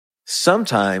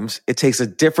Sometimes it takes a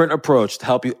different approach to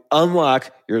help you unlock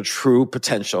your true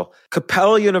potential.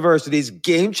 Capella University's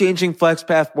game-changing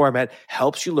FlexPath format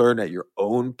helps you learn at your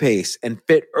own pace and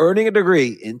fit earning a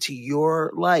degree into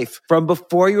your life. From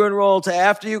before you enroll to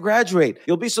after you graduate,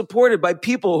 you'll be supported by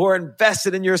people who are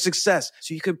invested in your success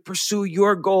so you can pursue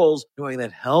your goals knowing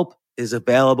that help is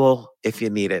available if you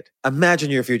need it. Imagine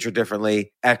your future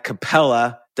differently at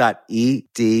capella.edu.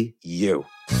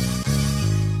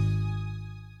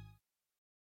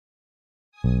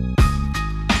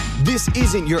 This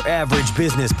isn't your average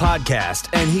business podcast,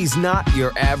 and he's not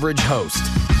your average host.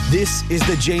 This is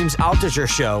the James Altucher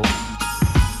Show.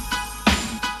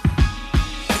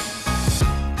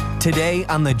 Today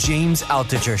on the James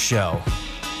Altucher Show.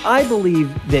 I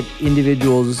believe that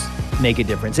individuals make a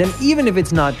difference. And even if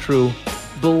it's not true,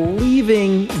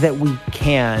 believing that we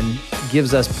can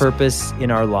gives us purpose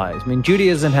in our lives. I mean,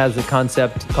 Judaism has a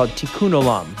concept called tikkun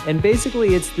olam. And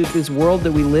basically, it's that this world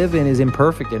that we live in is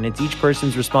imperfect, and it's each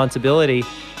person's responsibility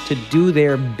to do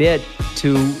their bit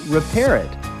to repair it.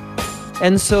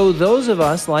 And so those of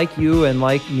us like you and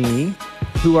like me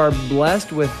who are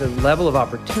blessed with the level of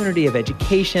opportunity, of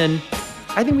education,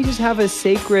 I think we just have a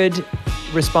sacred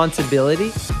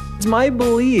responsibility. It's my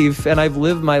belief, and I've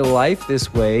lived my life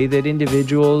this way, that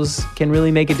individuals can really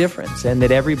make a difference and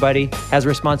that everybody has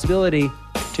responsibility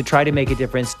to try to make a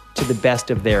difference to the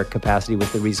best of their capacity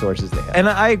with the resources they have. And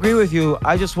I agree with you.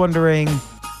 I'm just wondering,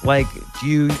 like,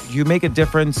 do you make a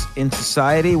difference in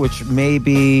society, which may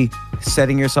be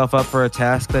setting yourself up for a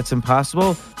task that's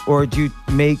impossible, or do you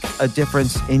make a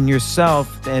difference in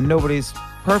yourself? And nobody's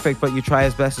perfect, but you try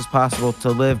as best as possible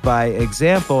to live by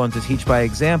example and to teach by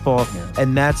example,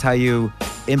 and that's how you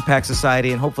impact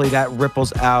society, and hopefully that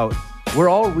ripples out. We're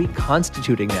all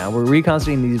reconstituting now. We're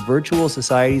reconstituting these virtual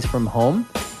societies from home,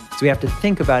 so we have to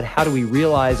think about how do we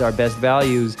realize our best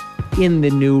values in the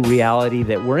new reality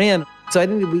that we're in. So I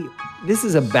think that this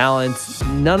is a balance.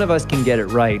 None of us can get it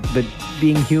right, but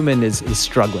being human is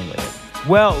struggling with it.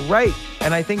 Well, right,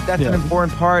 and I think that's an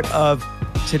important part of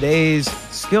today's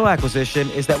skill acquisition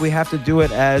is that we have to do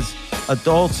it as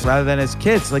adults rather than as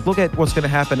kids. Like, look at what's going to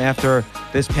happen after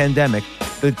this pandemic.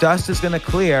 The dust is going to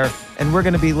clear and we're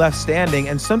going to be left standing,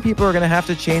 and some people are going to have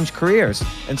to change careers,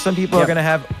 and some people are going to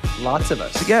have lots of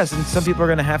us. Yes, and some people are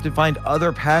going to have to find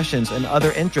other passions and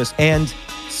other interests and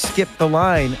skip the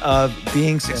line of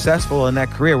being successful in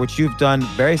that career, which you've done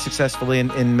very successfully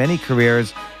in many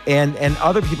careers. And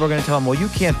other people are going to tell them, well, you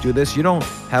can't do this. You don't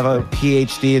have a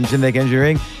PhD in genetic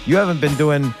engineering. You haven't been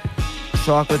doing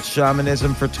chocolate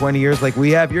shamanism for 20 years like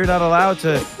we have. You're not allowed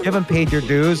to. You haven't paid your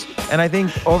dues. And I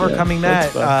think overcoming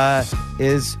that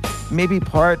is maybe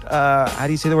part, how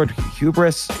do you say the word,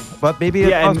 hubris? But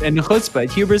maybe and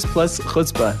chutzpah. Hubris plus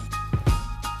chutzpah.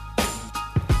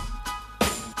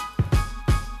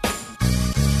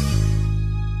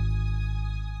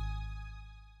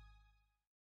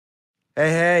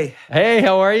 Hey. Hey,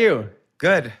 how are you?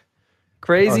 Good.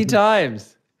 Crazy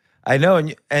times. I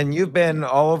know, and you've been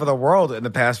all over the world in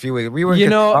the past few weeks. We were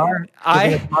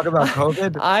talk about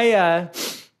COVID.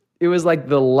 It was like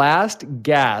the last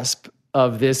gasp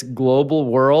of this global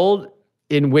world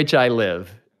in which I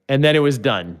live, and then it was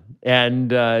done. And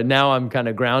now I'm kind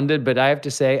of grounded, but I have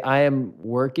to say I am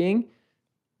working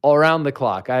all around the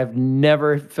clock. I've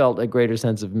never felt a greater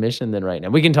sense of mission than right now.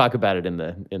 We can talk about it in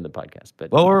the podcast.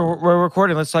 But we're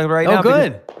recording. Let's talk about it right now. Oh,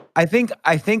 good. I think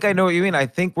I know what you mean. I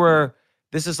think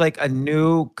this is like a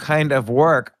new kind of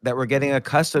work that we're getting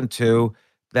accustomed to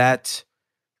that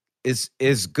is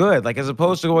good. Like, as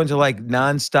opposed to going to like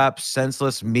nonstop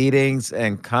senseless meetings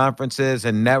and conferences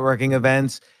and networking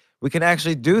events, we can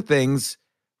actually do things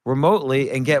remotely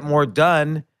and get more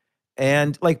done.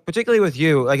 And like, particularly with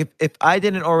you, like if I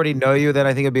didn't already know you, then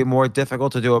I think it'd be more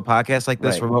difficult to do a podcast like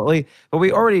this remotely, but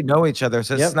we already know each other.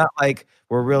 So it's not like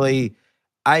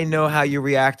I know how you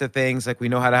react to things. Like, we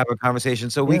know how to have a conversation,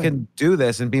 so we can do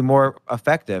this and be more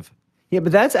effective. Yeah,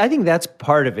 but I think that's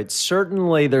part of it.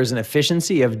 Certainly there's an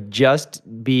efficiency of just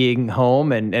being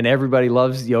home, and everybody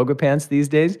loves yoga pants these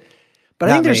days. But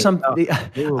I think there's something.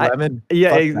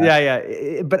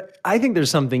 But I think there's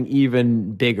something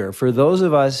even bigger for those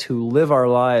of us who live our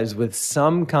lives with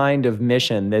some kind of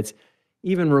mission that's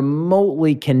even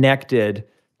remotely connected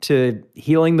to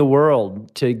healing the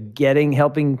world, to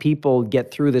helping people get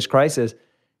through this crisis.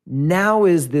 Now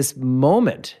is this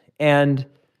moment, and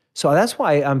so that's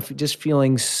why I'm just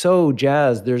feeling so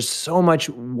jazzed. There's so much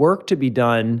work to be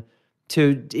done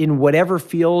in whatever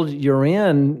field you're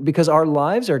in, because our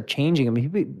lives are changing. I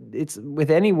mean, it's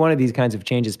with any one of these kinds of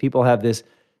changes, people have this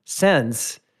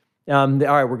sense that,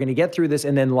 all right, we're going to get through this,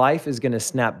 and then life is going to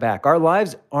snap back. Our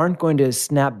lives aren't going to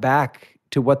snap back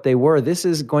to what they were. This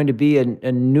is going to be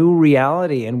a new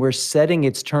reality, and we're setting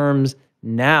its terms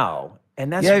now.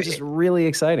 And that's just really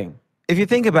exciting. If you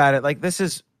think about it, like, this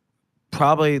is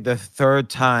probably the third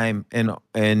time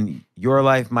in your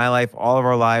life, my life, all of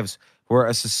our lives, where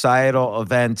a societal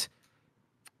event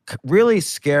really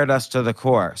scared us to the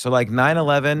core. So like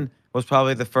 9/11 was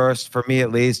probably the first, for me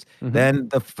at least. Then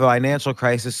the financial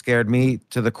crisis scared me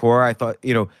to the core. I thought,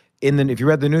 if you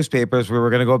read the newspapers, we were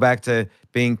going to go back to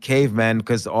being cavemen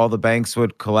because all the banks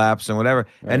would collapse and whatever.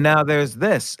 Right. And now there's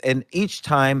this. And each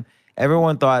time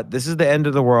everyone thought this is the end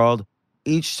of the world.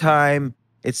 Each time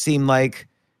it seemed like,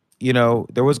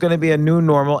 there was going to be a new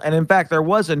normal. And in fact, there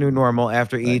was a new normal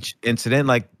after each incident,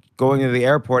 like going to the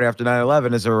airport after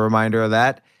 9/11 is a reminder of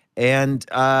that. And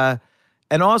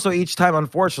also each time,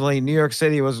 unfortunately, New York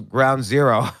City was ground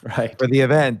zero for the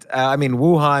event.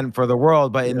 Wuhan for the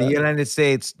world, but in the United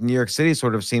States, New York City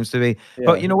sort of seems to be. Yeah.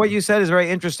 But what you said is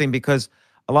very interesting, because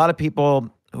a lot of people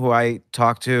who I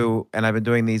talk to, and I've been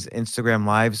doing these Instagram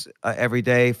lives every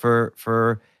day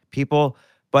for people,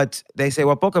 but they say,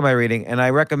 what book am I reading? And I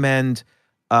recommend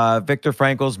Viktor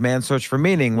Frankl's Man's Search for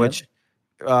Meaning, which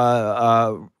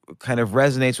kind of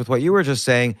resonates with what you were just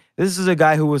saying. This is a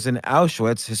guy who was in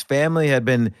Auschwitz. His family had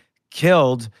been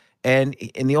killed, and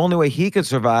the only way he could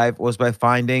survive was by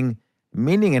finding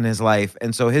meaning in his life.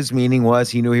 And so his meaning was,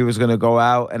 he knew he was going to go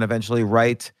out and eventually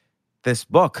write this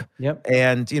book. Yep.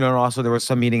 And and also there was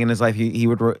some meaning in his life. He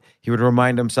would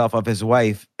remind himself of his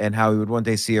wife and how he would one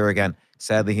day see her again.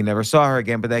 Sadly, he never saw her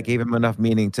again, but that gave him enough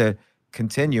meaning to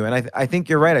continue. And I think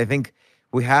you're right. I think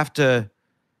we have to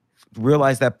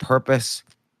realize that purpose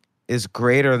is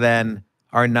greater than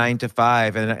our 9 to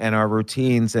 5 and our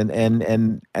routines.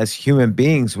 And as human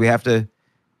beings, we have to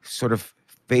sort of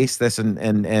face this.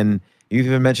 And you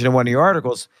even mentioned in one of your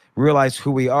articles, realize who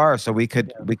we are so we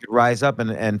could rise up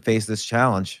and face this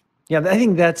challenge. Yeah, I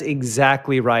think that's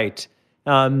exactly right.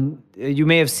 You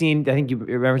may have seen, I think you're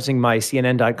referencing my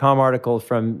CNN.com article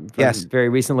from very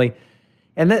recently.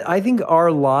 And that, I think our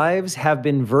lives have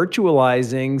been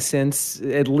virtualizing since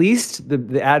at least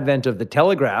the advent of the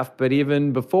telegraph, but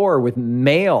even before with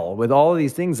mail, with all of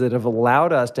these things that have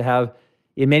allowed us to have,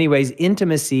 in many ways,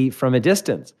 intimacy from a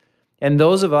distance. And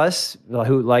those of us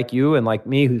who, like you and like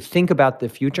me, who think about the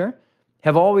future,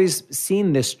 have always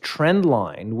seen this trend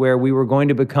line where we were going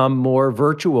to become more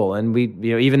virtual. And we,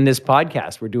 even this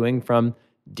podcast we're doing from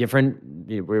different,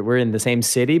 we're in the same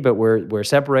city, but we're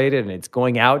separated, and it's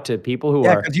going out to people who are.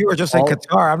 Yeah, because you were just in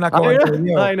Qatar. I'm not going to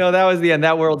you. I know, that was the end.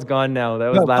 That world's gone now.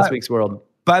 That was last week's world.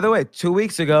 By the way, 2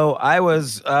 weeks ago, I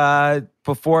was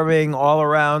performing all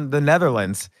around the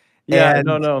Netherlands. Yeah,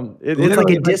 no. It's like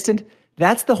a distant.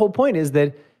 That's the whole point, is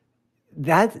that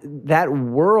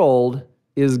world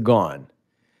is gone.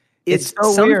 It's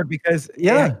so weird because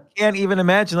I can't even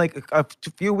imagine, like a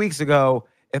few weeks ago,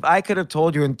 if I could have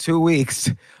told you in 2 weeks,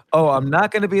 I'm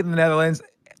not going to be in the Netherlands.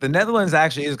 The Netherlands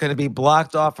actually is going to be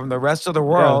blocked off from the rest of the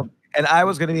world. Yeah. And I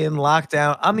was going to be in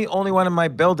lockdown. I'm the only one in my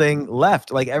building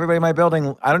left. Like, everybody in my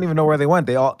building, I don't even know where they went.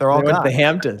 They're all gone. Went to the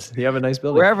Hamptons. You have a nice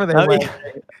building. Wherever they went,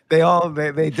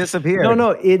 they disappeared. No,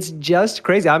 it's just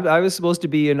crazy. I was supposed to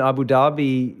be in Abu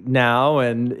Dhabi now,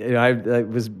 and I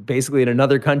was basically in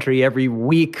another country every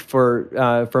week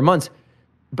for months.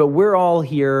 But we're all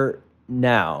here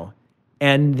now,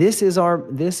 and this is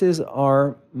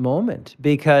our moment,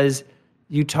 because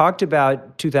you talked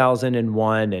about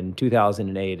 2001 and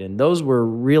 2008, and those were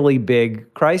really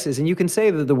big crises. And you can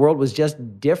say that the world was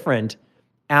just different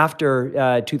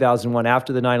after 2001,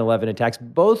 after the 9/11 attacks,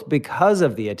 both because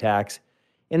of the attacks,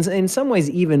 and in some ways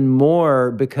even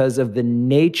more because of the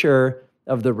nature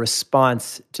of the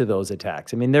response to those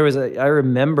attacks. I mean, I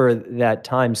remember that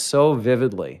time so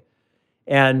vividly.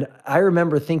 And I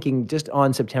remember thinking, just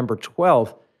on September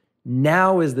 12th,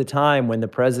 now is the time when the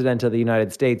president of the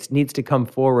United States needs to come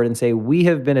forward and say, we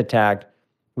have been attacked.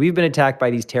 We've been attacked by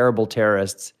these terrible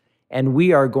terrorists, and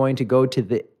we are going to go to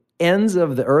the ends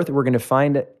of the earth. We're going to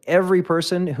find every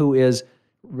person who is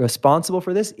responsible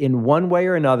for this in one way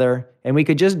or another, and we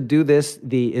could just do this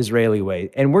the Israeli way.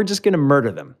 And we're just going to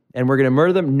murder them. And we're going to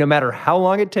murder them no matter how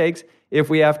long it takes. If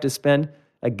we have to spend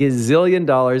a gazillion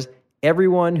dollars,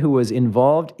 everyone who was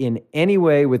involved in any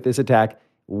way with this attack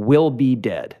will be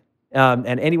dead.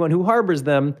 And anyone who harbors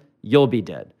them, you'll be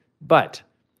dead. But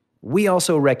we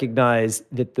also recognize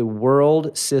that the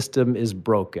world system is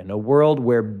broken, a world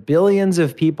where billions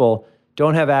of people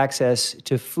don't have access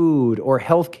to food or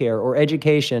healthcare or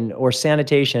education or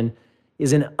sanitation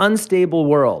is an unstable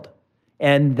world.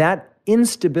 And that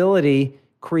instability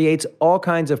creates all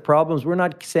kinds of problems. We're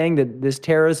not saying that this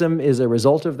terrorism is a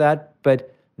result of that,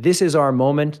 but this is our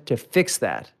moment to fix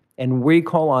that. and we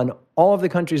call on all of the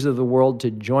countries of the world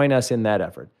to join us in that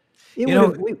effort, we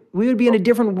would be in a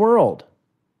different world.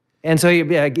 And so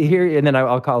here, and then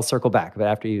I'll circle back, but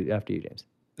after you, James.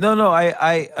 No,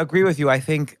 I agree with you. I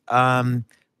think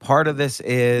part of this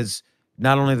is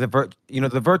not only the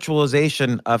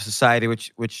virtualization of society,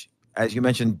 which as you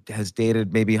mentioned has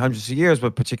dated maybe hundreds of years,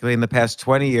 but particularly in the past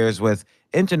 20 years with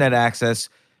internet access,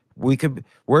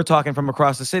 we're talking from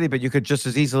across the city, but you could just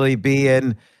as easily be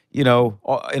in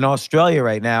Australia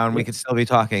right now, and we could still be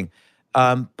talking.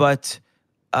 But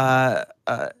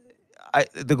the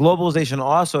globalization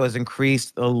also has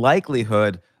increased the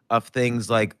likelihood of things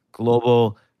like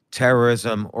global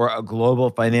terrorism or a global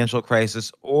financial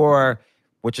crisis, or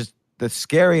which is the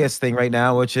scariest thing right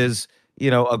now, which is,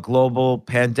 a global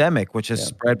pandemic, which has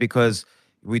spread because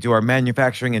we do our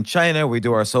manufacturing in China, we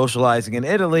do our socializing in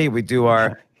Italy, we do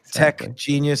our tech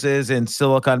geniuses in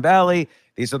Silicon Valley.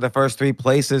 These are the first three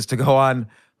places to go on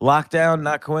lockdown,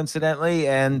 not coincidentally.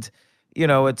 And,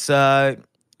 it's,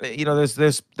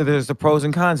 there's the pros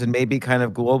and cons, and maybe kind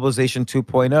of globalization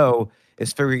 2.0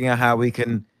 is figuring out how we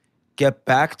can get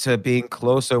back to being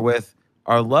closer with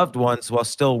our loved ones while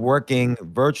still working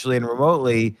virtually and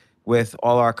remotely with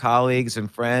all our colleagues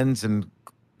and friends and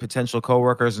potential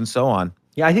coworkers and so on.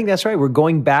 Yeah, I think that's right. We're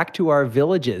going back to our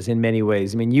villages in many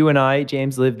ways. I mean, you and I,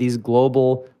 James, live these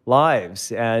global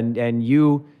lives, and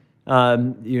you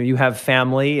have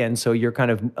family, and so you're kind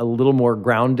of a little more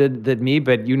grounded than me.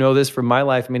 But you know this from my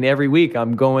life. I mean, every week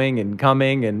I'm going and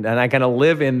coming, and I kind of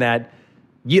lived in that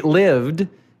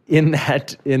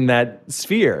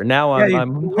sphere. Now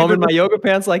I'm home in my yoga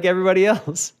pants like everybody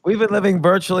else. We've been living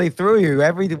virtually through you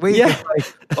every week. Yeah.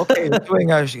 It's like, okay, you're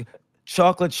doing a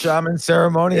chocolate shaman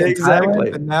ceremony in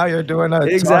Thailand, and now you're doing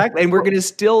exactly. And we're going to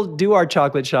still do our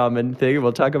chocolate shaman thing.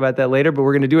 We'll talk about that later, but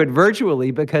we're going to do it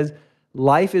virtually because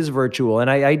life is virtual. And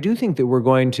I do think that we're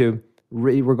going to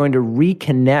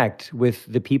reconnect with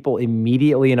the people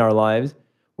immediately in our lives.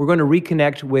 We're going to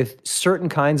reconnect with certain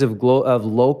kinds of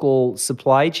local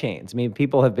supply chains. I mean,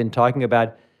 people have been talking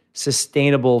about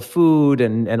sustainable food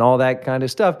and all that kind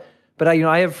of stuff. But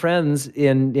I have friends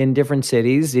in different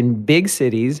cities, in big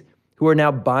cities, who are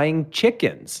now buying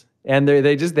chickens, and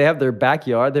they have their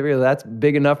backyard. They realize that's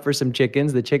big enough for some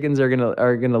chickens. The chickens are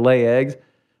gonna lay eggs.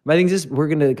 But I think we're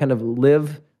gonna kind of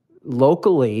live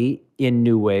locally in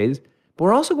new ways. But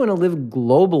we're also going to live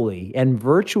globally and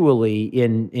virtually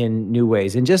in new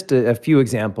ways. And just a few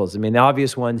examples. I mean, the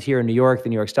obvious ones here in New York, the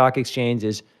New York Stock Exchange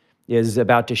is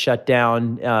about to shut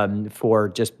down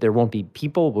there won't be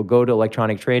people. We'll go to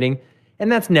electronic trading,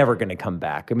 and that's never going to come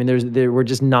back. I mean, we're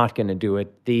just not going to do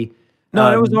it.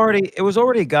 It was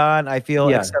already gone, I feel,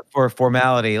 except for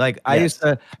formality. Like I used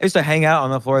to hang out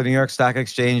on the floor of the New York Stock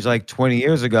Exchange like 20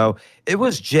 years ago. It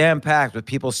was jam-packed with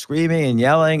people screaming and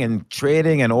yelling and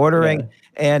trading and ordering.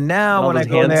 And now when I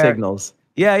go there, signals.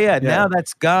 Now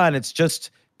that's gone. It's just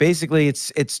basically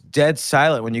it's dead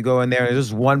silent when you go in there. There's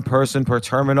just one person per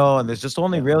terminal, and there's just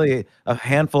only really a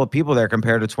handful of people there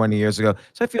compared to 20 years ago.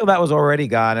 So I feel that was already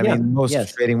gone. I mean, most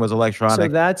trading was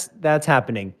electronic. So that's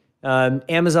happening.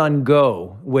 Amazon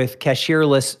Go with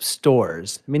cashierless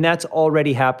stores. I mean, that's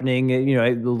already happening.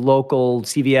 The local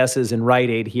CVS's and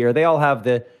Rite Aid here, they all have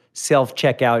the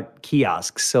self-checkout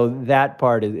kiosks. So that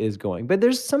part is going. But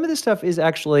there's some of this stuff is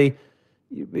actually,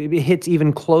 it hits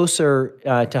even closer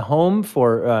to home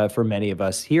for many of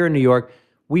us. Here in New York,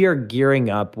 we are gearing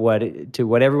up to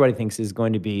what everybody thinks is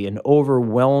going to be an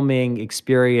overwhelming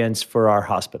experience for our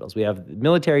hospitals. We have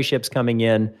military ships coming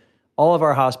in. All of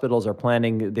our hospitals are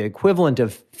planning the equivalent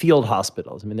of field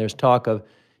hospitals. I mean, there's talk of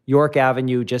York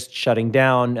Avenue just shutting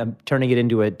down, turning it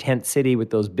into a tent city with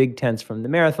those big tents from the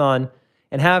marathon,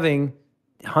 and having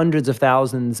hundreds of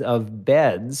thousands of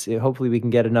beds. Hopefully we can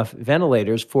get enough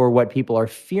ventilators for what people are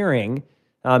fearing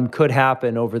could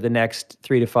happen over the next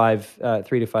 3 to 5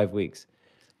 weeks.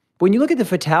 But when you look at the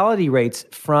fatality rates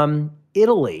from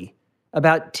Italy,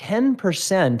 about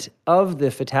 10% of the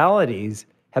fatalities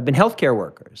have been healthcare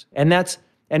workers. And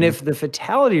if the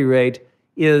fatality rate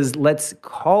is, let's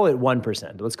call it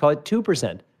 1%, let's call it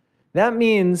 2%, that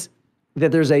means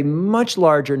that there's a much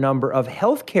larger number of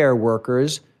healthcare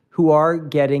workers who are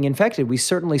getting infected. We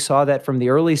certainly saw that from the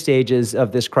early stages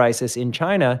of this crisis in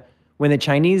China, when the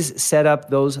Chinese set up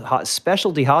those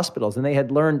specialty hospitals, and they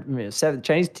had learned,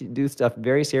 Chinese do stuff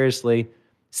very seriously,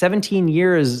 17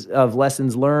 years of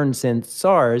lessons learned since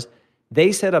SARS.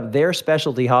 They set up their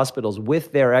specialty hospitals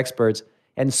with their experts,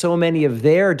 and so many of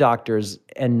their doctors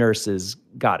and nurses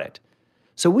got it.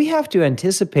 So we have to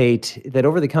anticipate that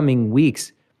over the coming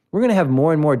weeks, we're going to have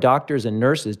more and more doctors and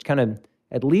nurses kind of,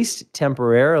 at least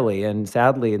temporarily, and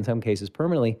sadly in some cases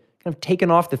permanently, kind of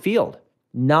taken off the field.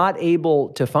 not able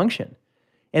to function.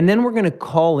 And then we're going to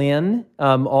call in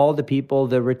all the people,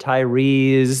 the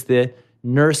retirees, the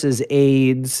nurses'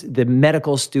 aides, the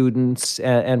medical students,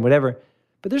 and whatever.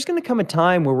 But there's going to come a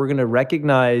time where we're going to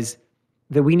recognize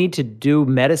that we need to do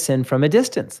medicine from a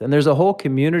distance. And there's a whole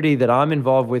community that I'm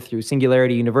involved with through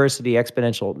Singularity University,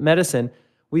 Exponential Medicine.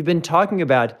 We've been talking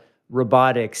about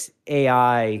robotics,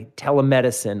 AI,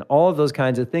 telemedicine, all of those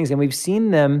kinds of things. And we've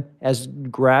seen them as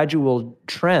gradual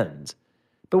trends.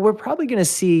 But we're probably going to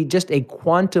see just a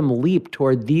quantum leap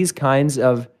toward these kinds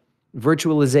of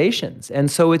virtualizations. And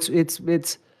so it's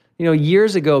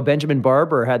years ago, Benjamin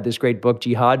Barber had this great book,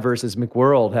 Jihad versus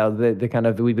McWorld, how the kind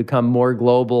of we become more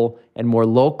global and more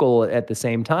local at the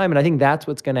same time. And I think that's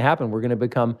what's going to happen. We're going to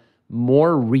become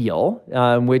more real,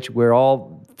 which we're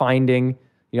all finding.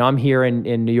 I'm here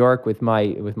in New York with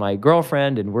my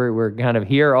girlfriend, and we're kind of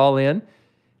here all in.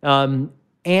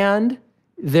 And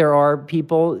there are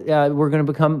people, we're going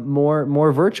to become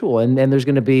more virtual, and there's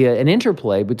going to be an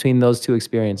interplay between those two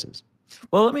experiences.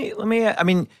 Well, let me. I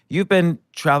mean, you've been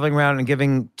traveling around and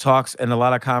giving talks in a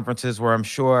lot of conferences where I'm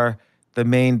sure the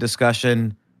main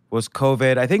discussion was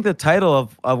COVID. I think the title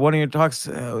of one of your talks,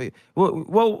 what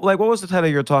was the title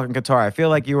of your talk in Qatar? I feel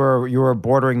like you were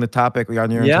bordering the topic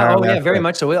on your entire last very trip.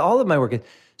 much so. All of my work.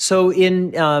 So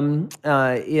in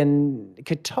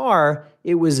Qatar,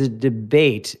 it was a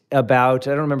debate about,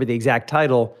 I don't remember the exact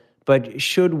title, but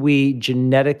should we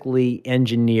genetically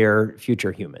engineer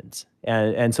future humans?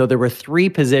 And so there were three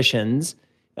positions.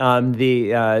 So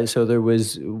there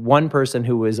was one person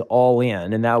who was all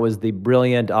in, and that was the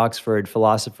brilliant Oxford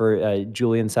philosopher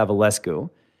Julian Savulescu.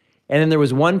 And then there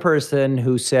was one person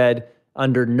who said,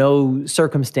 under no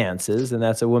circumstances, and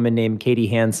that's a woman named Katie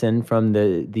Hansen from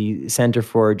the Center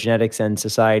for Genetics and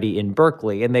Society in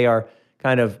Berkeley, and they are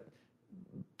kind of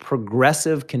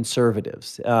progressive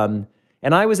conservatives.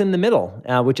 And I was in the middle,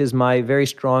 which is my very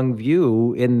strong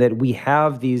view, in that we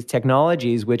have these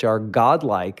technologies which are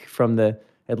godlike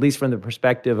at least from the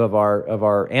perspective of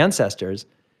our ancestors,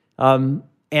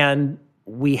 and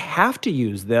we have to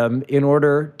use them in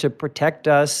order to protect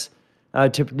us,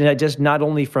 to just not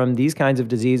only from these kinds of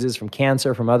diseases, from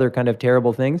cancer, from other kind of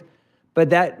terrible things, but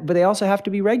they also have to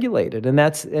be regulated,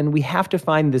 and we have to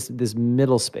find this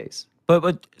middle space.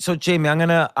 But so Jamie, I'm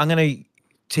gonna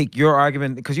take your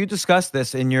argument, because you discussed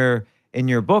this in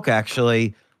your book,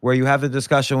 actually, where you have the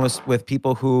discussion with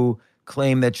people who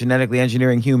claim that genetically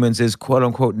engineering humans is quote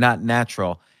unquote not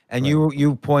natural. And right.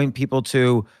 you point people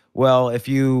to, well, if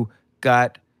you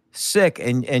got sick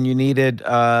and you needed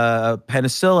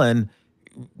penicillin,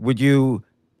 would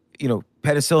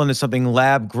penicillin is something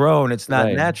lab grown, it's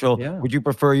not natural. Yeah. Would you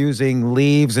prefer using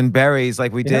leaves and berries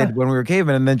like we did when we were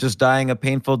cavemen, and then just dying a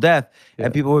painful death? Yeah.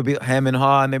 And people would be hem and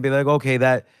haw, and they'd be like, okay,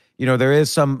 that, there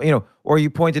is some, or you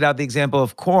pointed out the example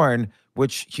of corn,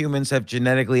 which humans have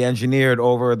genetically engineered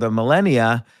over the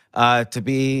millennia to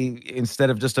be, instead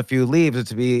of just a few leaves,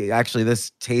 to be actually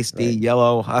this tasty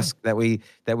yellow husk that we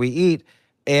eat.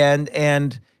 And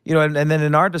then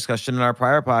in our discussion, in our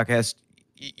prior podcast,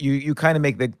 you kind of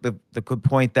make the good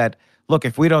point that, look,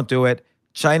 if we don't do it,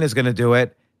 China's going to do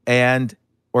it,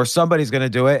 or somebody's going to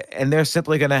do it, and they're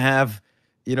simply going to have,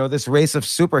 this race of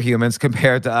superhumans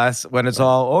compared to us when it's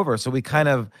all over. So we kind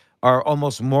of are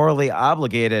almost morally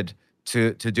obligated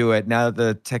to do it now that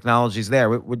the technology's there.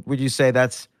 Would you say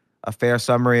that's a fair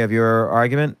summary of your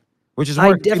argument? Which is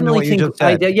I definitely think.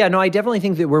 I definitely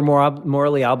think that we're more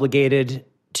morally obligated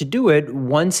to do it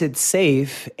once it's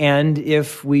safe, and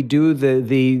if we do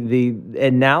the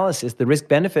analysis, the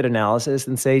risk-benefit analysis,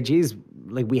 and say, geez,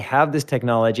 like, we have this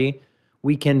technology,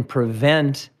 we can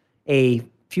prevent a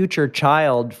future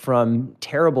child from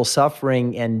terrible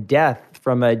suffering and death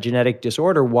from a genetic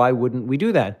disorder, why wouldn't we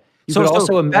do that?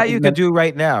 You could do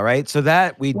right now, right? So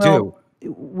that we do.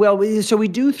 Well, so we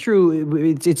do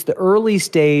through, it's the early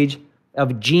stage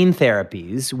of gene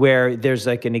therapies where there's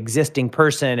like an existing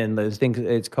person, and those things,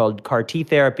 it's called CAR T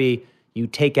therapy. You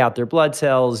take out their blood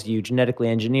cells, you genetically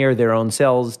engineer their own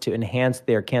cells to enhance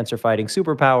their cancer-fighting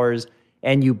superpowers,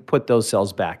 and you put those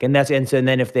cells back. And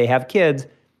then if they have kids,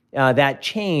 that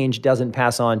change doesn't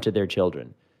pass on to their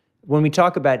children. When we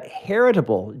talk about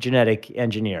heritable genetic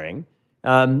engineering,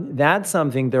 that's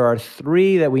something, there are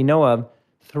three that we know of,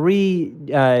 three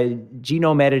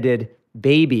genome-edited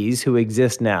babies who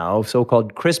exist now,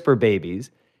 so-called CRISPR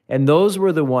babies. And those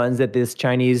were the ones that this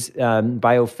Chinese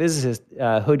biophysicist, He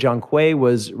Jiankui,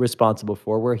 was responsible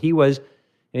for, where he was,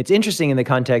 and it's interesting in the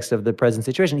context of the present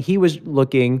situation, he was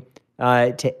looking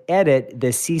to edit the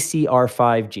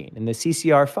CCR5 gene. And the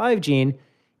CCR5 gene,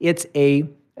 it's a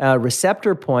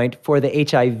receptor point for the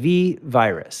HIV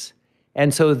virus.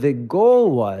 And so the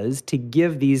goal was to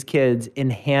give these kids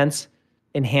enhanced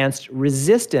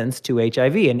resistance to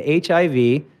HIV. And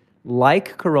HIV,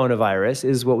 like coronavirus,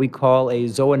 is what we call a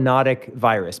zoonotic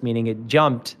virus, meaning it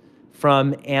jumped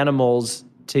from animals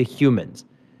to humans.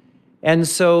 And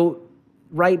so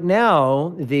right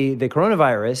now, the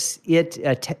coronavirus, it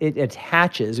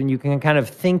attaches, and you can kind of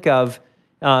think of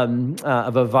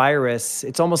a virus.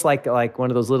 It's almost like one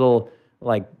of those little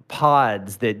like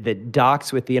pods that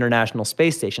docks with the International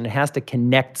Space Station. It has to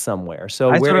connect somewhere.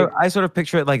 So I sort of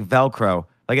picture it like Velcro.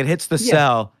 Like it hits the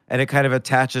cell and it kind of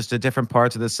attaches to different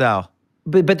parts of the cell.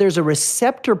 But there's a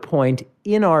receptor point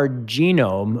in our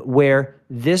genome where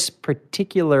this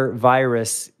particular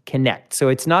virus connects. So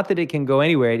it's not that it can go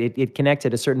anywhere. It connects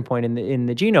at a certain point in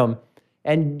the genome.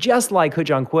 And just like He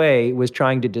Jiankui was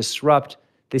trying to disrupt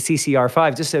the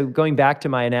CCR5, just so going back to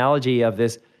my analogy of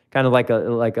this kind of like a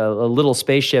little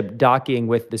spaceship docking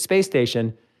with the space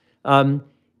station, from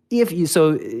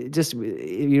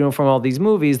all these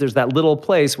movies, there's that little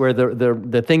place where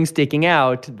the thing sticking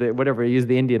out,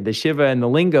 the Shiva and the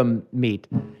Lingam meet.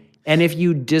 And if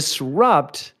you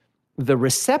disrupt the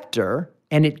receptor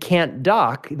and it can't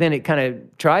dock, then it kind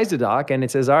of tries to dock and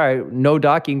it says, all right, no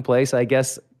docking place, I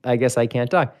guess I can't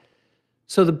dock.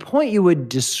 So the point you would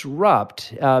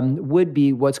disrupt would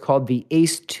be what's called the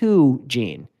ACE2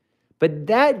 gene. But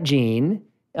that gene,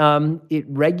 it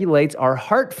regulates our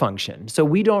heart function. So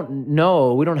we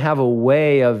don't have a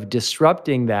way of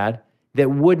disrupting that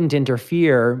wouldn't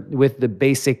interfere with the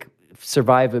basic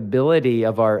survivability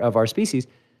of our species.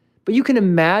 But you can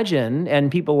imagine,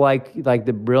 and people like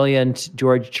the brilliant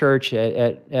George Church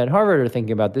at Harvard are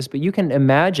thinking about this, but you can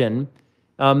imagine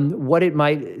what it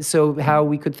might, so how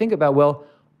we could think about, well,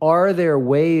 are there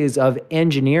ways of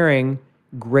engineering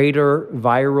greater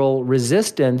viral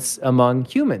resistance among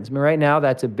humans? I mean, right now,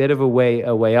 that's a bit of a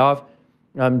way off.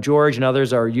 George and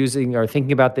others are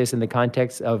thinking about this in the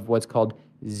context of what's called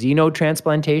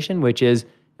xenotransplantation, which is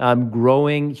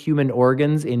growing human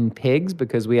organs in pigs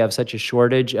because we have such a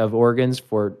shortage of organs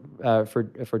for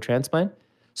transplant.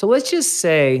 So let's just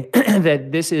say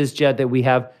that this is that we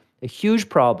have a huge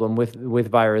problem with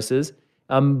viruses,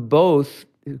 both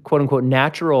quote unquote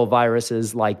natural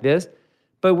viruses like this.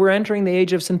 But we're entering the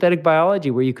age of synthetic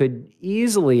biology where you could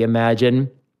easily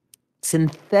imagine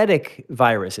synthetic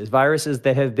viruses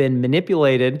that have been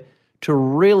manipulated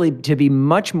to be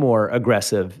much more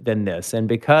aggressive than this. And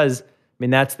because,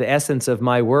 that's the essence of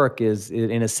my work is,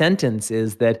 in a sentence,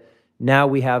 is that now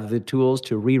we have the tools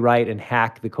to rewrite and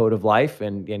hack the code of life,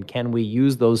 and can we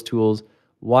use those tools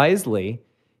wisely?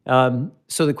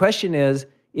 So the question is,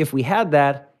 if we had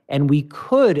that and we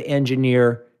could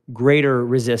engineer greater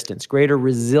resistance, greater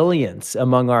resilience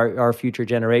among our future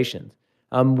generations,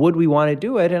 would we want to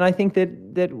do it? And I think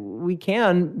that we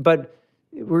can, but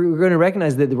we're going to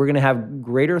recognize that we're going to have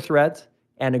greater threats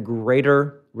and a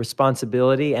greater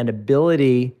responsibility and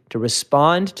ability to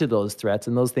respond to those threats,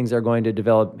 and those things are going to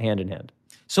develop hand in hand.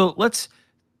 So let's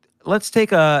take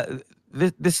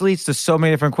this leads to so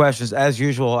many different questions. As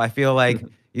usual, I feel like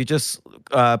you just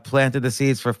planted the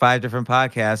seeds for 5 different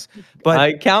podcasts.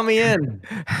 But count me in.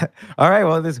 All right.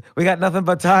 Well, we got nothing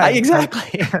but time.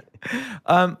 Exactly.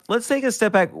 Let's take a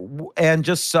step back and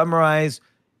just summarize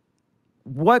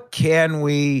what's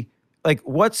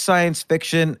science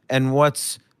fiction and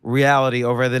what's reality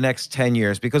over the next 10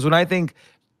 years. Because when I think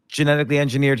genetically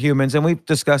engineered humans, and we've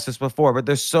discussed this before, but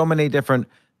there's so many different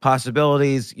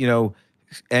possibilities,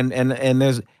 and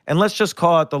let's just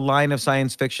call it the line of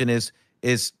science fiction is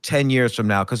 10 years from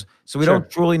now, so we don't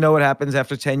truly know what happens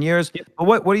after 10 years. Yep.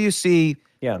 But what do you see?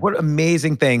 Yeah. What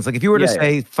amazing things? Like if you were to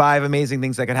say 5 amazing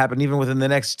things that could happen even within the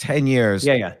next 10 years.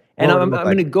 Yeah. And I'm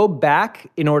going to go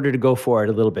back in order to go forward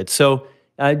a little bit. So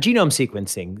genome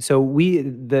sequencing. So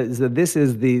this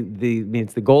is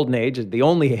it's the golden age, the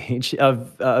only age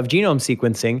of genome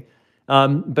sequencing.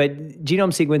 But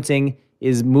genome sequencing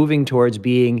is moving towards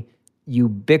being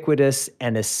ubiquitous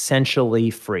and essentially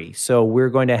free. So we're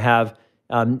going to have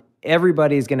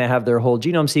everybody's going to have their whole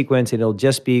genome sequence. It'll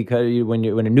just be when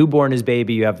a newborn is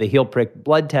baby, you have the heel prick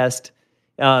blood test.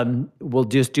 We'll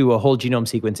just do a whole genome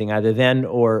sequencing either then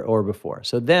or before.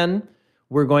 So then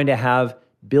we're going to have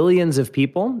billions of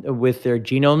people with their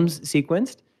genomes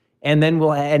sequenced, and then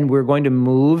we're going to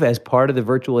move as part of the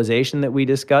virtualization that we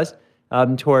discussed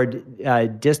toward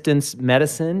distance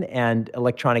medicine, and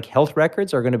electronic health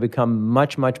records are going to become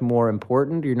much, much more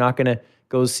important. You're not going to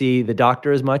go see the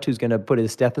doctor as much who's going to put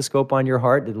his stethoscope on your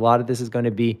heart. A lot of this is going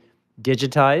to be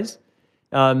digitized.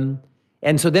 And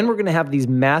so then we're going to have these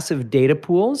massive data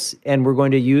pools, and we're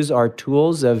going to use our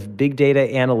tools of big data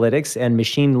analytics and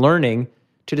machine learning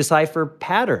to decipher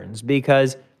patterns,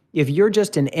 because if you're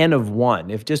just an N of one,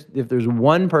 if there's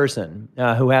one person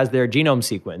who has their genome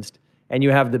sequenced and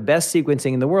you have the best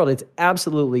sequencing in the world, it's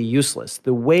absolutely useless.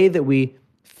 The way that we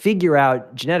figure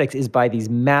out genetics is by these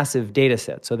massive data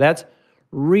sets. So that's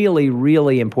really,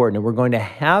 really important. And we're going to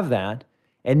have that.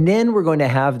 And then we're going to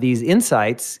have these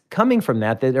insights coming from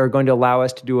that are going to allow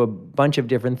us to do a bunch of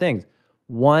different things.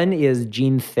 One is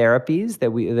gene therapies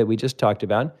that we just talked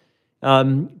about.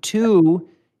 Two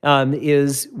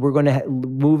is we're going to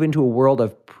move into a world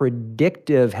of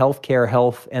predictive healthcare,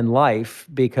 health, and life,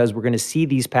 because we're going to see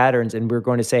these patterns and we're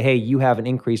going to say, hey, you have an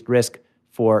increased risk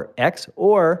for X,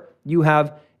 or you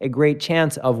have a great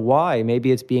chance of Y.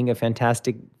 Maybe it's being a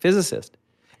fantastic physicist.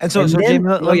 And so Jamie,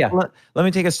 let me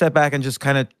take a step back and just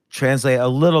kind of translate a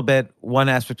little bit one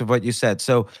aspect of what you said.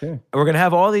 So we're going to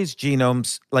have all these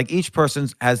genomes, like each person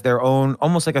has their own,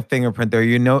 almost like a fingerprint, their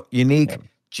unique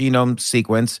genome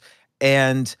sequence.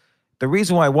 And the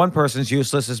reason why one person's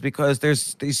useless is because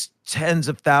there's these tens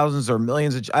of thousands or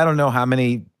millions of, I don't know how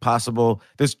many possible,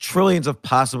 there's trillions of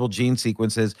possible gene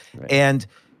sequences. Right. And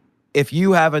if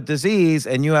you have a disease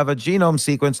and you have a genome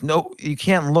sequence, no, you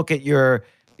can't look at your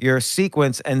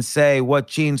sequence and say what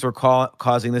genes were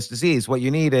causing this disease. What you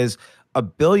need is a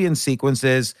billion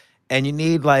sequences, and you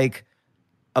need like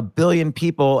a billion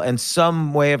people and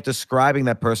some way of describing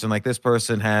that person. Like, this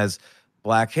person has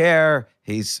black hair,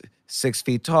 he's 6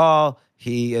 feet tall,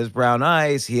 he has brown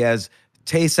eyes, he has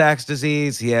Tay-Sachs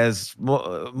disease, he has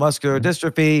muscular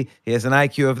dystrophy, he has an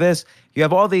IQ of this. You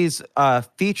have all these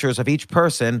features of each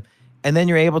person, and then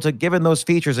you're able to, given those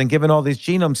features and given all these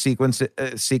genome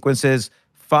sequences,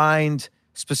 find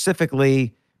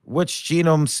specifically which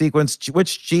genome sequence,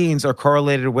 which genes are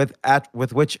correlated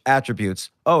with which attributes.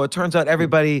 Oh, it turns out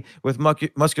everybody with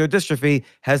muscular dystrophy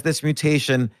has this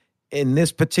mutation in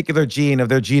this particular gene of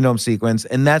their genome sequence.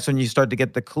 And that's when you start to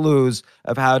get the clues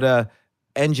of how to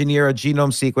engineer a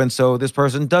genome sequence so this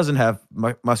person doesn't have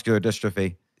muscular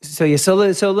dystrophy. So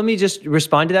let me just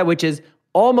respond to that, which is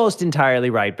almost entirely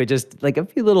right, but just like a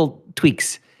few little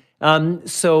tweaks.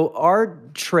 So our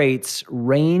traits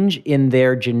range in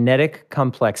their genetic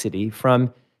complexity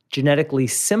from genetically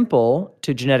simple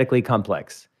to genetically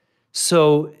complex.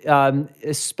 So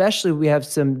especially we have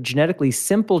some genetically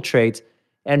simple traits,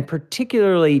 and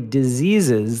particularly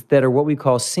diseases that are what we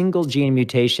call single gene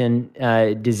mutation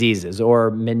diseases,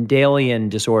 or Mendelian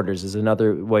disorders is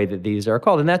another way that these are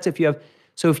called. And that's if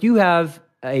you have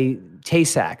a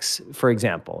Tay-Sachs, for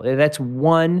example, that's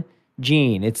one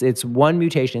gene. It's one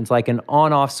mutation. It's like an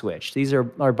on-off switch. These are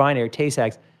binary: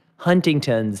 Tay-Sachs,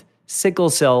 Huntington's, sickle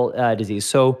cell disease.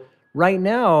 So right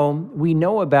now we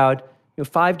know about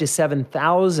 5,000 to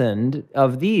 7,000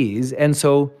 of these, and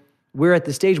so we're at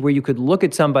the stage where you could look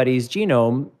at somebody's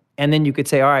genome and then you could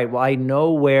say, all right, well, I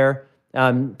know where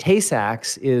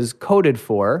Tay-Sachs is coded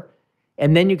for.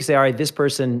 And then you could say, all right, this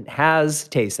person has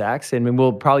Tay-Sachs. And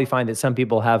we'll probably find that some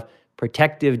people have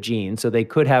protective genes. So they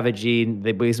could have a gene,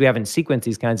 because we haven't sequenced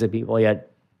these kinds of people yet.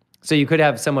 So you could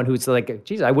have someone who's like,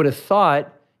 geez, I would have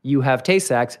thought you have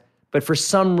Tay-Sachs, but for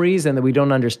some reason that we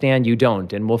don't understand, you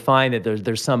don't. And we'll find that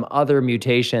there's some other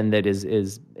mutation that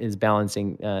is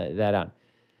balancing that out.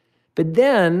 But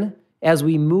then, as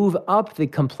we move up the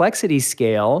complexity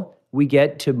scale, we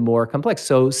get to more complex.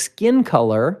 So skin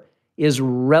color is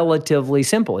relatively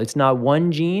simple. It's not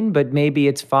one gene, but maybe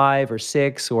it's 5 or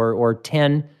 6 or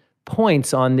 10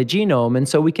 points on the genome. And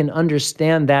so we can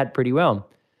understand that pretty well.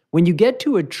 When you get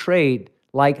to a trait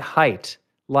like height,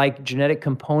 like genetic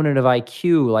component of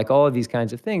IQ, like all of these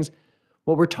kinds of things,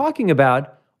 what we're talking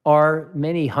about are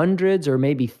many hundreds or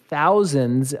maybe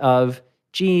thousands of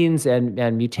genes and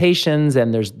mutations,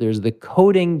 and there's the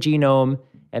coding genome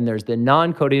and there's the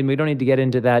non-coding. We don't need to get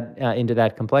into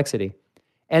that complexity.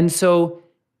 And so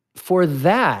for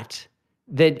that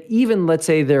even let's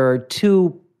say there are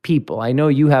two people. I know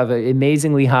you have an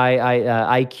amazingly high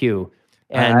IQ,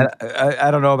 and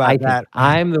I don't know about that.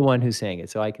 I'm the one who's saying it,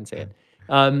 so I can say it.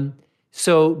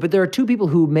 But there are two people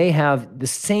who may have the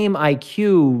same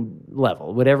IQ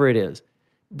level, whatever it is,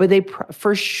 but they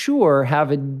for sure have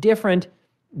a different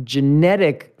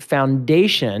genetic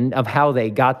foundation of how they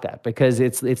got that, because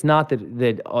it's not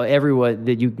that everyone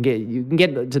that you can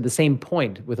get to the same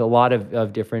point with a lot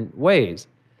of different ways.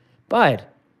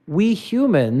 But we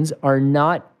humans are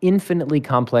not infinitely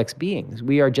complex beings.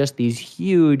 We are just these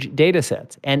huge data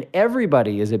sets, and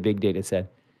everybody is a big data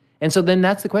set. And so then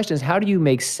that's the question, is how do you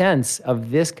make sense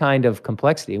of this kind of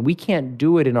complexity? And we can't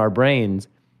do it in our brains,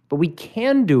 but we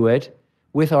can do it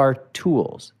with our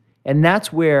tools. And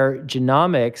that's where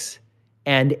genomics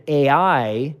and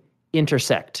AI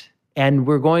intersect. And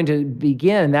we're going to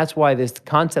begin, that's why this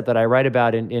concept that I write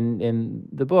about in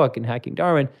the book, in Hacking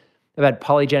Darwin, about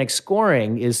polygenic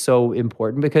scoring is so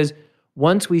important, because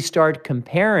once we start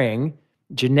comparing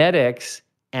genetics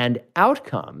and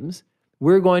outcomes,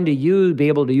 we're going to be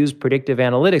able to use predictive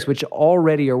analytics, which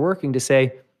already are working, to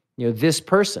say, this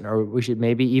person, or we should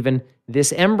maybe even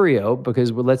this embryo,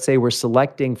 because let's say we're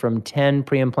selecting from 10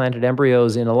 pre-implanted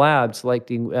embryos in a lab,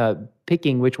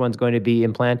 picking which one's going to be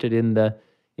implanted in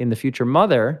the future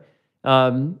mother.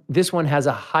 This one has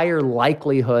a higher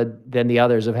likelihood than the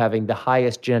others of having the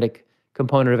highest genetic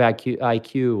component of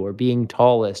IQ, or being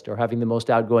tallest, or having the most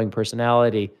outgoing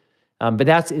personality. But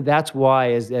that's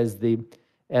why, as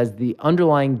the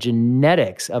underlying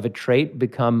genetics of a trait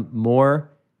become more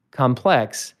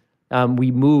complex,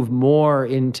 we move more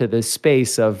into the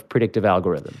space of predictive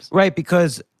algorithms. Right,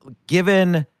 because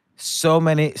given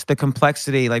the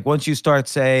complexity, like once you start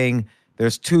saying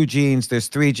there's 2 genes, there's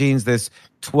 3 genes, there's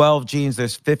 12 genes,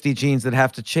 there's 50 genes that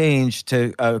have to change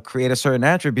to create a certain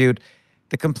attribute,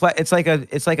 it's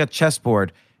like a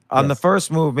chessboard. On the first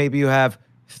move, maybe you have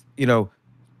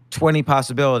 20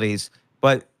 possibilities,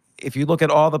 but if you look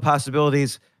at all the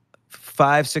possibilities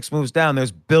 5-6 moves down,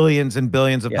 there's billions and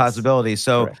billions of possibilities.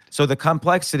 So the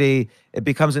complexity, it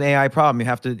becomes an AI problem.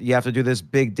 You have to do this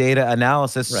big data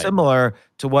analysis, similar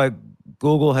to what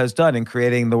Google has done in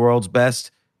creating the world's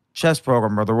best chess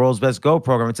program or the world's best Go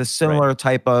program. It's a similar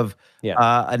type of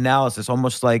analysis,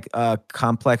 almost like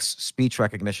complex speech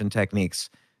recognition techniques.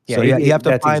 So you have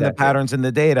to find the patterns in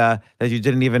the data that you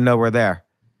didn't even know were there.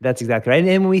 That's exactly right.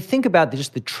 And when we think about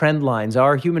just the trend lines,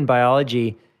 our human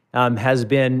biology has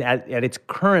been at its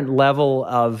current level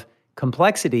of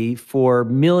complexity for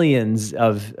millions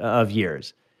of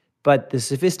years. But the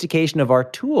sophistication of our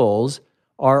tools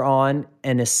are on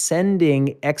an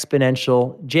ascending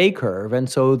exponential J-curve. And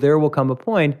so there will come a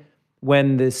point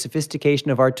when the sophistication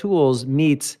of our tools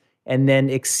meets and then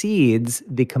exceeds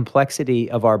the complexity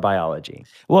of our biology.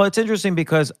 Well, it's interesting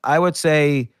because I would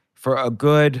say for a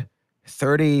good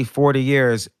 30, 40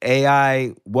 years,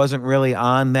 AI wasn't really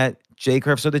on that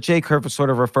J-curve. So the J-curve sort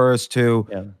of refers to,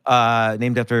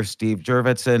 named after Steve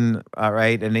Jurvetson,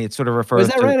 right? And it sort of refers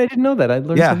to... Is that right? I didn't know that. I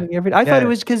learned something every day. I thought it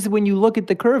was because when you look at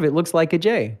the curve, it looks like a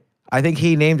J. I think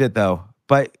he named it, though.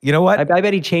 But you know what? I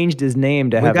bet he changed his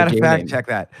name to have a J name. We got to fact check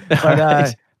that.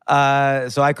 But,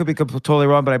 so I could be totally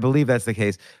wrong, but I believe that's the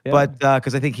case. But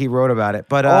because I think he wrote about it.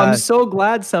 But I'm so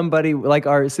glad somebody, like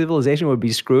our civilization would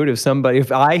be screwed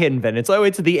if I had invented it. It's like,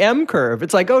 it's the M curve.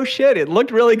 It's like, oh shit, it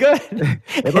looked really good.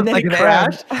 And then it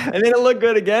crashed. And then it looked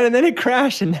good again. And then it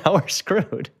crashed, and now we're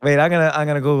screwed. Wait, I'm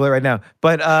gonna Google it right now.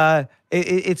 But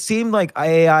it seemed like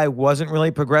AI wasn't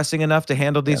really progressing enough to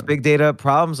handle these big data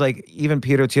problems. Like even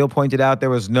Peter Thiel pointed out, there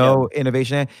was no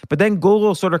innovation. But then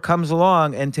Google sort of comes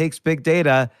along and takes big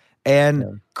data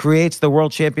and creates the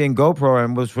world champion Go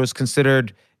program, which was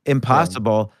considered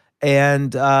impossible.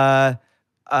 And I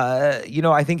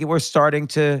think we're starting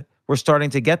to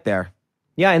get there.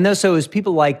 Yeah, and so it was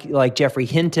people like Geoffrey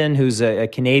Hinton, who's a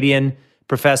Canadian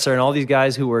professor, and all these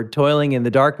guys who were toiling in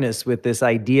the darkness with this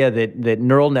idea that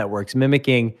neural networks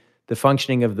mimicking the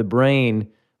functioning of the brain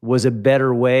was a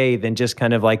better way than just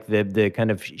kind of like the kind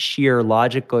of sheer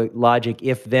logic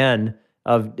if-then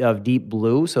of Deep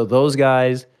Blue. So those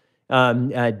guys,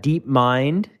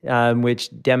 DeepMind,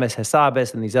 which Demis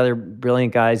Hassabis and these other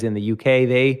brilliant guys in the UK,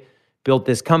 they built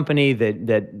this company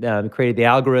that created the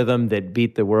algorithm that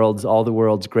beat all the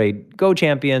world's great Go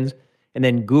champions. And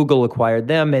then Google acquired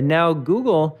them, and now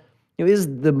Google is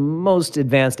the most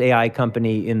advanced AI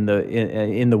company in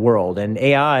the world. And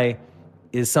AI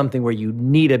is something where you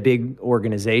need a big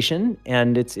organization,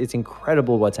 and it's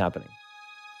incredible what's happening.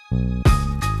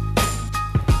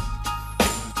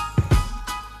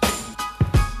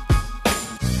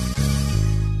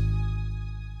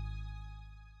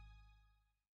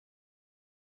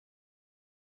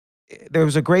 There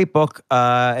was a great book,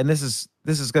 and this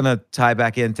is going to tie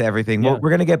back into everything. We're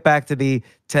going to get back to the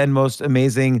 10 most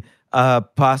amazing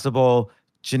possible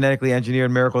genetically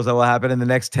engineered miracles that will happen in the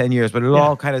next 10 years. But it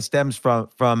all kind of stems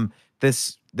from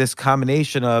this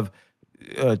combination of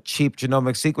cheap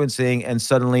genomic sequencing and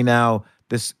suddenly now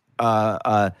this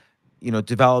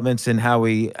developments in how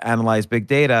we analyze big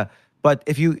data. But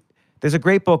there's a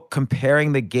great book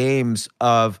comparing the games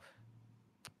of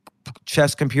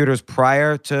chess computers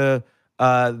prior to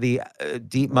the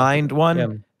DeepMind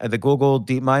one, the Google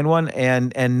DeepMind one,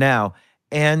 and now.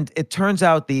 And it turns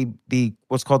out the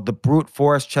what's called the brute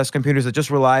force chess computers that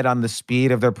just relied on the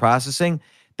speed of their processing,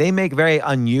 they make very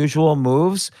unusual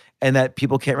moves, and that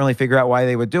people can't really figure out why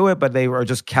they would do it, but they are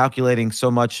just calculating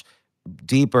so much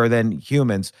deeper than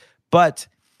humans. But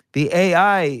the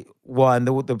AI one,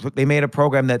 they made a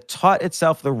program that taught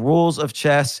itself the rules of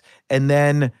chess, and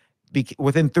then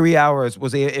within 3 hours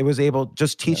it was able,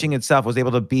 just teaching itself, was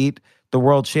able to beat the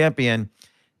world champion.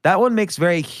 That one makes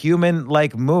very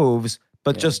human-like moves,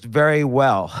 but just very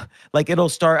well. Like it'll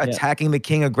start attacking the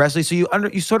king aggressively. So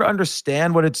you sort of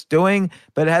understand what it's doing,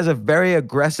 but it has a very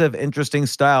aggressive, interesting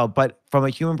style. But from a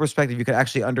human perspective, you can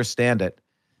actually understand it.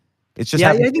 It's just I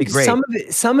happens to be think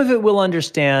great. some of it we'll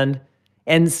understand,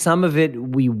 and some of it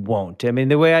we won't. I mean,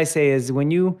 the way I say is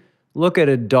when you look at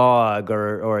a dog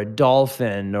or a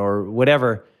dolphin or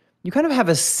whatever, you kind of have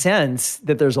a sense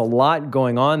that there's a lot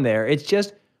going on there. It's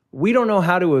just we don't know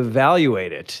how to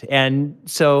evaluate it. And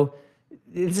so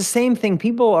it's the same thing.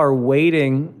 People are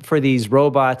waiting for these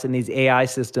robots and these AI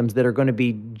systems that are going to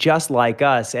be just like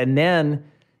us. And then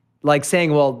like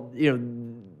saying, well,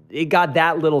 it got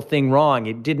that little thing wrong.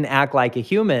 It didn't act like a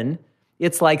human.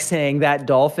 It's like saying that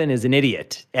dolphin is an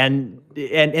idiot. And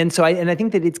so I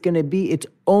think that it's going to be its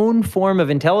own form of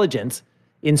intelligence,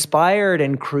 inspired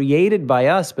and created by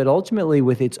us, but ultimately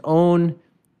with its own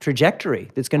trajectory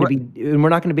that's going to be, and we're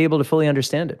not going to be able to fully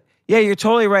understand it. Yeah, you're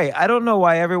totally right. I don't know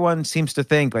why everyone seems to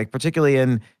think, like particularly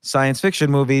in science fiction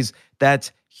movies,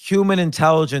 that human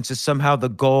intelligence is somehow the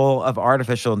goal of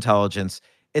artificial intelligence.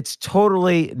 It's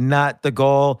totally not the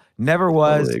goal. Never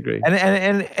was. Totally agree.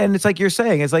 And it's like you're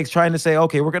saying, it's like trying to say,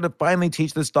 okay, we're going to finally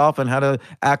teach this dolphin how to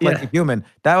act like a human.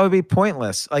 That would be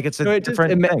pointless. Like it's a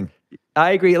different thing.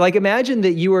 I agree. Like imagine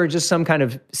that you were just some kind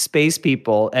of space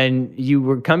people and you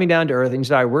were coming down to Earth and you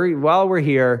said, while we're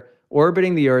here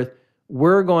orbiting the Earth,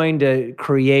 we're going to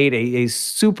create a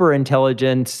super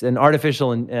intelligence, an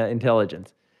artificial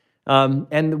intelligence.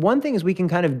 And one thing is we can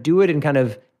kind of do it in kind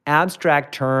of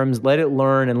abstract terms, let it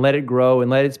learn and let it grow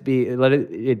and let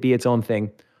it be its own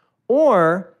thing.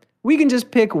 Or we can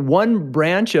just pick one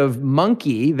branch of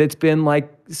monkey that's been like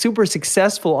super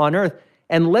successful on Earth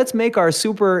and let's make our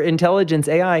super intelligence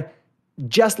AI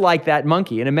just like that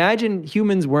monkey. And imagine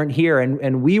humans weren't here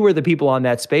and we were the people on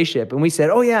that spaceship and we said,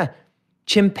 oh yeah,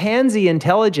 chimpanzee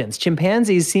intelligence.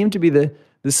 Chimpanzees seem to be the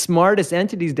smartest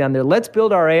entities down there. Let's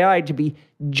build our AI to be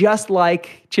just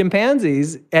like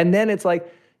chimpanzees. And then it's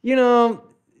like,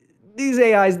 these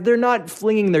AIs, they're not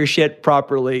flinging their shit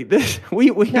properly.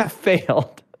 We have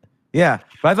failed. Yeah,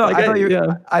 but I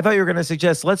thought you were going to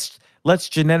suggest let's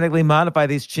genetically modify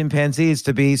these chimpanzees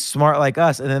to be smart like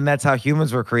us, and then that's how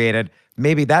humans were created.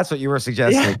 Maybe that's what you were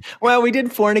suggesting. Yeah. Well, we did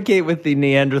fornicate with the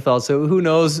Neanderthals, so who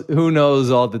knows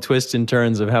all the twists and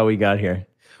turns of how we got here.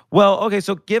 Well, okay,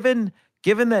 so given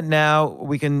that now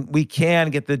we can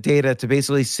get the data to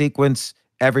basically sequence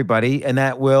everybody, and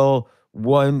that will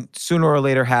sooner or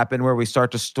later happen where we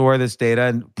start to store this data,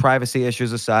 and privacy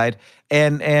issues aside,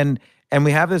 and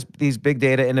we have these big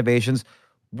data innovations.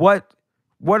 What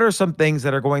are some things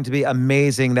that are going to be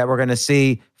amazing that we're going to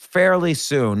see fairly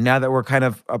soon now that we're kind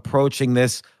of approaching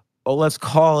this, let's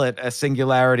call it a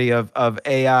singularity of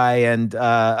AI and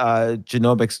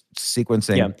genomics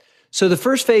sequencing? Yeah. So the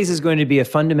first phase is going to be a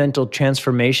fundamental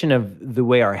transformation of the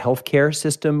way our healthcare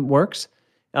system works.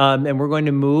 And we're going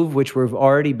to move, which we've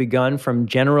already begun, from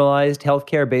generalized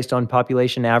healthcare based on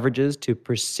population averages to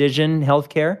precision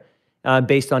healthcare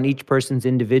based on each person's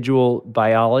individual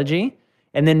biology.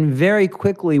 And then very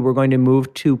quickly, we're going to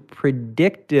move to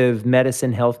predictive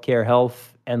medicine, healthcare,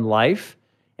 health, and life.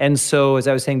 And so, as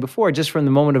I was saying before, just from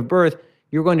the moment of birth,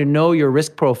 you're going to know your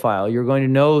risk profile. You're going to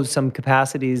know some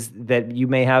capacities that you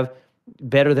may have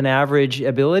better than average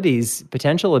abilities,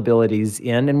 potential abilities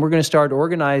in. And we're going to start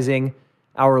organizing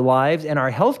our lives and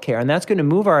our healthcare. And that's going to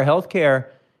move our healthcare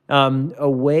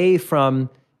away from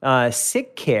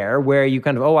sick care, where you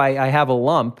kind of, I have a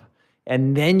lump,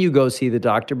 and then you go see the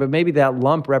doctor, but maybe that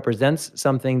lump represents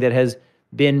something that has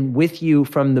been with you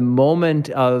from the moment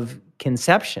of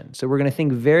conception. So we're going to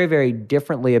think very, very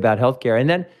differently about healthcare. And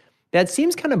then that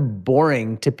seems kind of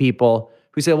boring to people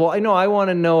who say, well, I want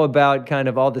to know about kind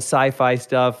of all the sci-fi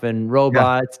stuff and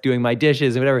robots doing my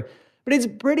dishes and whatever. But it's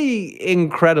pretty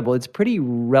incredible. It's pretty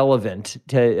relevant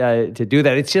to do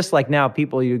that. It's just like now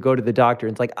you go to the doctor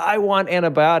and it's like, I want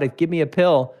antibiotic, give me a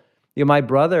pill. My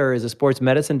brother is a sports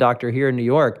medicine doctor here in New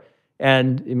York.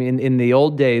 And I mean, in the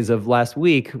old days of last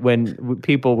week, when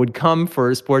people would come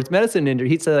for sports medicine injury,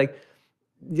 he'd say like,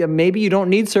 yeah, maybe you don't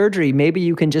need surgery. Maybe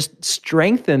you can just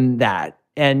strengthen that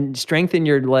and strengthen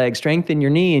your leg, strengthen your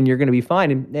knee, and you're going to be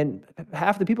fine. And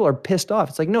half the people are pissed off.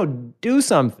 It's like, no, do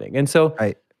something. And so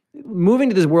moving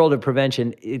to this world of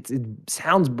prevention, it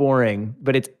sounds boring,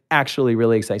 but it's actually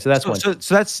really exciting. So that's one. So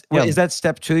that's is that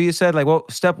step 2? You said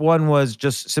step 1 was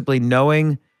just simply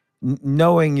knowing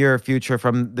your future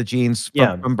from the genes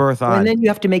from birth on, and then you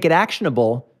have to make it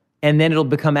actionable and then it'll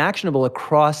become actionable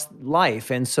across life.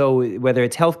 And so whether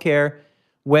it's healthcare,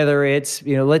 whether it's,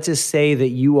 let's just say that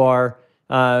you are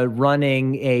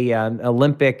running a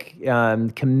Olympic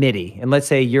committee, and let's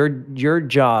say your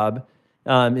job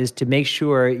is to make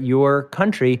sure your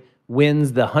country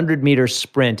wins the 100-meter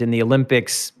sprint in the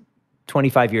Olympics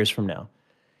 25 years from now.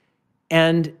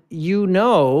 And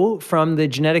from the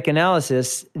genetic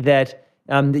analysis that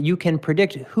you can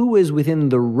predict who is within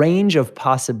the range of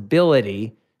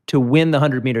possibility to win the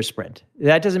 100-meter sprint.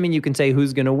 That doesn't mean you can say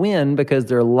who's going to win, because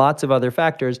there are lots of other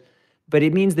factors. But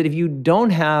it means that if you don't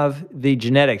have the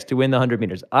genetics to win the 100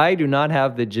 meters, I do not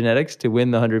have the genetics to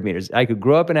win the 100 meters. I could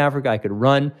grow up in Africa. I could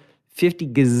run 50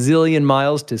 gazillion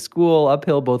miles to school,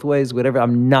 uphill both ways, whatever.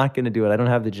 I'm not going to do it. I don't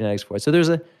have the genetics for it. So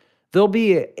there'll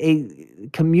be a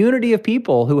community of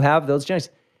people who have those genetics.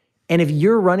 And if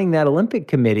you're running that Olympic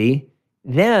committee,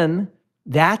 then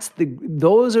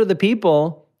those are the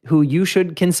people who you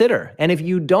should consider. And if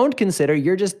you don't consider,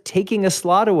 you're just taking a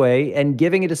slot away and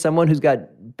giving it to someone who's got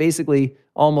basically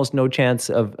almost no chance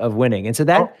of winning. And so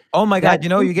that oh my God,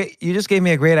 you just gave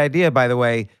me a great idea, by the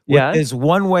way. Yeah. Is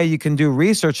one way you can do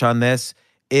research on this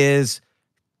is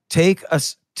take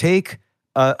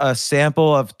a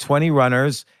sample of 20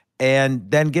 runners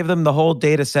and then give them the whole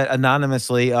data set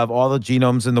anonymously of all the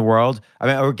genomes in the world.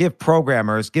 Or give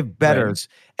programmers, give bettors,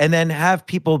 and then have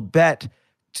people bet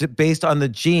based on the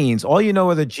genes. All you know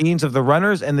are the genes of the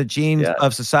runners and the genes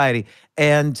of society,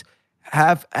 and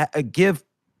give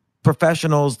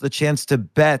professionals the chance to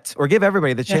bet, or give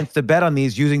everybody the chance to bet on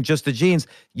these using just the genes.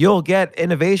 You'll get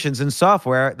innovations in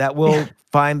software that will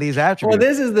find these attributes. Well,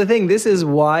 this is the thing. This is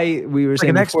why we were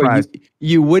saying before,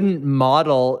 you wouldn't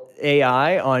model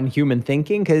AI on human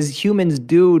thinking, because humans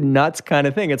do nuts kind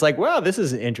of thing. It's like, wow, this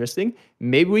is interesting.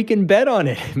 Maybe we can bet on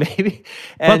it. Maybe.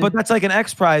 But that's like an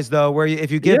X Prize, though, where if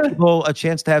you give people a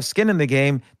chance to have skin in the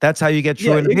game, that's how you get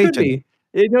true innovation. It could be.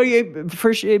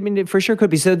 For sure. I mean, it for sure could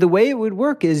be. So the way it would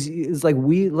work is like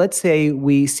let's say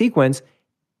we sequence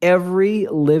every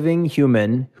living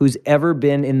human who's ever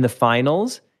been in the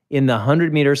finals in the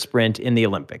 100-meter sprint in the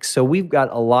Olympics. So we've got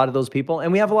a lot of those people,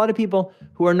 and we have a lot of people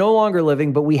who are no longer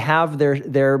living, but we have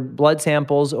their blood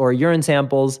samples or urine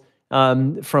samples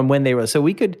from when they were. So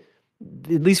we could,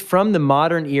 at least from the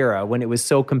modern era, when it was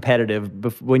so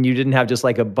competitive, when you didn't have just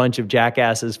like a bunch of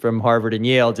jackasses from Harvard and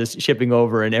Yale just shipping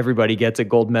over and everybody gets a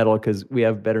gold medal because we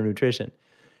have better nutrition.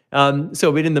 But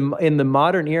in the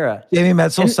modern era, Jamie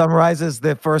Metzl summarizes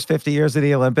the first 50 years of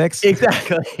the Olympics.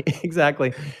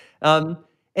 Exactly.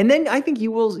 And then I think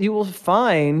you will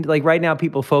find, like right now,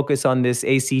 people focus on this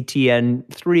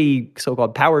ACTN3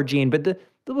 so-called power gene, but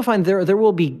they'll find there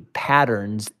will be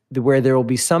patterns where there will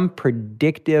be some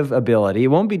predictive ability. It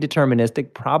won't be deterministic,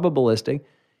 probabilistic.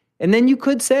 And then you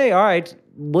could say, all right,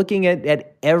 looking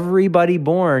at everybody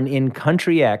born in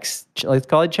country X, let's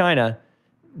call it China,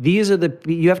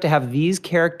 you have to have these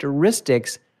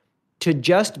characteristics to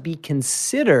just be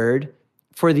considered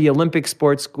for the Olympic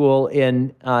sports school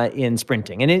in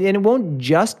sprinting. And it won't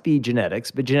just be genetics,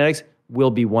 but genetics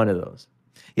will be one of those.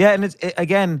 Yeah, and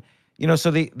again, so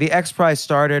the X Prize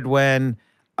started when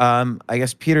I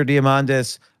guess Peter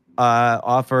Diamandis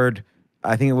offered,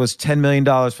 I think it was $10 million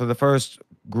for the first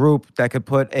group that could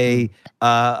put a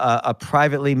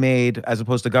privately made, as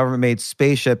opposed to government-made,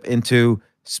 spaceship into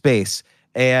space.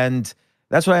 And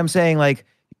that's why I'm saying, like,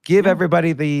 give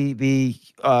everybody the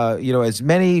as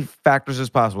many factors as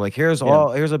possible. Like here's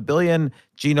a billion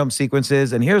genome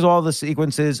sequences, and here's all the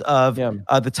sequences of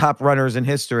the top runners in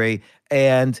history,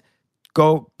 and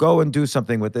go and do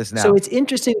something with this now. So it's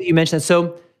interesting that you mentioned that.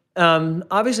 So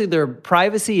obviously there are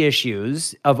privacy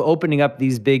issues of opening up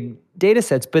these big data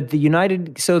sets, but the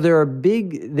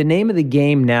name of the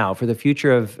game now for the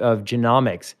future of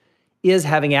genomics is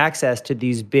having access to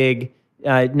these big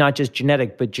not just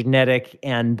genetic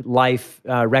and life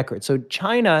records. So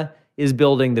China is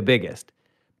building the biggest,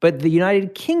 but the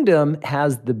United Kingdom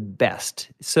has the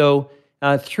best. So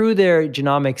through their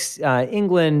genomics,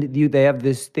 England, they have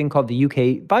this thing called the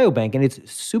UK Biobank, and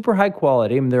it's super high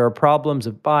quality. I mean, there are problems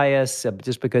of bias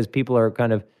just because people are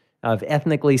kind of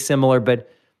ethnically similar,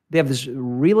 but they have this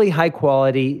really high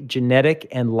quality genetic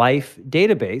and life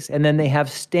database, and then they have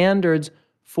standards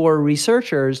for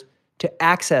researchers to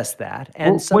access that.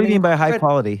 And what do you mean by high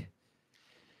quality?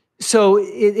 So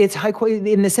it's high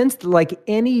quality in the sense that, like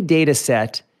any data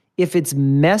set, if it's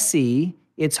messy,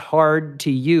 it's hard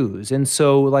to use. And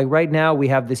so, like right now, we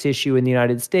have this issue in the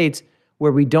United States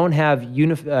where we don't have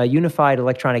unified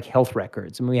electronic health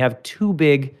records. And we have two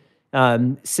big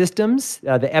systems,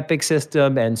 the EPIC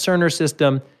system and Cerner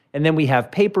system. And then we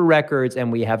have paper records,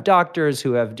 and we have doctors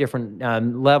who have different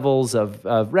levels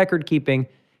of record keeping.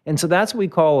 And so that's what we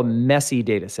call a messy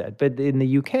data set. But in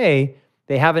the UK,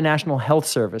 they have a National Health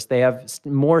Service. They have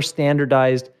more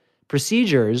standardized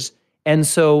procedures. And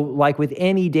so, like with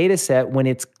any data set, when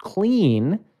it's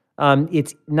clean,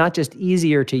 it's not just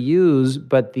easier to use,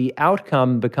 but the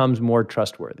outcome becomes more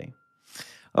trustworthy.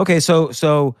 Okay,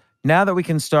 so now that we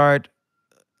can start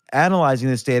analyzing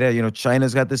this data,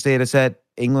 China's got this data set,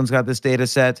 England's got this data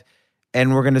set,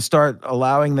 and we're going to start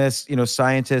allowing this,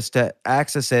 scientists to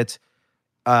access it.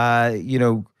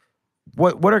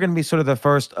 What are going to be sort of the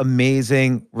first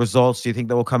amazing results do you think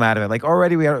that will come out of it? Like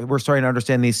already we're starting to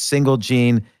understand these single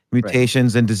gene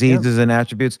mutations and diseases and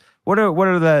attributes. What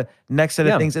are the next set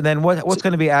of things? And then what's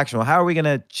going to be actionable? How are we going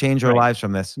to change our lives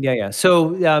from this? Yeah.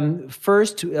 So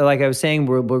first, like I was saying,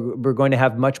 we're going to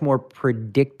have much more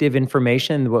predictive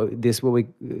information.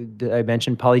 I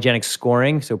mentioned polygenic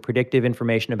scoring, so predictive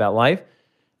information about life.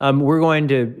 We're going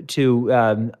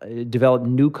to develop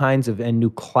new kinds of and new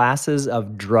classes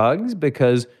of drugs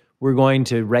because we're going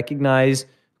to recognize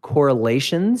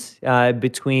correlations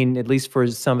between, at least for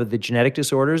some of the genetic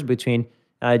disorders, between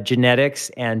genetics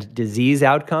and disease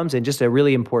outcomes. And just a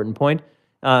really important point,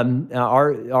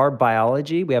 our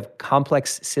biology, we have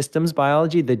complex systems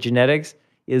biology. The genetics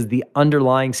is the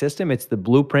underlying system. It's the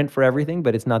blueprint for everything,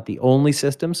 but it's not the only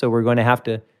system. So we're going to have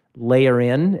to layer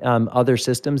in other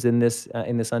systems in this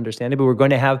understanding. But we're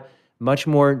going to have much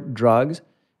more drugs.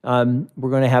 We're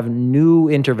going to have new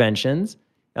interventions.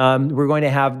 We're going to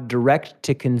have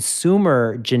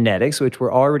direct-to-consumer genetics, which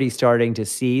we're already starting to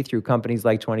see through companies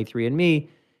like 23andMe.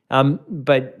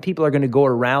 But people are going to go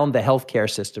around the healthcare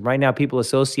system. Right now, people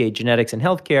associate genetics and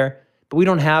healthcare, but we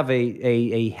don't have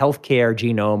a healthcare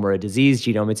genome or a disease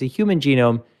genome. It's a human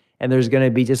genome, and there's going to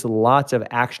be just lots of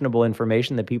actionable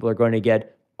information that people are going to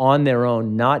get on their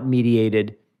own, not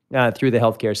mediated through the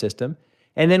healthcare system.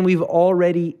 And then we've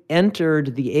already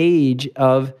entered the age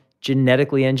of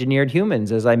genetically engineered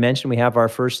humans. As I mentioned, we have our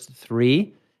first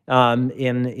 3.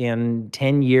 In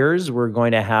 10 years, we're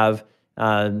going to have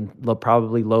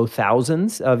probably low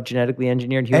thousands of genetically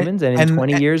engineered humans. And in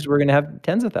 20 years, we're going to have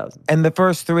tens of thousands. And the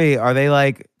first 3, are they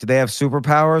do they have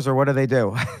superpowers or what do they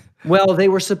do? Well, they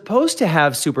were supposed to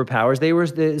have superpowers.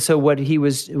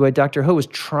 What Dr. Ho was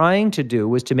trying to do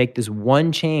was to make this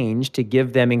one change to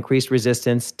give them increased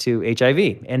resistance to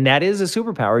HIV. And that is a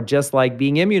superpower, just like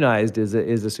being immunized is a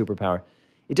superpower.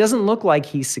 It doesn't look like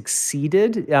he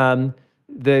succeeded. The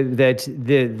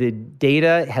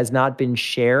data has not been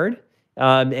shared.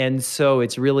 And so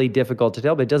it's really difficult to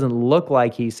tell, but it doesn't look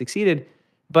like he succeeded.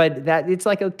 But that it's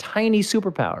like a tiny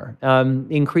superpower,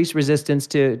 increased resistance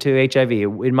to HIV.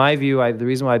 In my view, the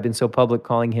reason why I've been so public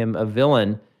calling him a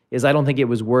villain is I don't think it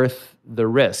was worth the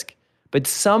risk. But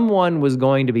someone was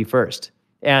going to be first.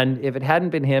 And if it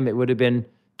hadn't been him, it would have been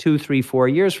 2, 3, 4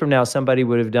 years from now, somebody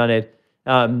would have done it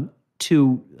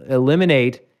to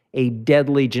eliminate a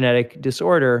deadly genetic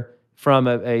disorder from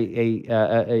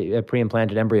a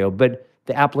pre-implanted embryo. But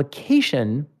the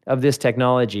application of this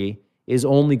technology is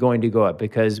only going to go up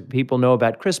because people know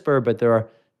about CRISPR, but there are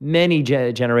many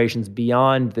generations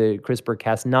beyond the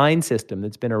CRISPR-Cas9 system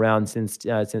that's been around since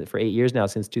for 8 years now,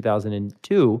 since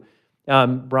 2002.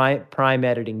 Prime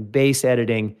editing, base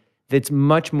editing, that's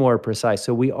much more precise.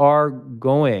 So we are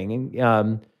going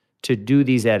to do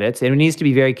these edits, and it needs to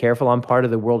be very careful. I'm part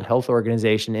of the World Health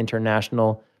Organization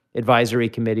International Advisory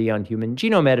Committee on Human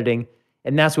Genome Editing,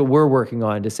 and that's what we're working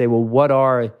on to say, well, what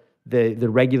are the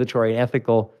regulatory and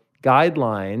ethical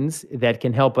guidelines that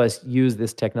can help us use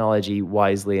this technology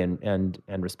wisely and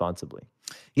responsibly.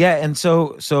 Yeah, and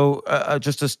so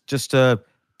just to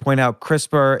point out,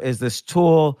 CRISPR is this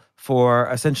tool for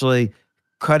essentially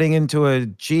cutting into a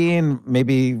gene,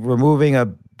 maybe removing a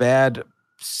bad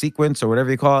sequence or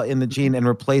whatever you call it in the gene and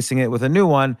replacing it with a new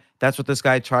one. That's what this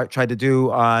guy tried to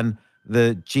do on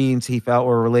the genes he felt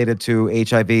were related to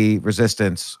HIV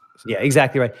resistance. Yeah,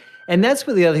 exactly right. And that's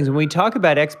one of the other things when we talk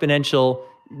about exponential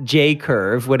J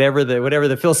curve, whatever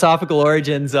the philosophical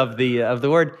origins of the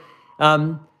word,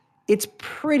 it's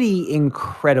pretty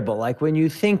incredible. Like when you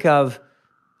think of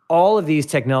all of these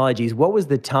technologies, what was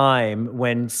the time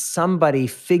when somebody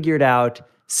figured out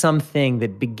something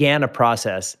that began a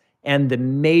process and the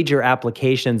major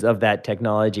applications of that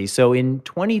technology? So in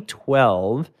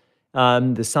 2012,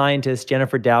 the scientists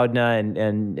Jennifer Doudna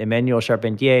and Emmanuel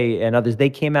Charpentier and others, they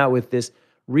came out with this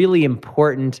really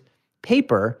important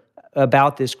paper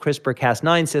about this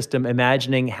CRISPR-Cas9 system,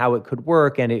 imagining how it could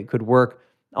work, and it could work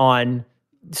on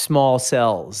small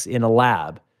cells in a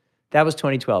lab. That was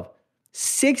 2012.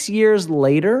 6 years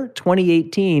later,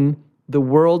 2018, the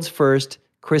world's first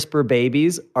CRISPR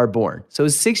babies are born. So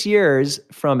 6 years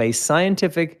from a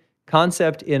scientific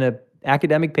concept in an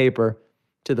academic paper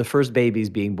to the first babies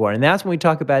being born. And that's when we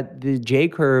talk about the J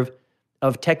curve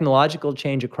of technological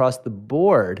change across the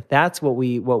board. That's what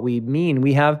we mean.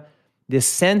 We have this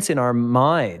sense in our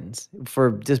minds,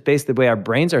 for just based the way our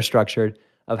brains are structured,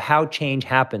 of how change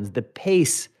happens, the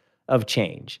pace of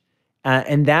change.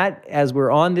 And that, as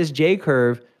we're on this J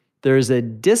curve, there's a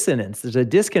dissonance, there's a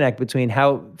disconnect between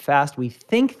how fast we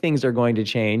think things are going to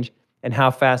change and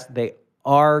how fast they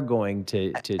are going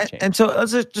to change. And so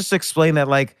let's just explain that,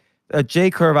 like, a J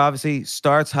curve obviously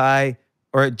starts high,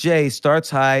 or a J starts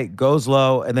high, goes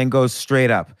low, and then goes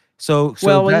straight up. So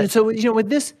with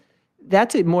this,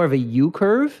 that's more of a U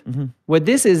curve. Mm-hmm. What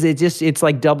this is, it's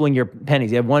like doubling your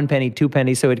pennies. You have 1 penny, 2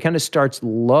 pennies, so it kind of starts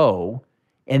low,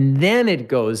 and then it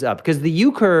goes up. Because the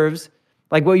U curves,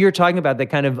 like what you're talking about, the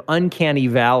kind of uncanny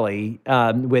valley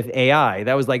with AI,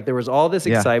 that was like, there was all this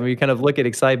excitement. You kind of look at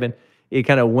excitement, it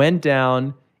kind of went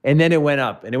down, and then it went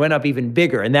up, and it went up even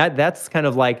bigger. And that's kind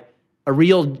of like a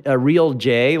real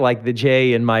J, like the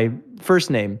J in my first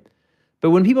name.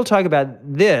 But when people talk about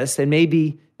this, and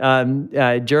maybe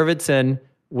Jurvetson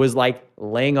was like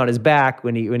laying on his back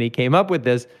when he came up with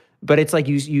this, but it's like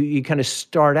you kind of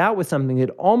start out with something that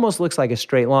almost looks like a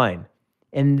straight line,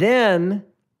 and then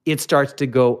it starts to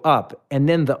go up, and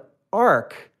then the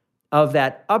arc of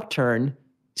that upturn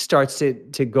starts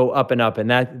to go up and up, and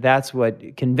that's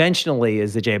what conventionally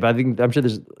is the J. But I'm sure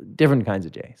there's different kinds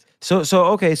of J's.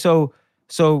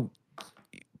 So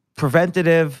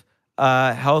preventative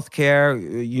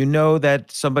healthcare. You know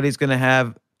that somebody's going to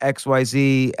have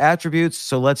XYZ attributes,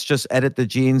 so let's just edit the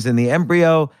genes in the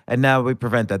embryo, and now we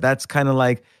prevent that. That's kind of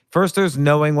like, first there's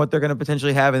knowing what they're going to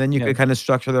potentially have, and then you could kind of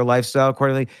structure their lifestyle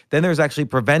accordingly. Then there's actually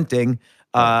preventing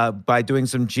by doing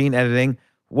some gene editing.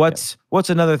 What's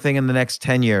another thing in the next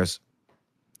 10 years?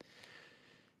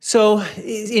 So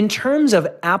in terms of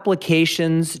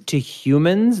applications to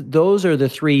humans, those are the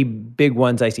three big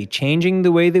ones I see. Changing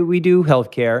the way that we do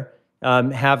healthcare,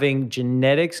 having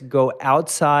genetics go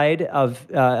outside of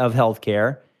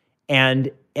healthcare, and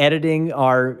editing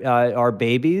our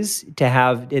babies to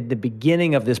have at the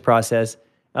beginning of this process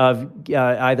of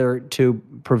either to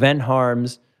prevent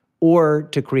harms or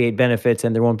to create benefits,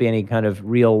 and there won't be any kind of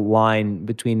real line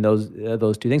between those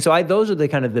two things. So those are the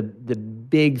kind of the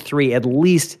big three, at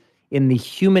least in the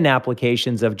human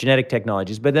applications of genetic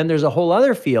technologies. But then there's a whole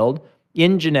other field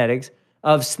in genetics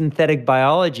of synthetic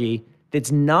biology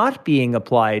that's not being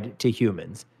applied to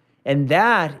humans. And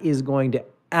that is going to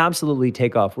absolutely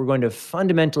take off. We're going to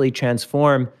fundamentally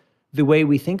transform the way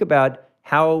we think about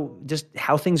how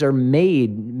things are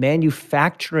made,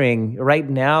 manufacturing. Right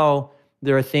now,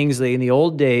 there are things that in the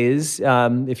old days,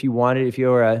 if you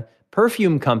were a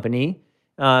perfume company,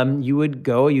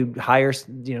 you'd hire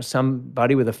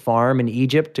somebody with a farm in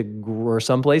Egypt or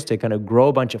someplace to kind of grow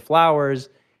a bunch of flowers.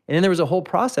 And then there was a whole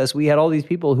process. We had all these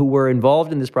people who were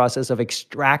involved in this process of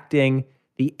extracting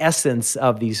the essence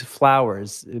of these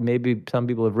flowers. Maybe some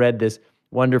people have read this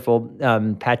wonderful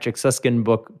Patrick Susskind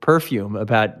book, Perfume,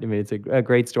 it's a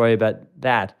great story about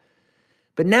that.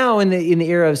 But now in the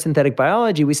era of synthetic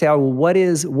biology, we say, oh, well, what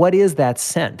is that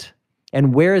scent?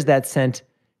 And where is that scent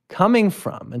coming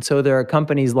from? And so there are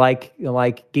companies like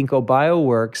Ginkgo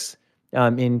Bioworks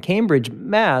in Cambridge,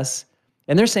 Mass,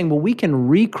 and they're saying, well, we can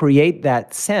recreate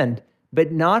that scent,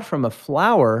 but not from a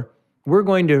flower. We're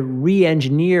going to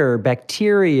re-engineer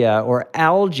bacteria or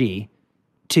algae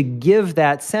to give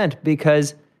that scent,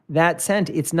 because that scent,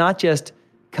 it's not just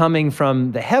coming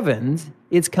from the heavens,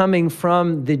 it's coming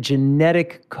from the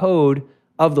genetic code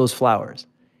of those flowers.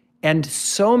 And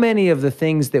so many of the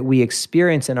things that we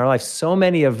experience in our life, so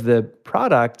many of the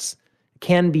products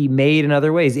can be made in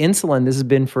other ways. Insulin, this has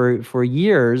been for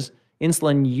years,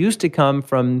 insulin used to come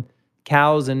from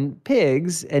cows and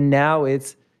pigs, and now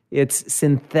it's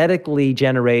synthetically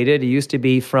generated. It used to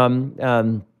be from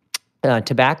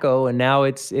tobacco, and now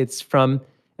it's from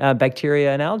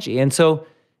bacteria and algae. And so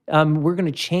we're going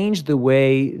to change the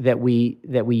way that we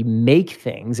make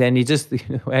things. And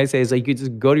what I say is, like, you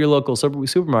just go to your local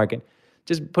supermarket,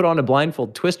 just put on a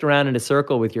blindfold, twist around in a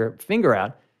circle with your finger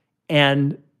out,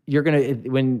 and you're going to,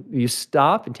 when you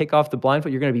stop and take off the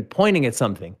blindfold, you're going to be pointing at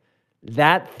something.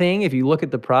 That thing, if you look at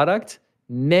the product,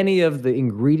 many of the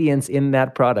ingredients in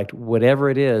that product, whatever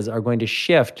it is, are going to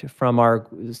shift from our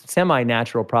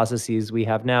semi-natural processes we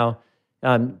have now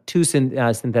to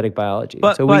synthetic biology.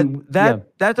 But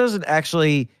that doesn't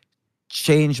actually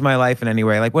change my life in any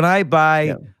way. Like when I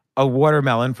buy a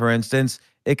watermelon, for instance,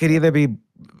 it could either be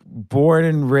born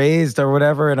and raised or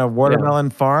whatever in a watermelon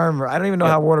farm. Or I don't even know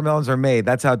how watermelons are made.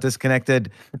 That's how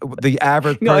disconnected the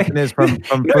average person is from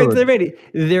no, food.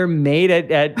 they're made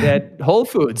at Whole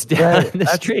Foods down the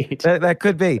street. That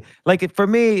could be like for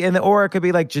me, or it could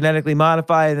be like genetically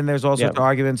modified. And there's all sorts of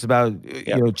arguments about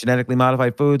genetically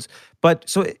modified foods. But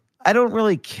so I don't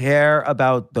really care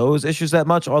about those issues that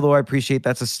much. Although I appreciate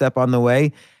that's a step on the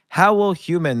way. How will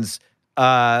humans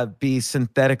be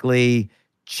synthetically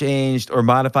changed or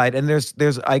modified? And there's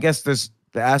I guess there's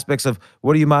the aspects of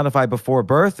what do you modify before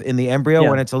birth in the embryo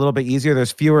when it's a little bit easier.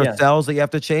 There's fewer cells that you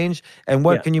have to change, and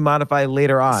what can you modify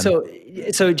later on?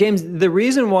 So James, the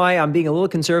reason why I'm being a little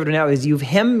conservative now is you've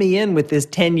hemmed me in with this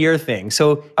 10-year thing.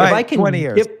 So if I can 20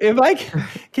 years. If I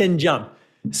can jump.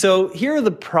 So here are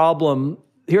the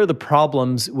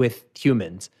problems with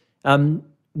humans.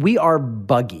 We are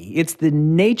buggy. It's the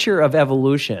nature of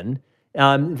evolution.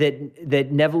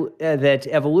 That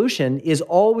evolution is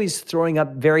always throwing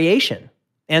up variation.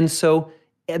 And so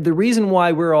the reason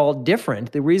why we're all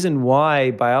different, the reason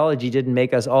why biology didn't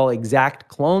make us all exact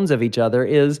clones of each other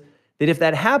is that if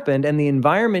that happened and the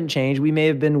environment changed, we may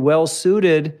have been well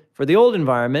suited for the old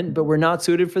environment, but we're not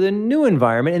suited for the new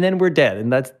environment, and then we're dead.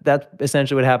 And that's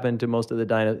essentially what happened to most of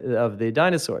the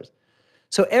dinosaurs.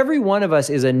 So every one of us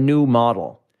is a new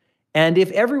model. And if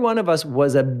every one of us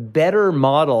was a better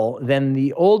model than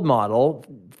the old model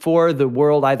for the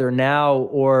world either now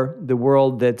or the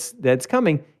world that's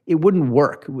coming, it wouldn't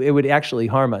work. It would actually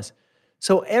harm us.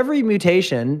 So every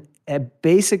mutation,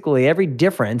 basically every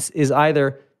difference is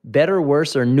either better,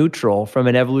 worse, or neutral from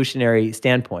an evolutionary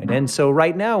standpoint. And so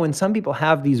right now, when some people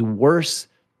have these worse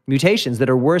mutations that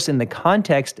are worse in the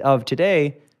context of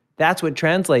today, that's what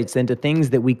translates into things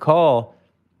that we call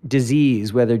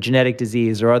disease, whether genetic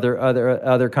disease or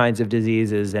other kinds of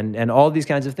diseases, and all these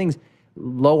kinds of things,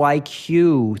 low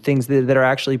IQ, things that are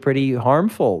actually pretty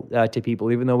harmful to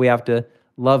people, even though we have to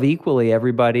love equally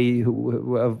everybody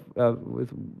whoever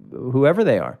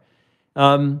they are.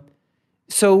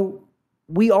 So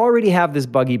we already have this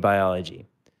buggy biology.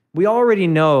 We already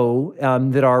know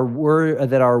that our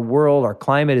world, our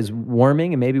climate is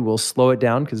warming, and maybe we'll slow it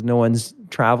down because no one's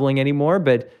traveling anymore,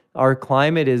 but our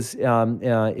climate is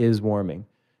warming.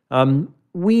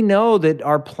 We know that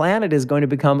our planet is going to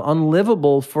become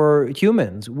unlivable for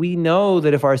humans. We know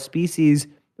that if our species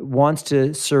wants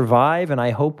to survive, and I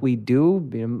hope we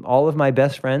do, all of my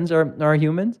best friends are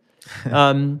humans,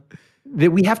 that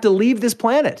we have to leave this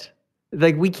planet.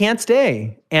 Like, we can't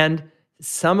stay. And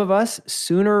some of us,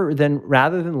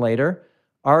 rather than later,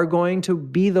 are going to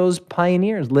be those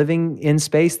pioneers living in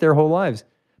space their whole lives.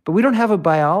 But we don't have a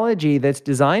biology that's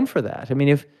designed for that. I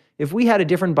mean, if we had a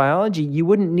different biology, you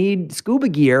wouldn't need scuba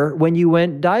gear when you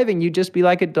went diving. You'd just be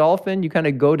like a dolphin. You kind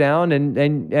of go down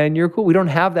and you're cool. We don't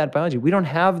have that biology. We don't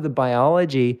have the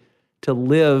biology to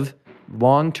live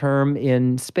long-term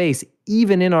in space,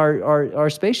 even in our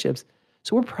spaceships.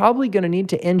 So we're probably going to need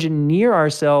to engineer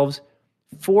ourselves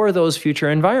for those future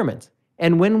environments.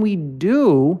 And when we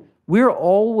do, we're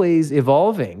always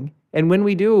evolving. And when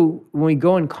we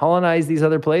go and colonize these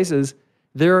other places,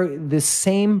 the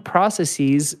same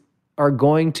processes are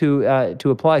going to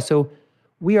apply. So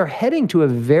we are heading to a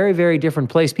very, very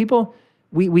different place. People,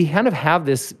 we kind of have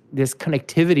this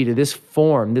connectivity to this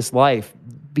form, this life,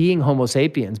 being Homo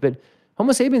sapiens. But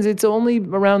Homo sapiens, it's only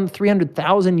around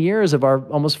 300,000 years of our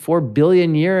almost 4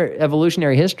 billion year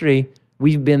evolutionary history.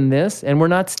 We've been this, and we're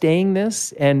not staying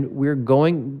this, and we're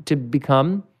going to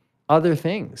become other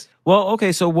things. Well,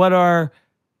 okay, so what are,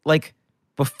 like,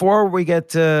 before we get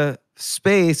to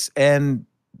space and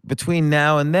between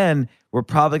now and then, we're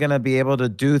probably going to be able to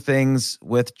do things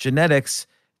with genetics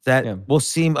that will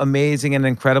seem amazing and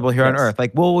incredible here on Earth.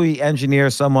 Like, will we engineer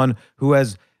someone who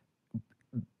has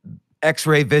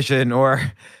X-ray vision or,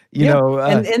 you know...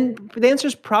 and the answer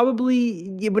is probably,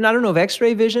 I don't know of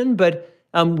X-ray vision, but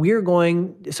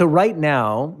so right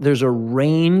now, there's a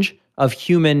range of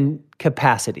human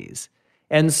capacities.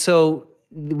 And so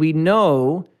we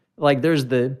know, like, there's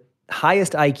the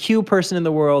highest IQ person in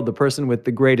the world, the person with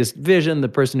the greatest vision, the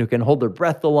person who can hold their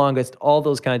breath the longest, all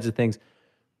those kinds of things,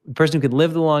 the person who can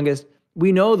live the longest.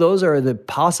 We know those are the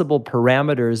possible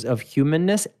parameters of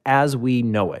humanness as we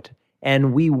know it.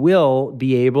 And we will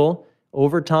be able,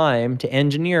 over time, to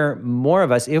engineer more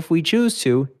of us, if we choose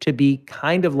to be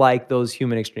kind of like those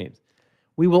human extremes.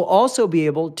 We will also be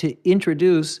able to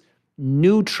introduce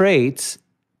new traits,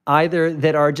 either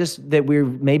that we're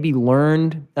maybe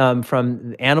learned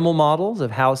from animal models of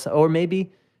how, or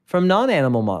maybe from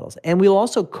non-animal models. And we'll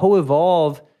also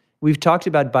co-evolve. We've talked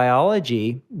about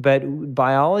biology, but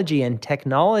biology and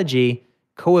technology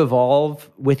co-evolve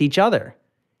with each other.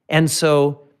 And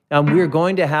so We're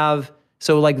going to have,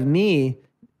 so like me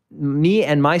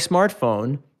and my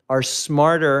smartphone are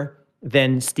smarter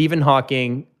than Stephen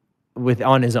Hawking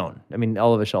on his own. I mean,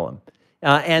 Oliver Sholem.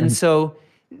 And so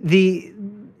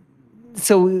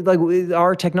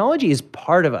our technology is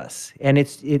part of us, and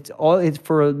it's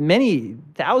for many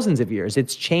thousands of years.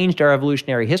 It's changed our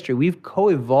evolutionary history. We've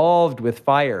co-evolved with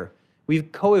fire.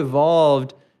 We've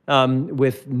co-evolved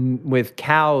with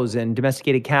cows and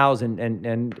domesticated cows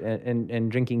and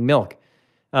drinking milk.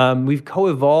 We've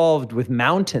co-evolved with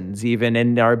mountains even,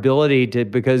 and our ability to,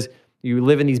 because you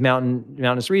live in these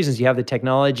mountainous regions, you have the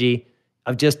technology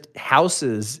of just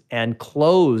houses and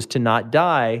clothes to not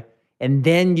die, and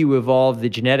then you evolve the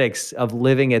genetics of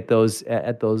living at those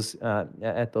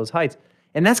heights,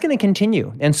 and that's going to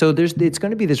continue. And so it's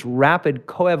going to be this rapid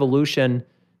coevolution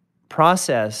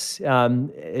process,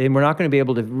 and we're not going to be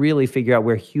able to really figure out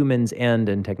where humans end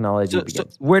and technology begins. So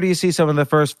where do you see some of the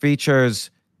first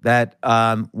features that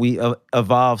we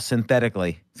evolve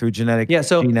synthetically through gene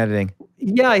editing?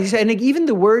 Yeah, and even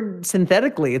the word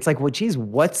synthetically, it's like, well, geez,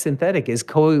 what's synthetic? Is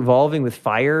co-evolving with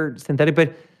fire synthetic?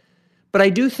 But I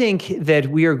do think that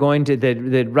we are going to,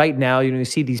 that right now, you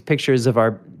see these pictures of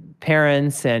our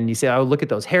parents and you say, oh, look at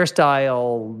those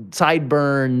hairstyle,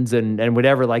 sideburns and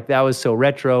whatever, like that was so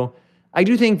retro. I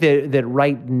do think that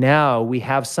right now we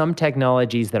have some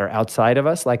technologies that are outside of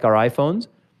us, like our iPhones,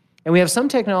 and we have some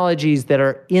technologies that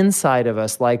are inside of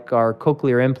us, like our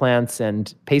cochlear implants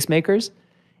and pacemakers.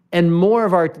 And more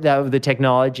of the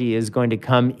technology is going to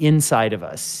come inside of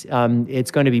us. It's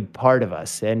going to be part of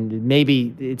us. And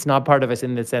maybe it's not part of us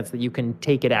in the sense that you can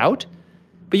take it out,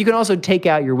 but you can also take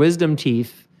out your wisdom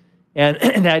teeth, and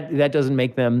that doesn't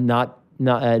make them not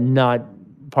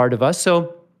part of us.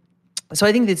 So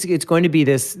I think it's going to be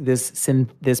this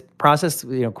process,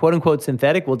 quote unquote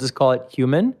synthetic. We'll just call it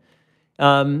human,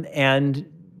 and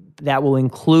that will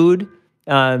include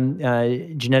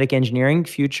genetic engineering,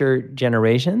 future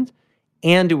generations,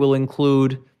 and it will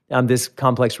include this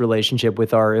complex relationship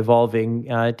with our evolving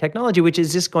technology, which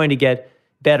is just going to get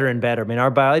better and better. I mean,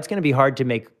 it's going to be hard to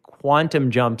make quantum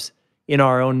jumps in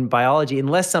our own biology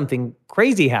unless something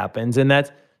crazy happens, and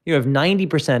that's, if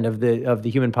 90% of the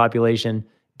human population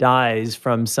dies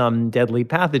from some deadly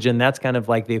pathogen, that's kind of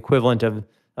like the equivalent of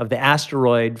the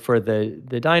asteroid for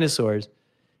the dinosaurs.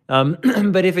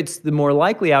 But if it's the more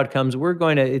likely outcomes,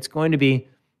 it's going to be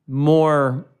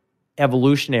more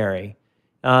evolutionary,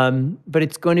 but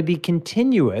it's going to be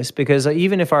continuous, because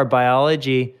even if our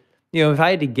biology, if I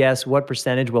had to guess what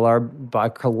percentage will our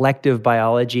collective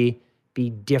biology be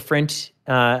different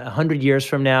 100 years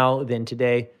from now than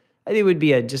today, I think it would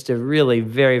be just a really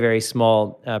very, very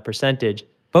small percentage.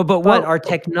 But our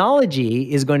technology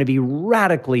is going to be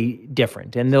radically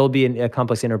different, and there'll be a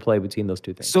complex interplay between those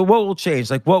two things. So what will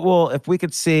change? Like, if we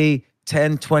could see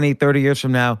 10, 20, 30 years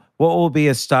from now, what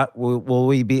will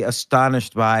we be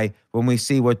astonished by when we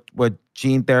see what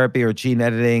gene therapy or gene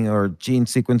editing or gene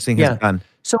sequencing has done?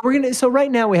 So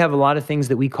right now we have a lot of things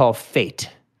that we call fate.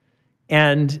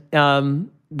 And a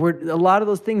lot of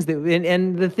those things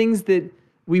and the things that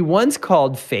we once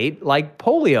called fate, like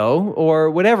polio or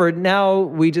whatever, now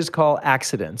we just call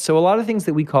accidents. So a lot of things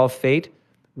that we call fate,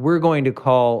 we're going to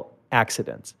call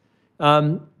accidents.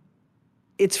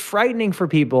 It's frightening for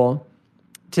people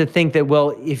to think that,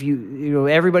 well, if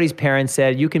everybody's parents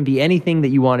said you can be anything that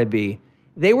you want to be.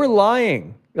 They were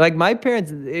lying. Like my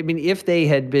parents, I mean, if they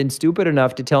had been stupid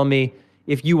enough to tell me,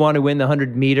 if you want to win the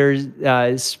 100 meters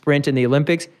sprint in the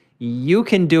Olympics, you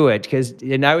can do it.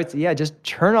 And I would say, just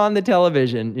turn on the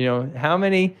television. How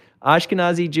many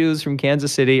Ashkenazi Jews from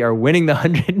Kansas City are winning the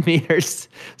 100 meters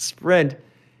sprint?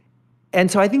 And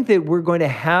so I think that we're going to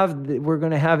have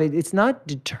it. It's not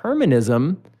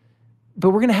determinism,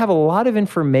 but we're going to have a lot of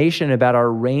information about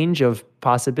our range of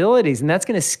possibilities. And that's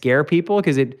going to scare people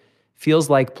because it feels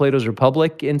like Plato's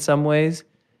Republic in some ways.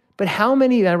 But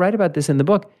I write about this in the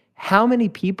book, how many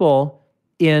people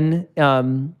in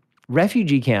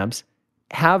refugee camps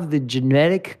have the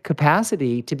genetic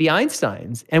capacity to be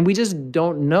Einsteins? And we just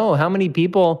don't know how many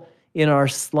people in our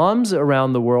slums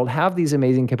around the world have these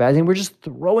amazing capacities, and we're just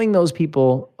throwing those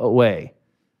people away.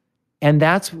 And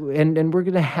we're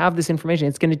going to have this information.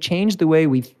 It's going to change the way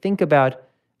we think about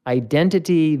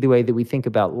identity, the way that we think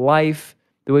about life,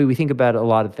 the way we think about a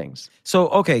lot of things. So,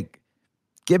 okay,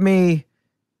 give me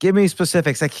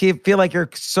specifics. I feel like you're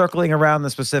circling around the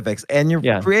specifics, and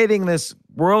you're creating this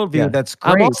worldview that's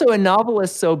great. I'm also a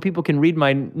novelist, so people can read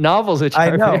my novels, which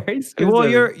are very specific. Well,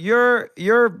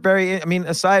 you're very. I mean,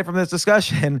 aside from this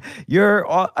discussion,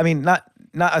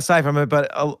 not aside from it, but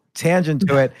a tangent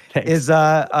to it is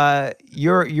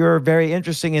you're very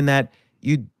interesting in that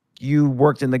you you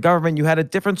worked in the government, you had a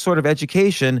different sort of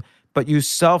education, but you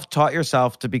self-taught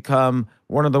yourself to become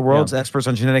one of the world's experts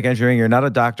on genetic engineering. You're not a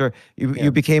doctor.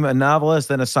 You became a novelist,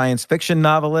 then a science fiction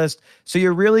novelist. So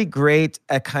you're really great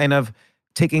at kind of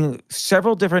taking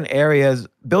several different areas,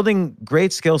 building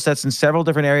great skill sets in several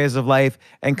different areas of life,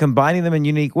 and combining them in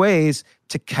unique ways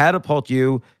to catapult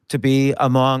you to be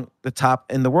among the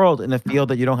top in the world in a field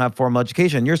that you don't have formal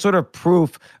education. You're sort of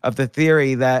proof of the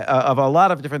theory that of a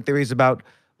lot of different theories about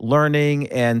learning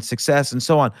and success and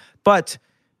so on. But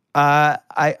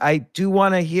I do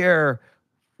want to hear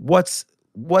what's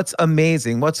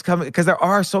amazing, what's coming, because there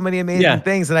are so many amazing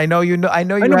things, and I know you have but I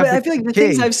the feel like the key.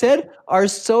 things I've said are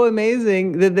so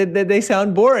amazing that they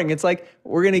sound boring. It's like,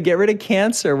 we're going to get rid of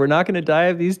cancer. We're not going to die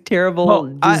of these terrible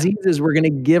diseases. We're going to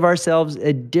give ourselves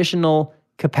additional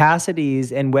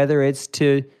capacities, and whether it's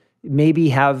to maybe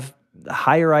have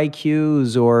higher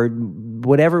IQs or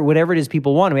whatever it is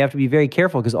people want. And we have to be very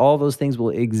careful, because all those things will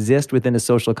exist within a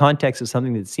social context of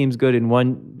something that seems good in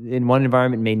one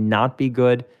environment may not be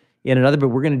good in another, but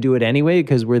we're going to do it anyway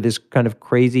because we're this kind of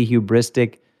crazy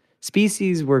hubristic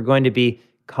species. We're going to be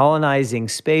colonizing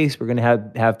space. We're going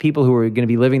to have people who are going to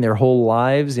be living their whole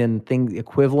lives in things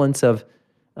equivalents of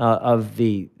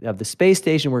the space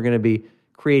station. We're going to be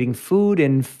creating food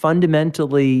in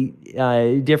fundamentally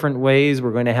different ways.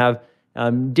 We're going to have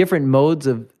different modes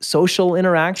of social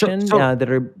interaction that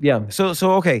are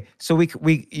okay. So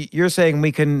you're saying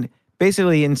we can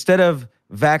basically, instead of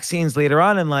vaccines later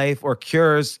on in life or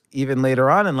cures even later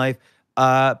on in life,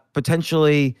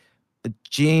 potentially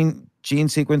gene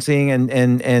sequencing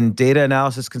and data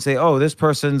analysis can say, oh, this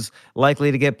person's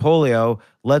likely to get polio.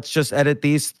 Let's just edit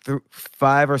these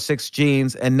 5 or 6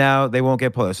 genes, and now they won't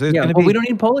get polio. So there's going to be... we don't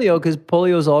need polio because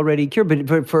polio is already cured,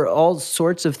 but for all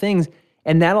sorts of things.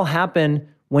 And that'll happen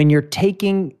when you're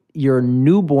taking your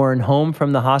newborn home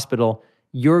from the hospital.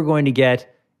 You're going to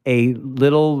get a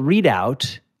little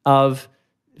readout of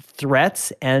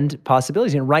threats and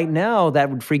possibilities. And right now, that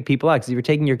would freak people out, because if you're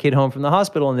taking your kid home from the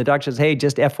hospital and the doctor says, hey,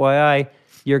 just FYI,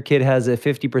 your kid has a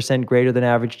 50% greater than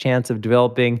average chance of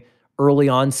developing early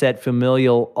onset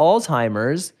familial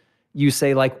Alzheimer's, you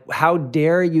say, like, how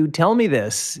dare you tell me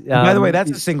this? By the way,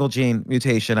 that's a single gene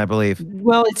mutation, I believe.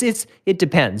 Well, it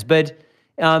depends, but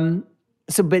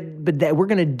that we're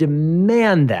going to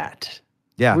demand that.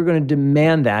 Yeah, we're going to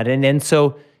demand that, and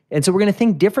so we're going to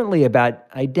think differently about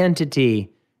identity,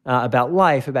 about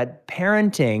life, about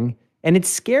parenting, and it's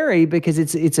scary because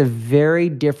it's a very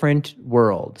different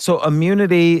world. So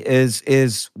immunity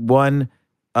is one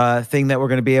thing that we're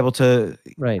going to be able to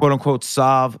quote unquote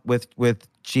solve with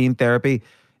gene therapy,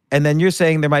 and then you're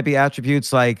saying there might be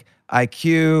attributes like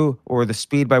IQ or the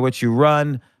speed by which you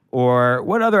run, or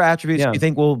what other attributes do you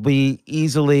think will be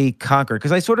easily conquered?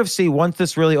 Because I sort of see, once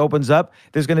this really opens up,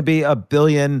 there's going to be 1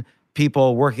 billion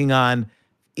people working on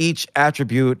each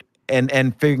attribute and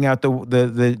figuring out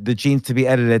the genes to be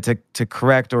edited to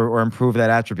correct or improve that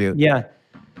attribute. Yeah.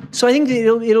 So I think that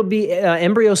it'll be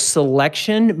embryo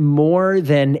selection more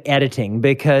than editing,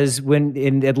 because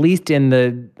at least in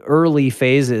the early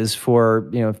phases for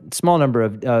small number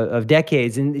of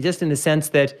decades, and just in the sense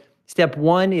that step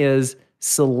one is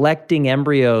selecting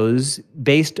embryos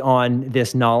based on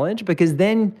this knowledge, because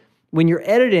then when you're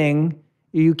editing,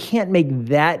 you can't make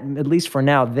that, at least for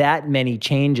now, that many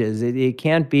changes. It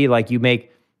can't be like you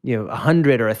make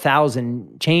 100 or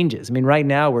 1,000 changes. I mean, right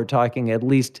now we're talking, at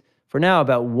least for now,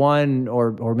 about 1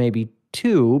 or maybe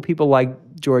 2. People like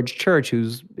George Church,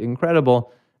 who's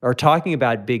incredible, are talking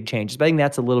about big changes. But I think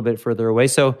that's a little bit further away.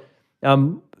 So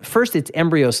first, it's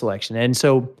embryo selection. And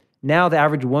so now the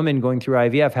average woman going through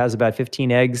IVF has about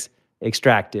 15 eggs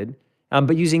extracted.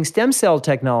 But using stem cell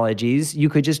technologies, you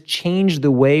could just change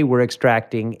the way we're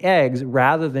extracting eggs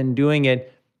rather than doing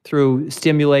it through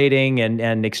stimulating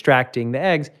and extracting the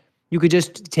eggs. You could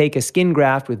just take a skin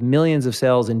graft with millions of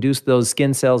cells, induce those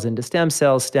skin cells into stem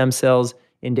cells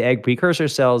into egg precursor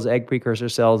cells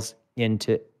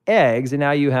into eggs. And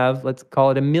now you have, let's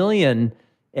call it 1 million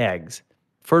eggs.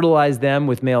 Fertilize them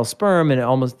with male sperm,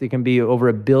 and there can be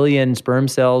over 1 billion sperm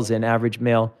cells in average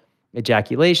male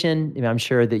ejaculation. I'm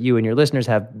sure that you and your listeners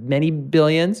have many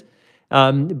billions.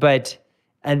 And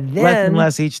then less and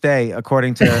less each day,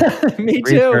 according to me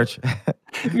research.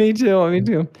 Me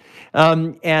too.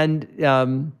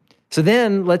 So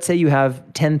then let's say you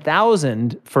have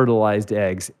 10,000 fertilized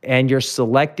eggs, and you're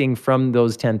selecting from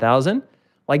those 10,000.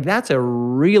 Like, that's a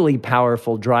really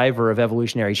powerful driver of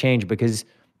evolutionary change, because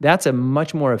that's a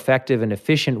much more effective and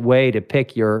efficient way to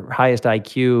pick your highest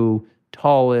IQ,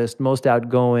 tallest, most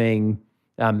outgoing,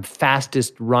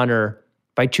 fastest runner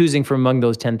by choosing from among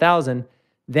those 10,000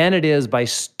 than it is by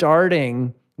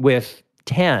starting with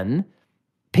 10,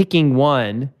 picking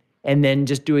one, and then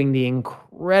just doing the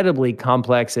incredibly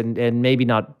complex and maybe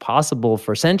not possible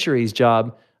for centuries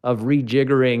job of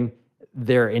rejiggering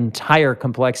their entire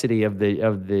complexity of the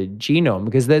genome,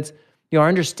 because that's, our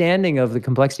understanding of the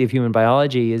complexity of human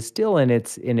biology is still in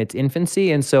its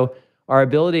infancy, and so our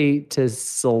ability to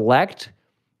select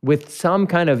with some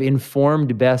kind of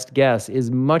informed best guess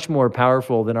is much more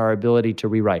powerful than our ability to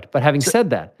rewrite. But having said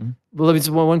that, well, let me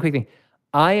just one quick thing.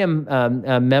 I am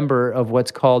a member of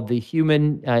what's called the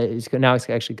now it's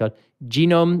actually called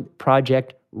Genome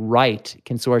Project Right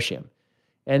Consortium.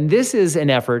 And this is an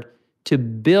effort to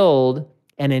build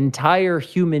an entire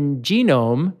human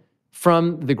genome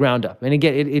from the ground up. And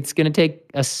again, it's going to take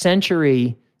a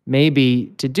century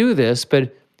maybe to do this.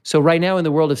 But so right now in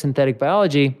the world of synthetic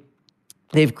biology,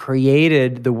 they've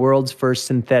created the world's first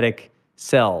synthetic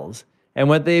cells. And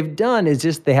what they've done is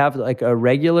just they have like a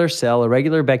regular cell, a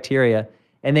regular bacteria,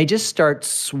 and they just start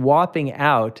swapping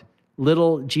out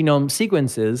little genome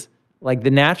sequences, like the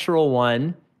natural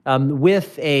one,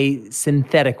 with a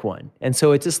synthetic one. And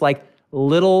so it's just like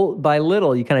little by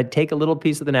little, you kind of take a little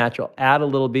piece of the natural, add a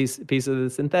little piece of the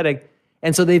synthetic.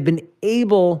 And so they've been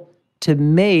able to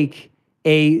make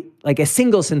a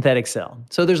single synthetic cell.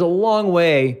 So there's a long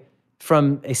way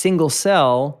from a single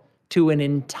cell to an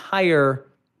entire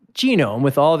genome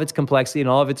with all of its complexity and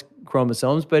all of its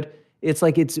chromosomes, but it's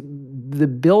the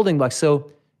building blocks.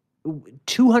 So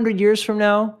 200 years from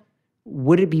now,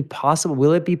 will it be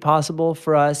possible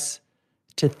for us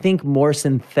to think more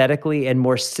synthetically and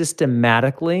more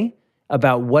systematically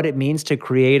about what it means to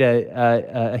create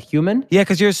a human? Yeah,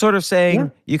 because you're sort of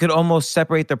saying you could almost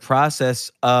separate the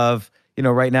process of,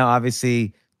 right now,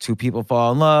 obviously, two people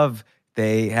fall in love,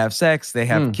 they have sex, they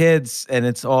have kids, and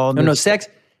it's all... No,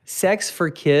 sex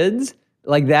for kids,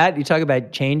 like that, you talk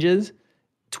about changes.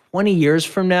 20 years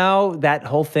from now, that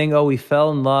whole thing, we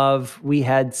fell in love, we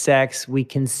had sex, we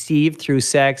conceived through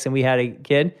sex, and we had a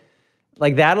kid,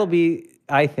 like that'll be,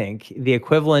 I think, the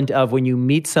equivalent of when you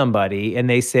meet somebody and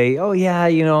they say,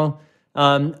 I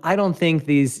don't think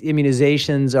these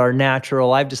immunizations are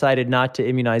natural. I've decided not to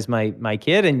immunize my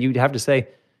kid. And you'd have to say,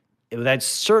 that's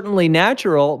certainly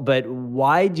natural, but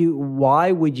why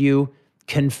would you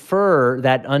confer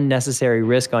that unnecessary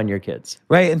risk on your kids?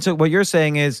 Right. And so what you're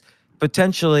saying is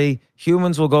potentially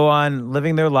humans will go on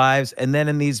living their lives, and then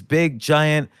in these big,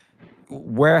 giant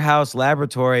warehouse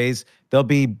laboratories, there'll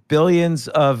be billions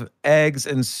of eggs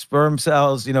and sperm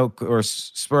cells, or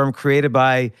sperm created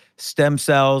by stem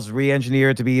cells,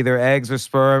 re-engineered to be either eggs or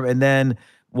sperm, and then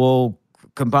we'll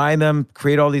combine them,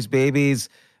 create all these babies,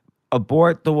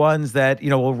 abort the ones that,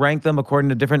 we'll rank them according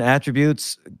to different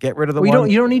attributes, get rid of the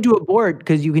ones. You don't need to abort,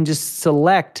 because you can just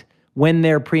select when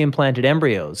they're pre-implanted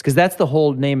embryos, because that's the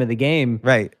whole name of the game.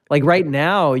 Right. Like right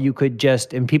now, you could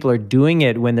just, and people are doing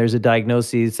it when there's a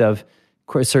diagnosis of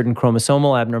certain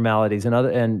chromosomal abnormalities and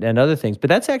other things. But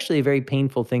that's actually a very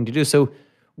painful thing to do. So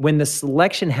when the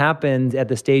selection happens at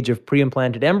the stage of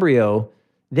pre-implanted embryo,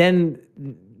 then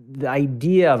the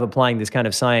idea of applying this kind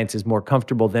of science is more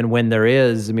comfortable than when there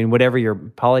is, whatever your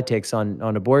politics on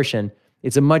abortion,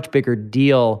 it's a much bigger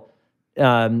deal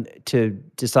to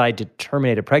decide to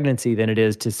terminate a pregnancy than it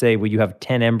is to say, well, you have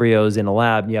 10 embryos in a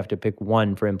lab and you have to pick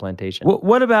one for implantation.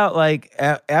 What about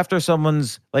after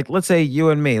someone's, let's say you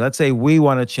and me, let's say we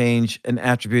want to change an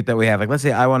attribute that we have. Let's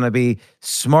say I want to be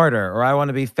smarter, or I want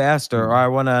to be faster, or I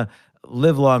want to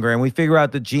live longer, and we figure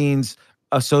out the genes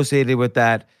associated with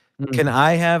that. Can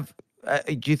I have,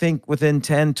 do you think within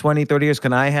 10, 20, 30 years,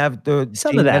 can I have the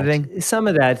gene editing? Some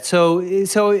of that. So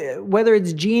whether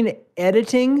it's gene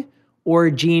editing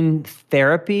or gene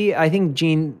therapy, I think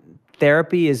gene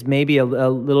therapy is maybe a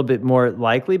little bit more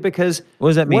likely, because what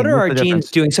does that mean? What are our genes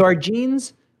doing? So our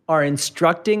genes are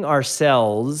instructing our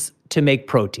cells to make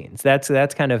proteins. That's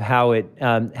kind of how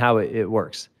it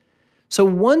works. So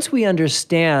once we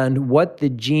understand what the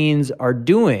genes are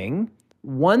doing,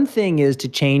 one thing is to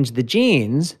change the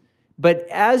genes, but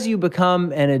as you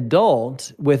become an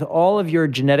adult with all of your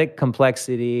genetic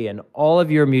complexity and all of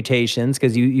your mutations,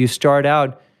 because you start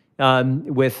out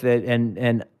with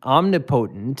an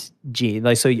omnipotent gene,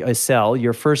 like so a cell,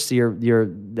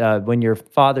 when your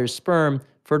father's sperm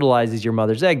fertilizes your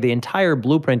mother's egg, the entire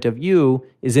blueprint of you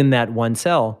is in that one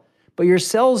cell. But your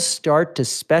cells start to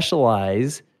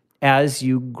specialize as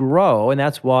you grow, and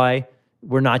that's why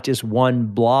we're not just one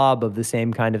blob of the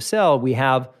same kind of cell. We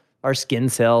have our skin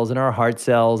cells and our heart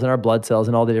cells and our blood cells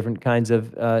and all the different kinds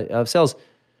of cells.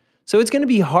 So it's going to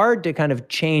be hard to kind of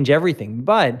change everything,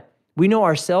 but we know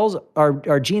our cells,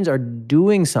 our genes are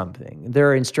doing something.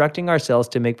 They're instructing our cells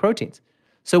to make proteins.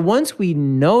 So once we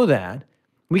know that,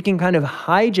 we can kind of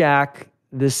hijack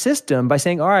the system by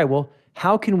saying, all right, well,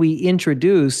 how can we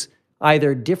introduce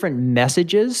either different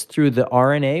messages through the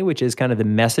RNA, which is kind of the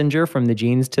messenger from the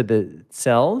genes to the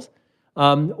cells,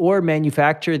 or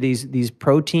manufacture these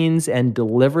proteins and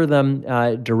deliver them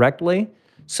directly.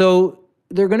 So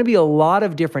there are going to be a lot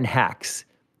of different hacks.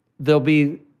 There'll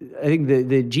be, I think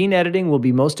the gene editing will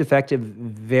be most effective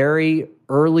very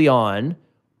early on,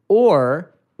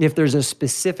 or if there's a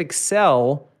specific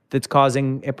cell that's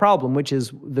causing a problem, which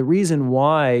is the reason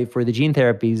why for the gene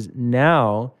therapies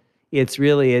now,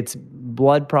 it's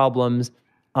blood problems,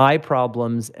 eye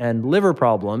problems, and liver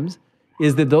problems,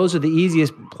 is that those are the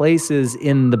easiest places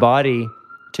in the body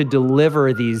to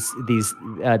deliver these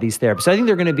therapies. So I think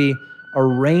there are going to be a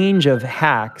range of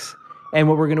hacks, and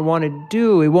what we're going to want to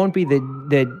do, it won't be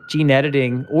that gene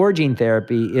editing or gene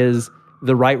therapy is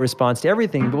the right response to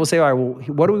everything, but we'll say, all right,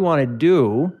 well, what do we want to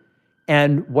do,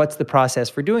 and what's the process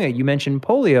for doing it? You mentioned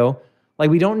polio. Like,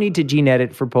 we don't need to gene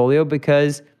edit for polio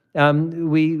because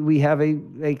we have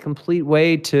a complete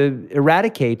way to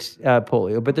eradicate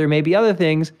polio, but there may be other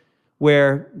things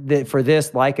where for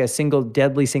this, like a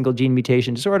deadly single gene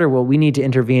mutation disorder, well, we need to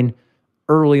intervene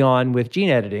early on with gene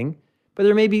editing. But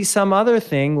there may be some other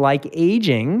thing like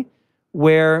aging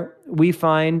where we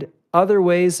find other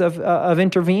ways of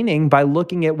intervening by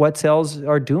looking at what cells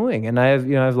are doing. And I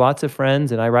have lots of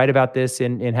friends, and I write about this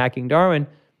in Hacking Darwin.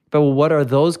 But what are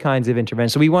those kinds of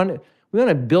interventions? So we want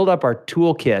to build up our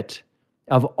toolkit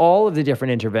of all of the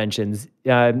different interventions.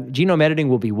 Genome editing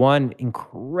will be one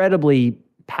incredibly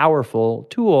powerful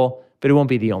tool, but it won't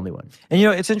be the only one. And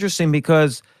it's interesting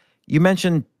because you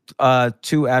mentioned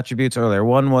two attributes earlier.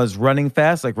 One was running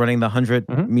fast, like running the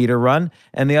 100-meter run,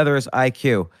 and the other is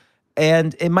IQ.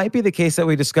 And it might be the case that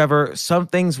we discover some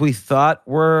things we thought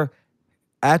were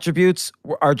attributes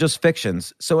are just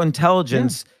fictions. So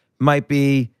intelligence might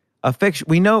be a fiction.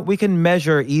 We know we can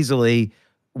measure easily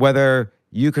whether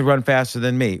you could run faster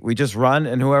than me. We just run,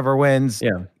 and whoever wins,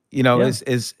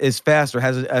 is faster,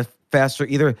 has a faster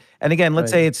either. And again,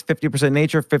 let's say it's 50%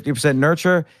 nature, 50%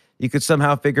 nurture. You could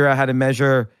somehow figure out how to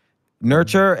measure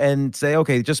nurture and say,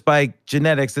 okay, just by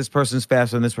genetics, this person's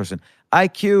faster than this person.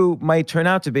 IQ might turn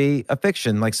out to be a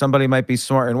fiction. Like, somebody might be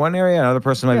smart in one area, another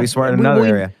person might be smart in another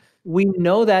area. We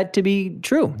know that to be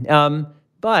true.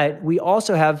 But we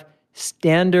also have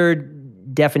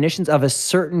standard definitions of a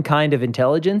certain kind of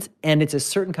intelligence, and it's a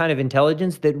certain kind of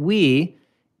intelligence that we,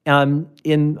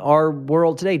 in our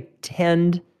world today,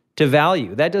 tend to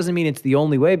value. That doesn't mean it's the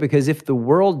only way, because if the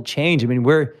world changed,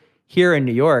 we're here in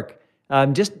New York,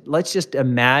 let's just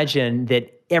imagine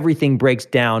that everything breaks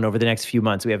down over the next few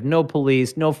months. We have no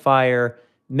police, no fire,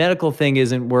 medical thing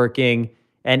isn't working,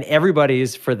 and everybody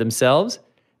is for themselves.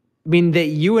 That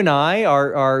you and I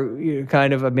are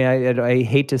kind of, I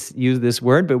hate to use this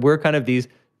word, but we're kind of these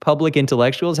public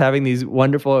intellectuals having these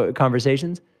wonderful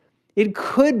conversations. It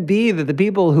could be that the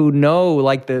people who know,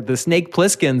 like the Snake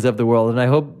Plisskens of the world, and I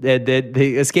hope that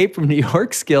the Escape from New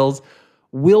York skills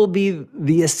will be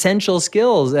the essential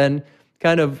skills, and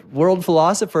kind of world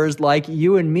philosophers like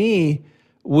you and me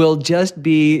will just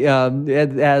be,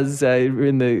 as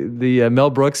in the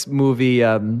Mel Brooks movie,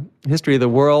 History of the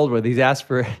World, where he's asked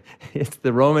for, it's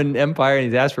the Roman Empire, and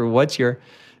he's asked for, what's your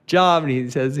job? And he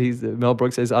says, Mel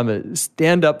Brooks says, I'm a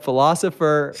stand-up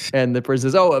philosopher. And the person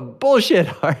says, oh, a bullshit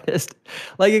artist.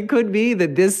 Like, it could be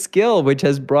that this skill, which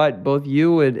has brought both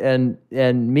you and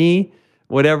me,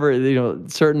 whatever,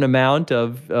 certain amount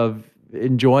of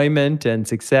enjoyment and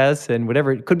success and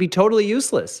whatever, it could be totally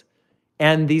useless.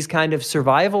 And these kind of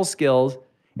survival skills,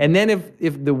 and then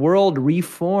if the world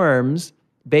reforms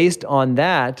based on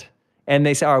that, and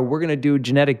they say, all right, we're going to do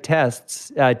genetic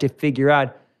tests to figure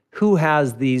out who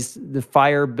has the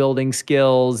fire building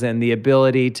skills and the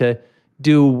ability to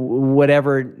do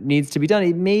whatever needs to be done,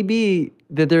 it may be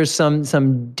that there's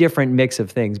some different mix of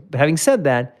things. But having said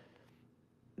that,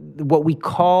 what we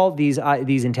call these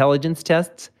intelligence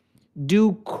tests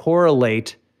do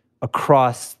correlate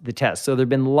across the tests. So there have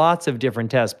been lots of different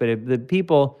tests, but the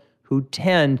people who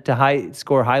tend to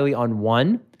score highly on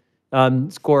one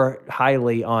score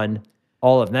highly on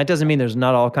all of them. That doesn't mean there's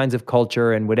not all kinds of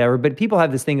culture and whatever, but people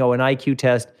have this thing, an IQ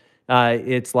test.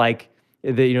 It's like,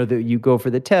 you go for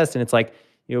the test and it's like,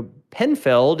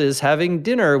 Penfeld is having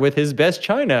dinner with his best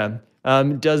china.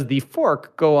 Does the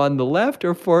fork go on the left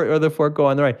or the fork go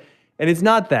on the right? And it's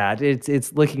not that.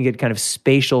 It's looking at kind of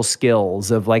spatial skills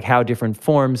of like how different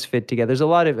forms fit together. There's a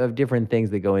lot of different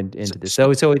things that go into this. So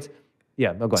it's, go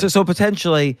ahead. So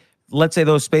potentially, let's say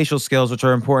those spatial skills, which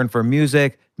are important for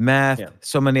music, math,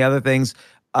 so many other things,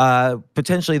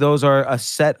 potentially those are a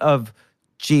set of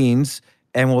genes,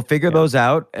 and we'll figure those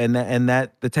out, and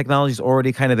that the technology is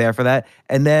already kind of there for that.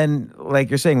 And then, like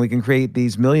you're saying, we can create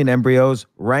these million embryos,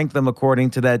 rank them according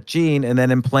to that gene, and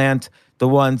then implant the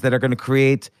ones that are going to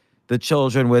create the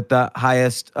children with the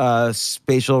highest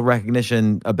spatial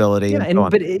recognition ability. Yeah, and so on.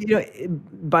 but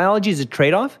biology is a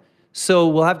trade-off. So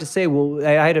we'll have to say, well,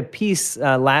 I had a piece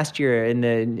last year in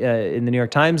the New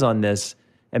York Times on this,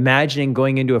 imagining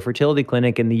going into a fertility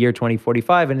clinic in the year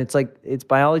 2045, and it's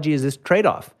biology is this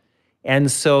trade-off.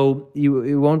 And so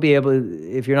you won't be able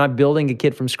to, if you're not building a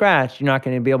kit from scratch, you're not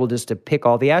going to be able just to pick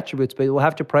all the attributes, but you'll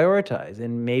have to prioritize.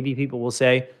 And maybe people will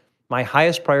say, my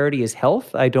highest priority is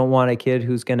health. I don't want a kid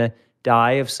who's going to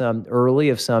die of some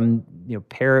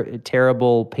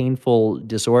terrible, painful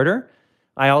disorder.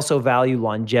 I also value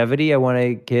longevity. I want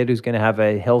a kid who's going to have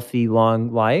a healthy,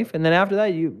 long life. And then after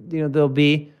that, they'll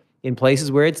be in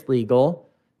places where it's legal,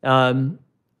 and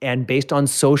based on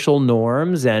social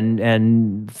norms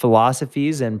and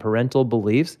philosophies and parental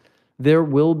beliefs, there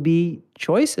will be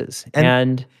choices.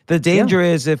 And the danger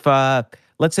is if,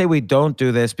 let's say we don't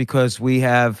do this because we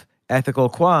have ethical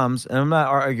qualms, and I'm not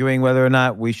arguing whether or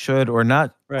not we should or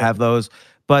not have those,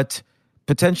 but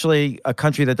potentially a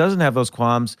country that doesn't have those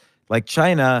qualms, like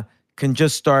China, can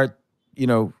just start,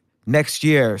 next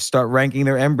year, start ranking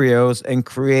their embryos and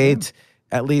create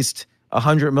at least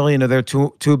 100 million of their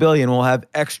 2 billion will have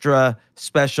extra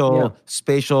special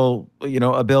spatial,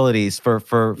 abilities for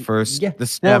the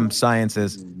STEM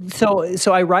sciences.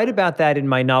 So I write about that in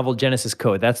my novel Genesis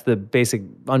Code. That's the basic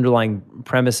underlying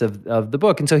premise of the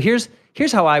book. And so here's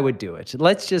how I would do it.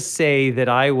 Let's just say that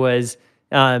I was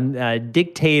a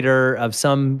dictator of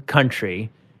some country,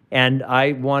 and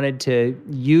I wanted to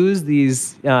use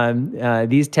these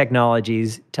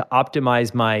technologies to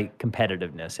optimize my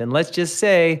competitiveness. And let's just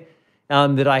say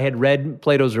that I had read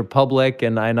Plato's Republic,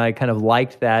 and I kind of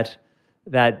liked that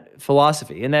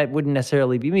philosophy. And that wouldn't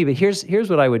necessarily be me, but here's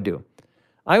what I would do.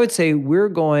 I would say we're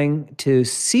going to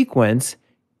sequence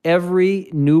every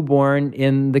newborn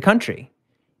in the country.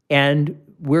 And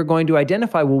we're going to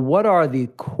identify, well, what are the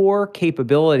core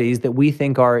capabilities that we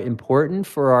think are important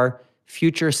for our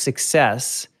future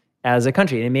success as a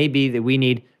country? And it may be that we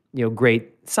need,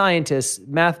 great scientists,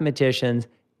 mathematicians,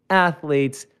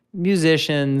 athletes,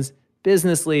 musicians,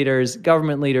 business leaders,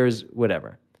 government leaders,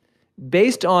 whatever.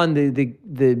 Based on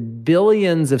the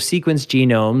billions of sequenced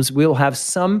genomes, we'll have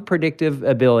some predictive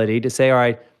ability to say, all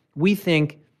right, we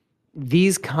think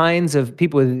these kinds of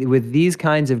people with these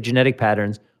kinds of genetic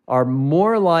patterns are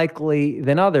more likely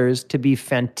than others to be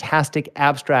fantastic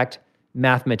abstract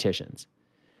mathematicians.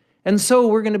 And so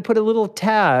we're going to put a little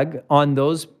tag on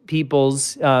those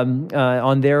people's,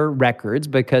 on their records,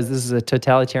 because this is a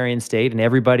totalitarian state and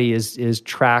everybody is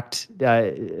tracked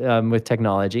with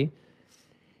technology.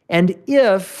 And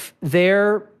if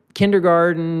their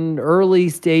kindergarten, early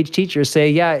stage teachers say,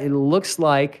 yeah, it looks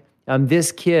like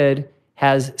this kid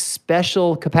has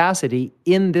special capacity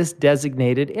in this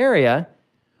designated area,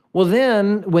 well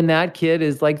then when that kid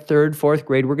is like 3rd, 4th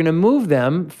grade, we're going to move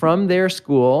them from their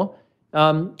school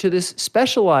to this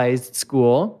specialized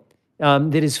school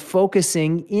that is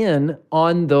focusing in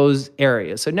on those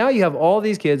areas. So now you have all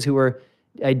these kids who were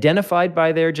identified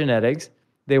by their genetics,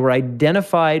 they were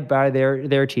identified by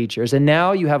their teachers, and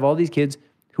now you have all these kids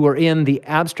who are in the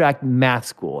abstract math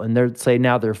school, and they're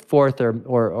 4th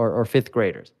or 5th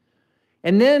graders.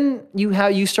 And then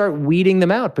you start weeding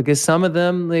them out, because some of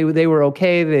them they were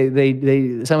okay,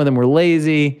 they some of them were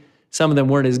lazy, some of them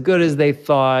weren't as good as they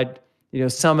thought.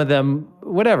 Some of them,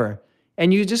 whatever.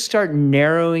 And you just start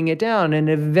narrowing it down. And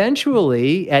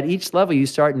eventually, at each level you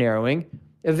start narrowing,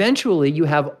 eventually you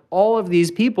have all of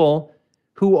these people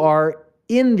who are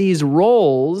in these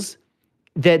roles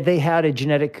that they had a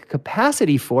genetic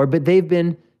capacity for, but they've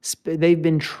been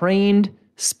trained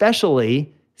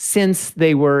specially since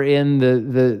they were in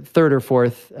the 3rd or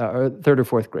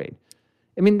 4th grade.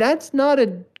 I mean, that's not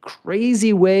a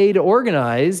crazy way to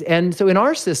organize. And so in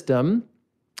our system,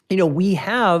 we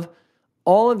have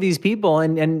all of these people,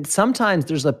 and sometimes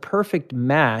there's a perfect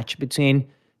match between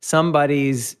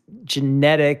somebody's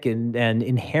genetic and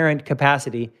inherent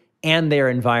capacity and their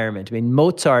environment. I mean,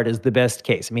 Mozart is the best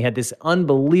case. I mean, he had this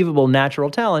unbelievable natural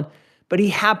talent, but he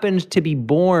happened to be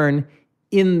born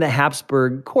in the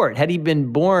Habsburg court. Had he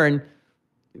been born,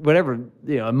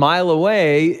 a mile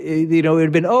away, it would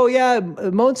have been, oh yeah,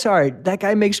 Mozart, that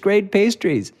guy makes great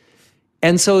pastries.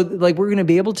 And so, we're going to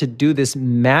be able to do this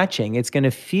matching. It's going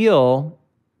to feel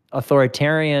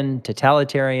authoritarian,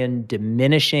 totalitarian,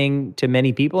 diminishing to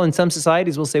many people. And some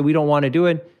societies will say, we don't want to do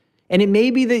it. And it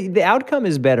may be the outcome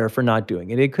is better for not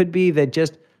doing it. It could be that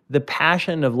just the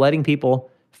passion of letting people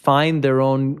find their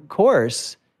own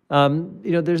course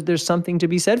there's something to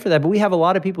be said for that. But we have a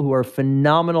lot of people who are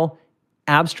phenomenal,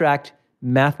 abstract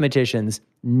mathematicians,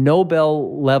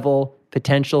 Nobel-level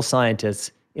potential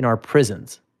scientists in our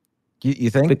prisons. You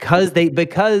think? Because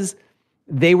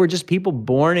they were just people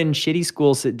born in shitty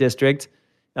school districts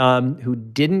who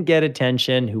didn't get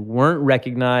attention, who weren't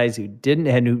recognized,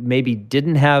 who maybe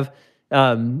didn't have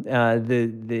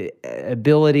the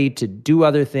ability to do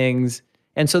other things,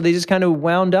 and so they just kind of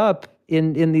wound up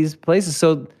in these places.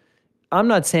 So I'm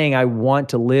not saying I want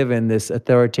to live in this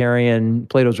authoritarian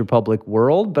Plato's Republic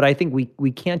world, but I think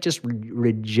we can't just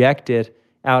reject it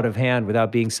out of hand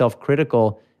without being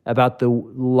self-critical about the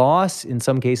loss, in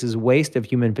some cases, waste of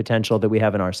human potential that we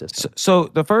have in our system. So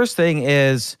the first thing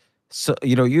is,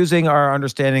 using our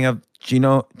understanding of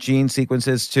gene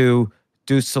sequences to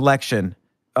do selection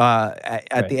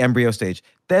at the embryo stage.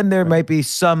 Then there might be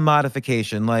some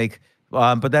modification,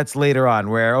 but that's later on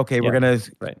where, we're going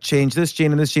to change this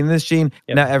gene and this gene and this gene.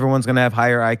 Yep. Now everyone's going to have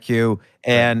higher IQ,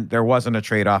 and there wasn't a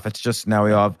trade-off. It's just now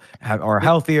we all are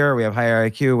healthier, we have higher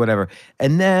IQ, whatever.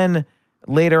 And then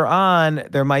later on,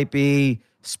 there might be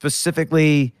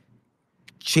specifically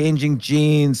changing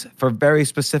genes for very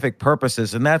specific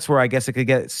purposes. And that's where I guess it could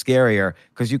get scarier,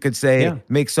 because you could say,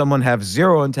 make someone have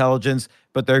zero intelligence,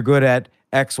 but they're good at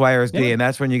X, Y, or Z. Yeah. And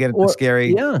that's when you get into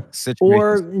scary situations.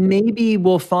 Or maybe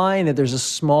we'll find that there's a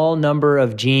small number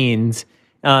of genes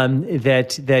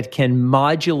that can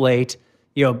modulate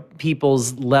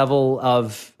people's level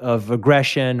of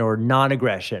aggression or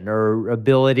non-aggression or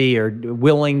ability or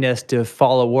willingness to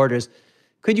follow orders.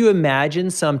 Could you imagine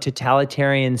some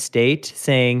totalitarian state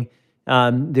saying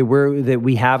that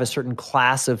we have a certain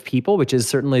class of people, which is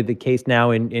certainly the case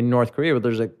now in North Korea, where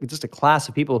there's just a class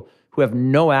of people who have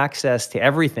no access to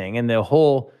everything, and the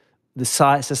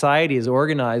society is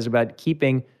organized about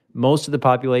keeping most of the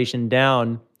population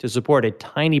down to support a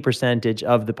tiny percentage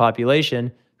of the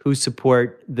population who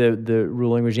support the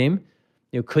ruling regime?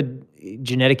 Could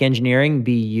genetic engineering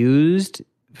be used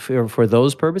for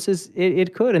those purposes?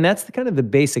 It could, and that's kind of the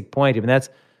basic point. I mean, that's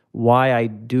why I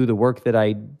do the work that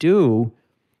I do,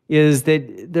 is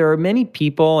that there are many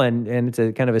people, and it's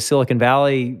a kind of a Silicon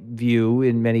Valley view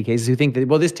in many cases, who think that,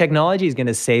 this technology is going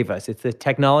to save us. It's the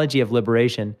technology of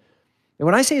liberation. And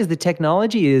what I say is the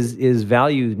technology is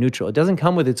value neutral. It doesn't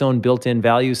come with its own built-in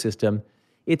value system.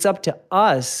 It's up to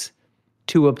us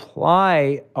to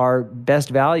apply our best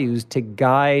values to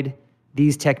guide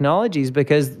these technologies,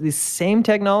 because the same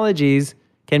technologies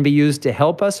can be used to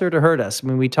help us or to hurt us. I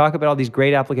mean, we talk about all these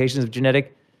great applications of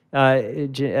genetic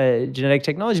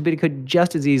technology, but it could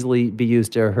just as easily be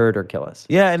used to hurt or kill us.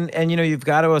 Yeah, and you've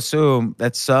got to assume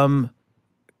that some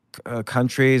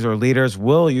countries or leaders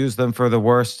will use them for the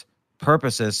worst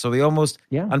purposes. So we almost,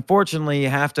 unfortunately, you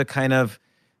have to kind of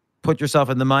put yourself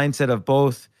in the mindset of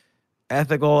both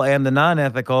ethical and the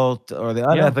non-ethical or the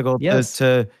unethical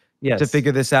to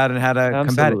figure this out and how to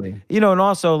combat it. And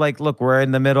also, look, we're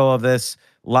in the middle of this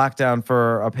lockdown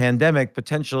for a pandemic,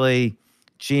 potentially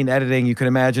gene editing. You can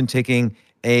imagine taking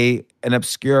an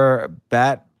obscure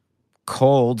bat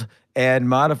cold and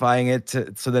modifying it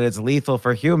so that it's lethal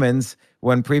for humans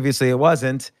when previously it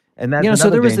wasn't. And that's so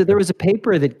there was a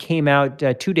paper that came out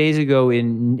 2 days ago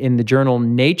in the journal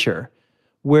Nature,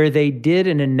 where they did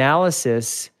an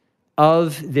analysis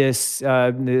of this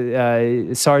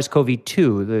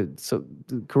SARS-CoV-2, the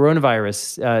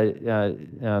coronavirus,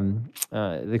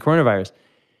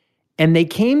 and they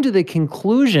came to the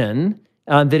conclusion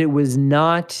that it was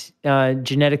not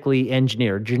genetically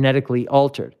engineered, genetically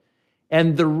altered.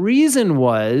 And the reason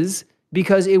was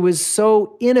because it was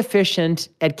so inefficient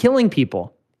at killing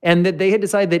people, and that they had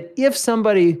decided that if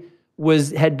somebody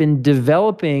had been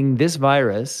developing this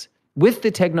virus with the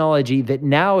technology that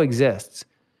now exists,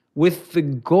 with the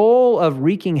goal of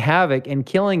wreaking havoc and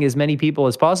killing as many people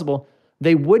as possible,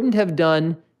 they wouldn't have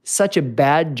done such a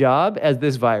bad job as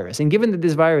this virus. And given that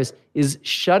this virus is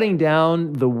shutting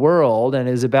down the world and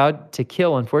is about to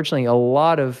kill, unfortunately,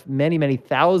 many, many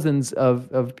thousands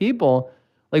of people,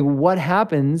 what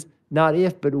happens, not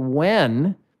if, but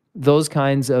when those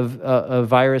kinds of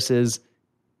viruses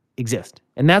exist?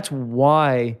 And that's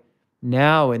why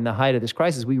now, in the height of this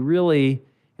crisis, we really,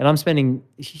 and I'm spending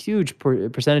a huge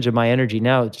percentage of my energy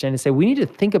now trying to say, we need to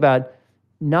think about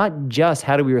not just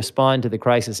how do we respond to the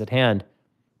crisis at hand,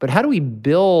 but how do we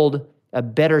build a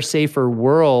better, safer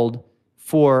world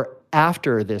for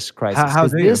after this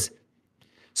crisis?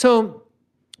 So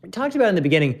we talked about in the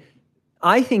beginning,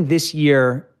 I think this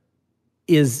year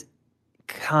is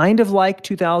kind of like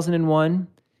 2001.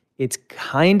 It's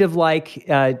kind of like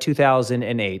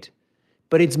 2008,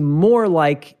 but it's more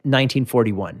like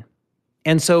 1941.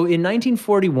 And so in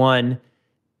 1941,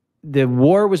 the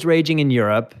war was raging in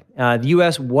Europe. The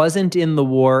U.S. wasn't in the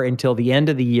war until the end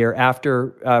of the year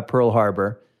after Pearl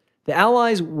Harbor. The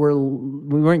Allies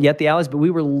we weren't yet the Allies, but we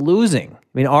were losing. I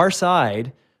mean, our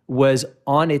side was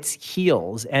on its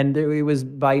heels, and it was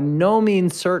by no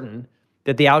means certain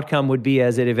that the outcome would be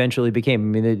as it eventually became.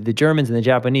 I mean, the Germans and the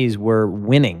Japanese were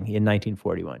winning in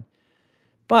 1941.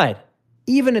 But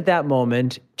even at that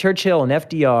moment, Churchill and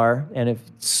FDR and a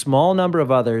small number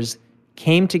of others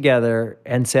came together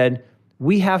and said,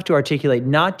 we have to articulate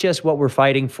not just what we're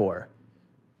fighting for,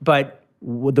 but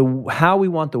how we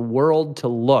want the world to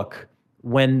look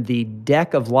when the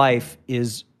deck of life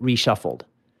is reshuffled.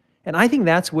 And I think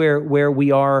that's where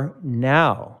we are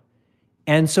now.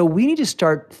 And so we need to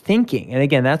start thinking. And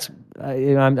again, that's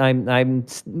I'm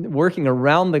working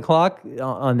around the clock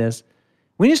on this.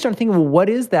 We need to start thinking, well, what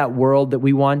is that world that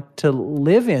we want to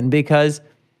live in? Because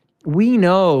we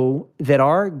know that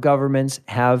our governments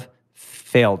have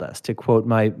failed us, to quote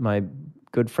my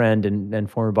good friend and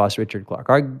former boss, Richard Clark.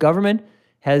 Our governments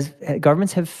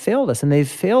have failed us, and they've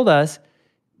failed us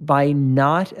by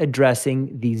not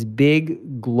addressing these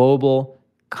big global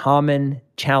common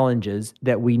challenges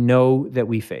that we know that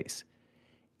we face.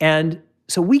 And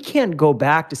so we can't go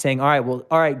back to saying, all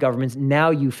right, governments, now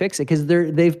you fix it, because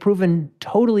they've proven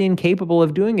totally incapable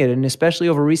of doing it, and especially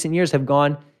over recent years have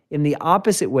gone in the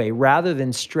opposite way. Rather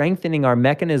than strengthening our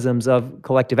mechanisms of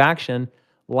collective action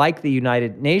like the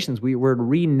United Nations, we're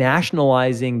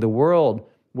renationalizing the world.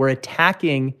 We're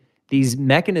attacking these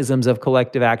mechanisms of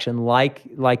collective action like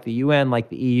the UN, like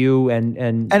the EU,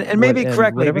 and maybe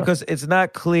correct me, because it's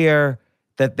not clear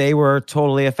that they were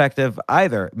totally effective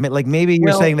either. Like maybe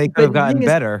you're saying they could have gotten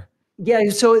better. Yeah,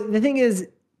 so the thing is,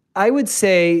 I would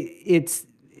say it's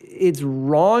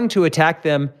wrong to attack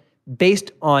them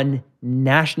based on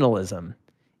nationalism.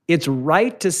 It's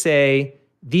right to say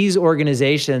these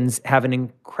organizations have an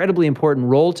incredibly important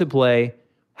role to play.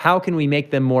 How can we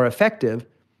make them more effective?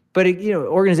 But an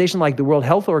organization like the World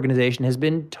Health Organization has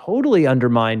been totally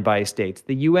undermined by states.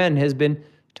 The UN has been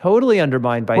totally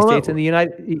undermined by states, and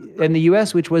the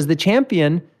U.S., which was the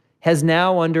champion, has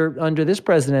now under this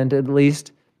president at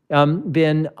least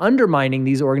been undermining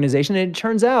these organizations. And it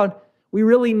turns out we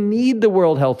really need the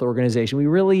World Health Organization. We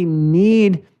really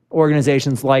need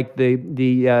organizations like the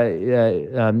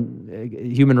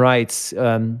Human Rights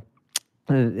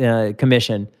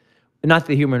Commission, not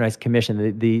the Human Rights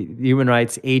Commission, the Human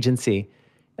Rights Agency,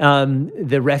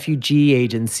 the Refugee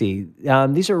Agency.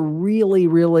 These are really,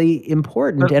 really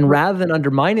important. And rather than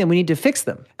undermine them, we need to fix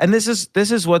them. And this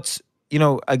is what's,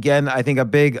 again, I think a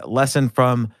big lesson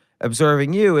from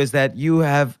observing you is that you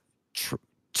have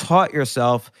taught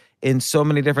yourself in so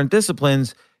many different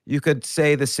disciplines. You could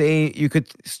say you could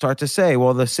start to say,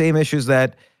 well, the same issues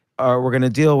that we're going to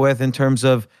deal with in terms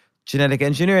of genetic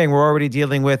engineering, we're already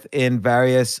dealing with in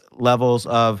various levels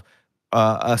of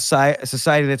a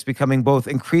society that's becoming both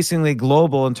increasingly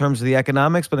global in terms of the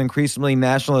economics, but increasingly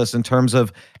nationalist in terms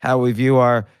of how we view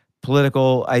our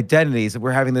political identities.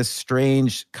 We're having this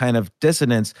strange kind of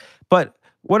dissonance. But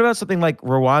what about something like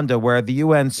Rwanda, where the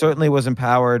UN certainly was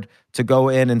empowered to go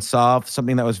in and solve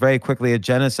something that was very quickly a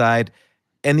genocide,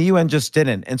 and the UN just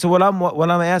didn't? And so what I'm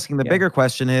asking, the bigger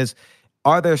question is,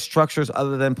 are there structures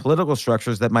other than political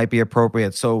structures that might be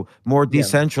appropriate? So more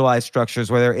decentralized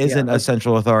structures where there isn't a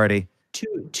central authority.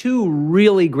 Two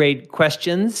really great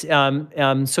questions.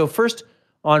 So first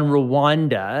on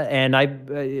Rwanda, and I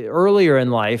earlier in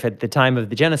life, at the time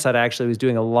of the genocide, I actually was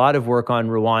doing a lot of work on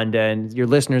Rwanda. And your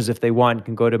listeners, if they want,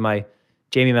 can go to my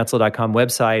jamiemetzl.com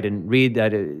website and read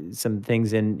some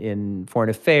things in Foreign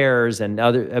Affairs and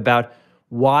other about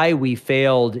why we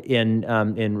failed in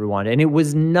Rwanda. And it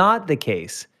was not the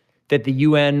case that the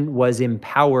UN was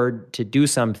empowered to do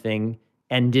something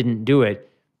and didn't do it.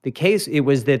 It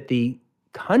was that the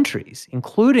countries,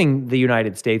 including the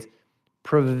United States,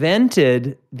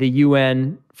 prevented the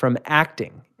UN from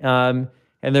acting. And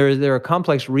there are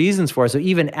complex reasons for it. So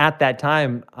even at that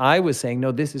time, I was saying,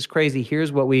 no, this is crazy.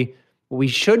 Here's what we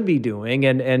should be doing.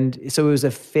 And so it was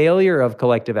a failure of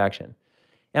collective action.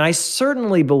 And I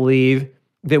certainly believe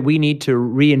that we need to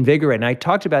reinvigorate. And I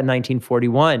talked about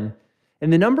 1941,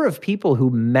 and the number of people who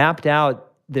mapped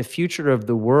out the future of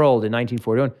the world in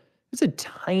 1941 was a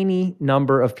tiny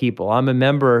number of people. I'm a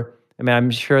member. I mean,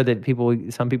 I'm sure that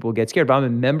some people will get scared, but I'm a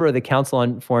member of the Council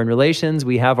on Foreign Relations.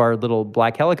 We have our little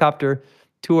black helicopter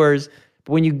tours.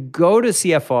 But when you go to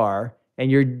CFR and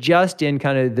you're just in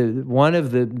kind of one of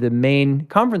the main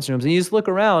conference rooms, and you just look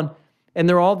around, and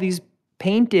there are all these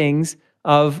paintings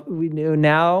of,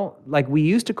 now, like we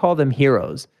used to call them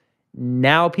heroes.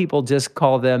 Now people just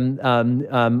call them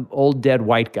old dead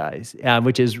white guys,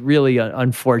 which is really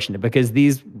unfortunate because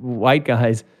these white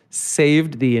guys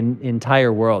saved the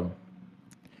entire world.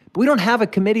 But we don't have a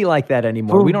committee like that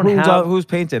anymore. We don't have who's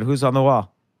painted, who's on the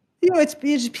wall.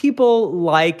 It's people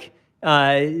like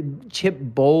Chip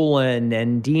Bolin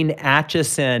and Dean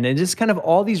Acheson and just kind of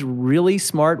all these really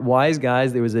smart, wise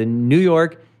guys. There was a New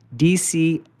York,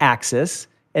 DC axis,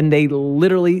 and they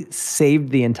literally saved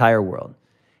the entire world.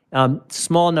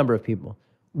 Small number of people.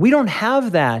 We don't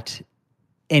have that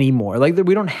anymore. Like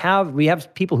we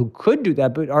have people who could do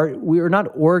that, but we are not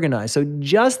organized. So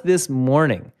just this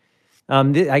morning,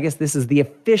 I guess this is the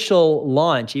official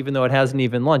launch, even though it hasn't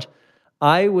even launched.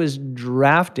 I was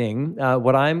drafting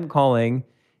what I'm calling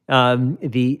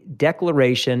the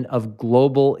Declaration of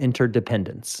Global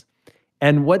Interdependence.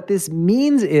 And what this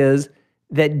means is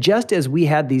that just as we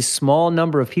had these small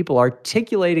number of people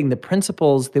articulating the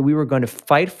principles that we were going to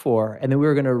fight for and that we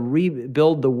were going to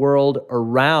rebuild the world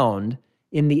around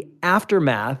in the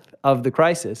aftermath of the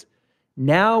crisis,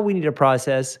 now we need a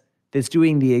process that's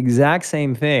doing the exact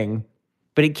same thing,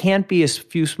 but it can't be a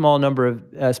small number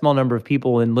of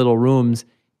people in little rooms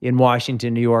in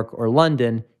Washington, New York, or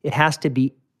London. It has to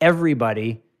be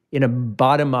everybody in a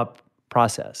bottom-up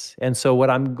process. And so what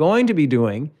I'm going to be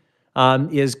doing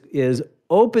is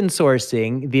open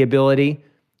sourcing the ability,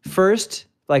 first,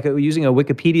 like using a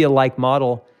Wikipedia-like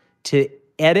model, to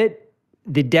edit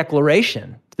the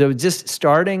declaration. So just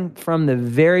starting from the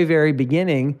very, very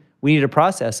beginning, we need a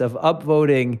process of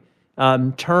upvoting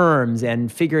terms and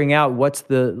figuring out what's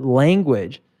the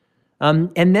language. And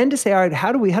then to say, all right,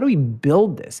 how do we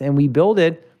build this? And we build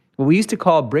it, what we used to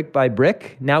call brick by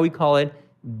brick. Now we call it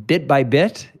bit by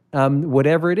bit,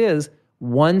 whatever it is,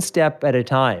 one step at a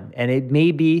time. And it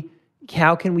may be,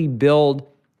 how can we build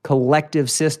collective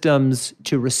systems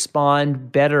to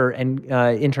respond better and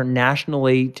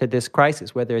internationally to this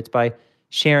crisis, whether it's by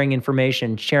sharing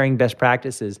information, sharing best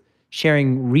practices,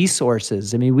 sharing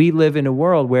resources. I mean, we live in a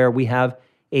world where we have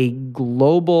a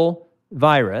global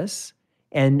virus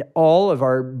and all of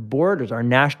our borders, our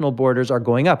national borders, are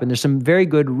going up. And there's some very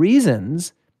good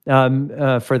reasons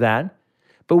for that.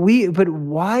 But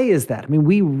why is that? I mean,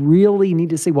 we really need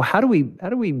to say, well, how do we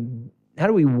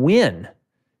win?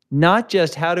 Not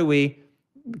just how do we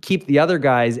keep the other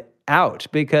guys out?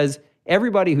 Because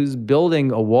everybody who's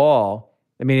building a wall,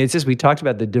 I mean, it's just, we talked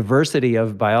about the diversity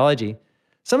of biology.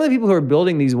 Some of the people who are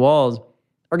building these walls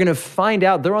are going to find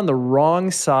out they're on the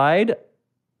wrong side.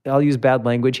 I'll use bad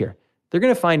language here. They're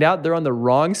going to find out they're on the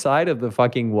wrong side of the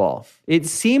fucking wall. It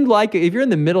seemed like, if you're in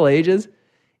the Middle Ages,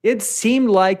 it seemed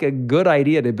like a good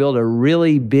idea to build a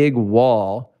really big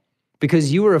wall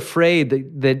because you were afraid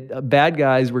that bad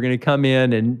guys were going to come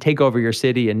in and take over your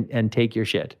city and take your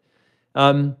shit.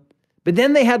 But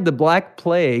then they had the Black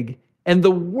Plague, and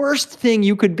the worst thing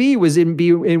you could be was be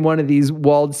in one of these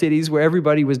walled cities where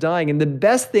everybody was dying. And the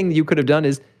best thing you could have done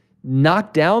is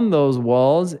knock down those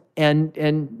walls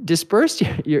and disperse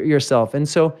yourself. And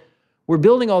so we're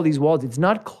building all these walls. It's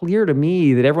not clear to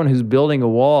me that everyone who's building a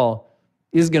wall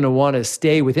is going to want to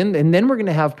stay within. And then we're going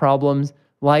to have problems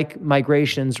like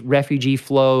migrations, refugee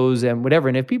flows, and whatever.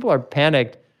 And if people are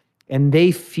panicked and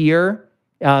they fear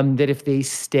that if they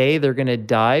stay, they're going to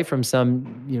die from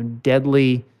some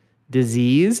deadly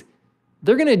disease,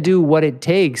 they're going to do what it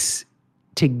takes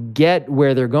to get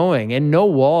where they're going. And no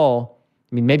wall,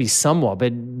 I mean, maybe some wall,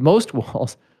 but most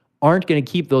walls aren't going to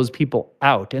keep those people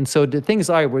out. And so the things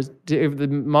if the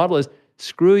model is,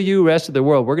 screw you, rest of the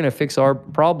world, we're going to fix our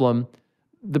problem.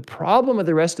 The problem of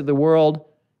the rest of the world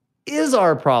is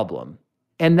our problem.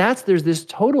 And there's this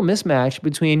total mismatch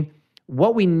between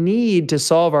what we need to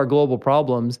solve our global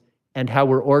problems and how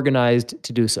we're organized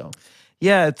to do so.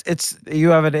 Yeah, it's you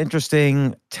have an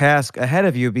interesting task ahead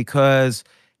of you, because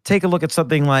take a look at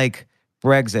something like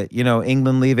Brexit,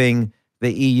 England leaving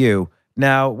the EU.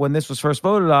 Now, when this was first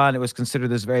voted on, it was considered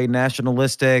this very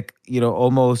nationalistic,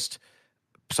 almost,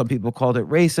 some people called it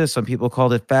racist, some people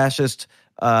called it fascist.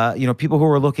 People who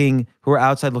were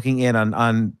outside looking in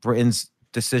on Britain's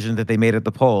decision that they made at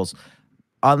the polls.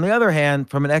 On the other hand,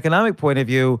 from an economic point of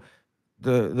view,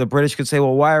 the British could say,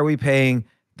 well, why are we paying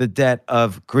the debt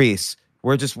of Greece?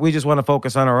 We just want to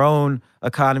focus on our own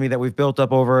economy that we've built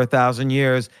up over 1,000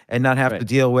 years and not have to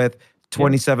deal with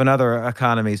 27 other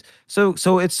economies. So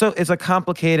it's a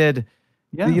complicated.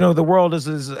 Yeah. The world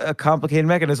is a complicated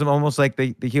mechanism, almost like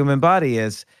the human body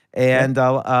is. And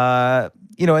and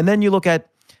then you look at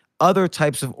other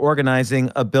types of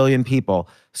organizing 1 billion people.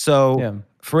 So,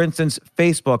 for instance,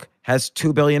 Facebook has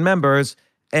 2 billion members,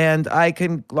 and I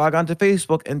can log onto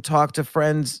Facebook and talk to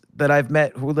friends that I've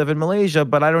met who live in Malaysia,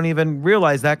 but I don't even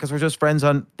realize that because we're just friends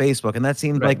on Facebook. And that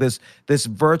seems like this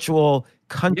virtual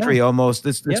country almost,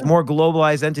 this more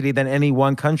globalized entity than any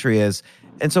one country is.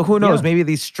 And so who knows, maybe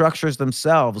these structures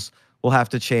themselves will have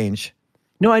to change.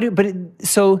 No, I do. But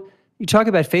so you talk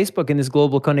about Facebook and this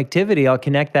global connectivity. I'll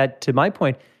connect that to my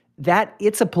point that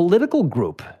it's a political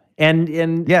group,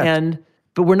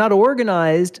 but we're not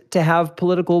organized to have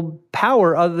political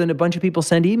power other than a bunch of people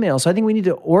send emails. So I think we need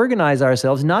to organize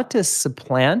ourselves, not to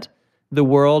supplant the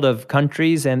world of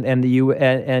countries and the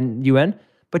UN,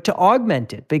 but to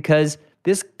augment it, because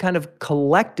this kind of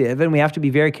collective, and we have to be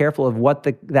very careful of what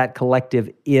that collective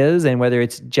is, and whether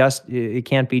it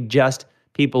can't be just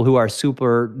people who are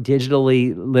super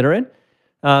digitally literate.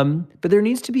 But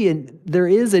there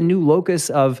is a new locus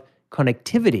of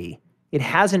connectivity. It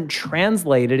hasn't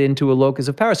translated into a locus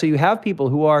of power. So you have people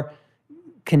who are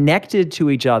connected to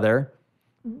each other,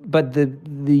 but the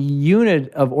unit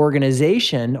of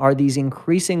organization are these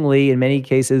increasingly, in many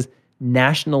cases,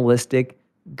 nationalistic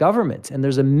governments. And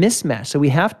there's a mismatch. So we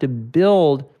have to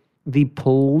build the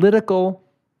political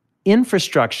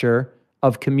infrastructure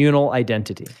of communal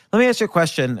identity. Let me ask you a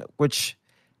question, which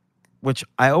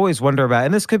I always wonder about.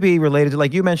 And this could be related to,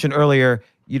 like you mentioned earlier,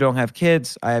 you don't have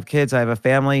kids. I have kids. I have a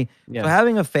family. Yeah. So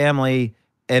having a family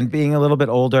and being a little bit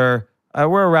older,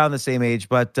 we're around the same age,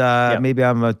 but maybe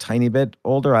I'm a tiny bit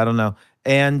older. I don't know.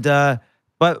 And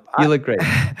but you look great.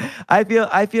 I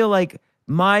feel like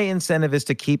my incentive is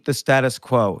to keep the status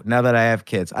quo now that I have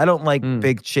kids. I don't like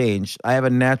big change. I have a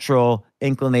natural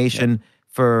inclination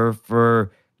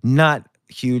for not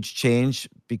huge change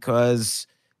because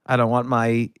I don't want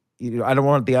I don't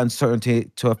want the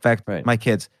uncertainty to affect my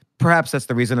kids. Perhaps that's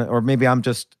the reason, or maybe I'm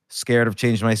just scared of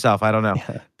change myself. I don't know.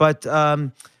 Yeah. But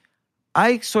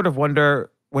I sort of wonder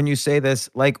when you say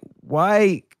this, like,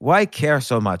 why care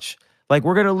so much? Like,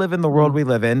 we're going to live in the world we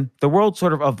live in. The world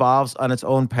sort of evolves on its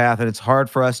own path, and it's hard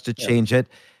for us to change it.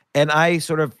 And I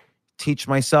sort of teach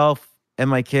myself and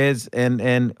my kids,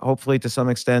 and hopefully to some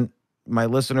extent my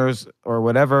listeners or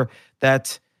whatever,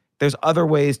 that there's other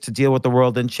ways to deal with the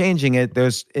world than changing it.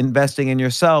 There's investing in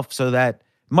yourself so that,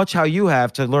 much how you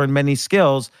have to learn many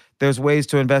skills, there's ways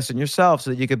to invest in yourself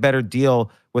so that you could better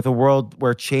deal with a world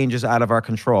where change is out of our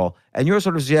control. And you're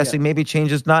sort of suggesting maybe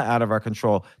change is not out of our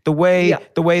control. The way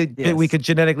we could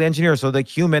genetically engineer so that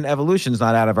human evolution is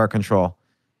not out of our control.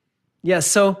 Yeah,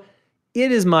 so it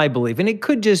is my belief, and it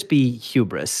could just be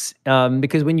hubris,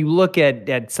 because when you look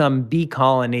at some bee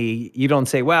colony, you don't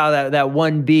say, wow, that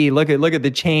one bee, look at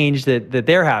the change that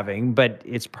they're having, but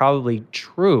it's probably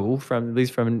true, at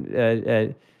least from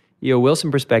E.O.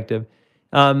 Wilson perspective.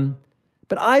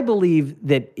 But I believe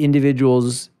that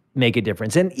individuals make a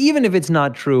difference. And even if it's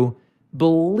not true,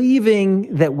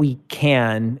 believing that we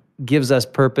can gives us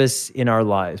purpose in our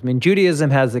lives. I mean, Judaism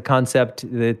has a concept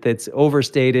that's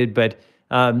overstated, but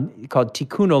called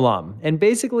tikkun olam. And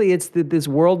basically, it's this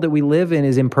world that we live in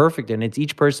is imperfect, and it's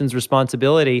each person's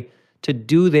responsibility to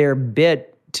do their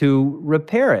bit to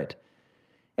repair it.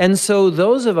 And so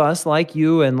those of us like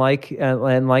you and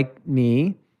like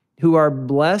me, who are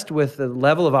blessed with the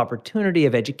level of opportunity,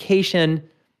 of education,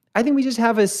 I think we just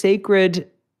have a sacred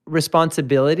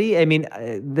responsibility. I mean,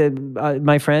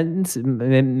 my friends,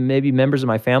 maybe members of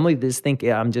my family, just think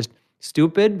I'm just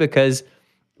stupid because,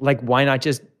 like, why not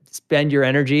just spend your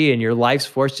energy and your life's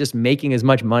force just making as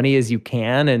much money as you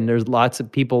can? And there's lots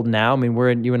of people now. I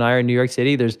mean, you and I are in New York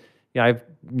City. There's, I have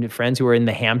friends who are in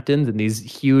the Hamptons and these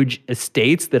huge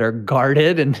estates that are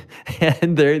guarded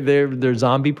and they're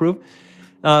zombie proof.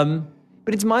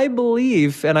 But it's my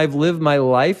belief, and I've lived my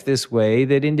life this way,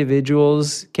 that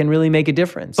individuals can really make a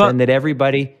difference, and that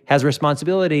everybody has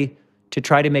responsibility to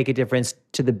try to make a difference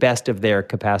to the best of their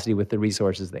capacity with the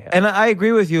resources they have. And I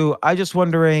agree with you. I'm just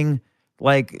wondering,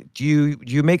 like, do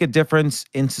you make a difference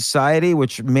in society,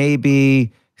 which may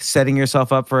be setting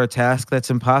yourself up for a task that's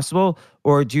impossible,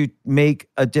 or do you make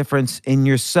a difference in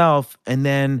yourself and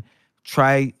then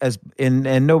try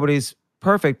and nobody's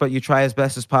perfect, but you try as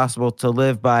best as possible to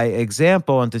live by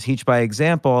example and to teach by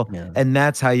example, and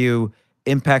that's how you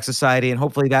impact society, and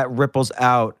hopefully that ripples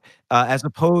out, as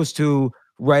opposed to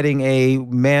writing a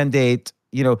mandate.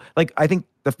 Like, I think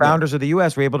the founders of the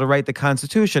U.S. were able to write the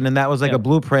Constitution, and that was like a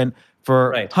blueprint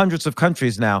for hundreds of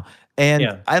countries now.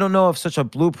 And I don't know if such a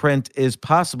blueprint is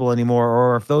possible anymore,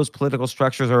 or if those political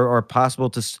structures are possible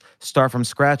to start from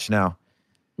scratch now.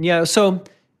 Yeah, so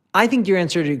I think your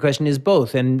answer to your question is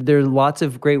both. And there are lots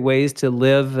of great ways to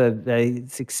live a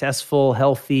successful,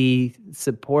 healthy,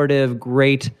 supportive,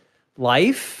 great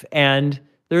life. And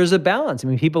there's a balance. I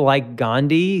mean, people like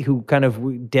Gandhi, who kind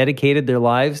of dedicated their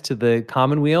lives to the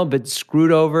commonweal, but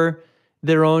screwed over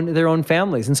their own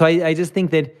families. And so I just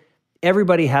think that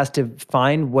everybody has to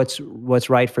find what's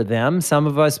right for them. Some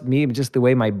of us, me, just the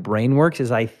way my brain works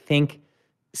is I think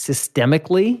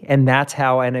systemically, and that's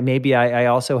how. And maybe I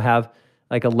also have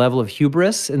like a level of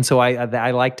hubris, and so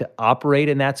I like to operate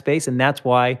in that space, and that's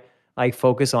why I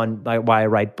focus on why I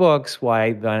write books. Why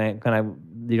I kind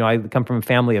of I come from a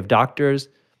family of doctors.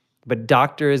 But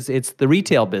doctors, it's the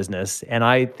retail business, and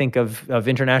I think of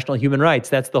international human rights.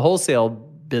 That's the wholesale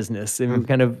business, and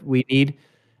we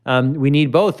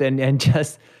need both. And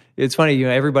just it's funny,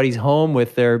 everybody's home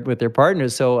with their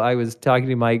partners. So I was talking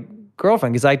to my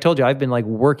girlfriend because I told you I've been like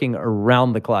working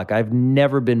around the clock. I've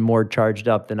never been more charged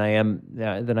up than I am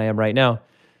right now.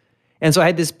 And so I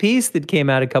had this piece that came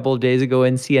out a couple of days ago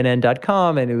in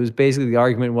CNN.com, and it was basically the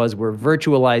argument was we're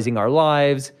virtualizing our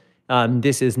lives.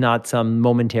 This is not some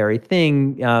momentary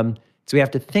thing. So we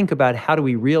have to think about how do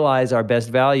we realize our best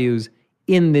values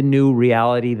in the new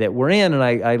reality that we're in. And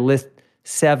I list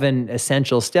 7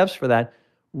 essential steps for that.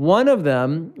 One of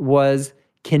them was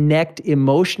connect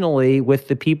emotionally with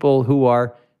the people who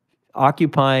are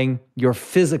occupying your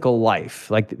physical life.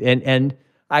 And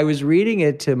I was reading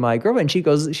it to my girlfriend. She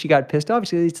got pissed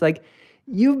off. It's like,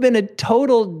 you've been a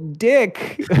total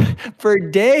dick for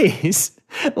days.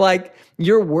 Like,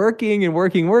 you're working and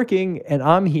working, and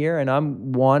I'm here and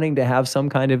I'm wanting to have some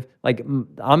kind of, like,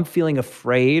 I'm feeling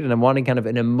afraid and I'm wanting kind of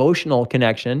an emotional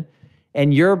connection,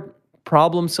 and you're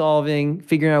problem solving,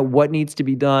 figuring out what needs to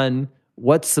be done,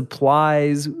 what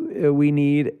supplies we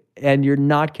need, and you're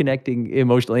not connecting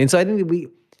emotionally. And so I think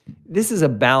that this is a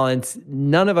balance.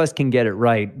 None of us can get it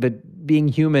right, but being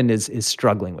human is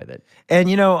struggling with it. And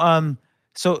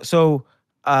so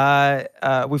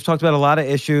we've talked about a lot of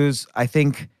issues. I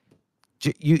think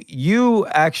you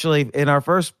actually, in our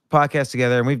first podcast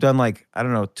together, and we've done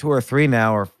 2 or 3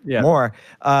 now or more.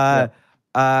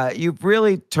 You've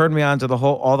really turned me on to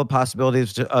all the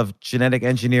possibilities of genetic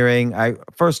engineering.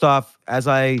 First off, as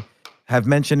I have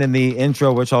mentioned in the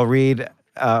intro, which I'll read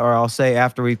or I'll say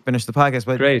after we finish the podcast.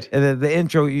 But great. The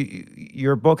intro,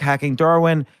 your book Hacking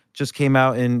Darwin just came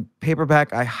out in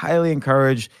paperback. I highly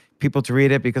encourage people to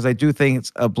read it because I do think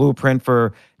it's a blueprint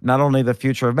for not only the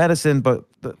future of medicine, but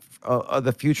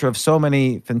the future of so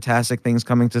many fantastic things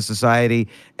coming to society.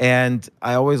 And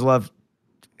I always love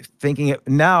thinking it.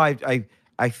 Now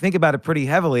I think about it pretty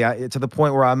heavily to the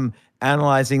point where I'm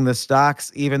analyzing the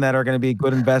stocks even that are going to be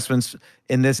good investments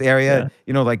in this area.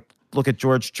 Like look at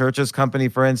George Church's company,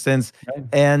 for instance. Right.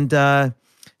 And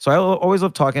so I always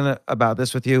love talking about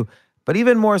this with you. But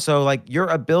even more so, like your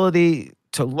ability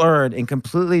to learn in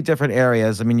completely different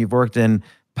areas. I mean, you've worked in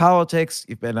politics.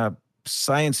 You've been a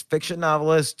science fiction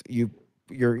novelist.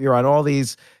 You're on all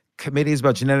these committees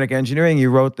about genetic engineering.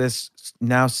 You wrote this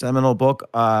now seminal book,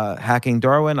 Hacking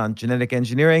Darwin, on genetic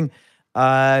engineering.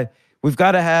 We've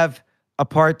got to have a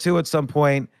part 2 at some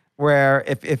point where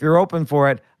if you're open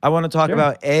for it, I want to talk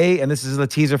about and this is the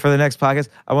teaser for the next podcast.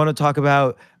 I want to talk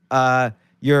about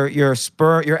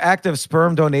your active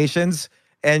sperm donations.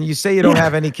 And you say you don't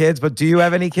have any kids, but do you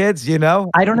have any kids? I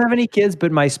don't have any kids,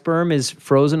 but my sperm is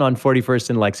frozen on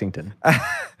 41st in Lexington.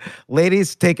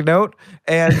 Ladies, take note.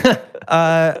 And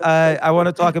I want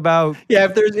to talk about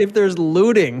if there's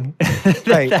looting,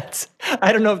 right.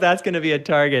 I don't know if that's going to be a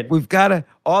target. We've got to.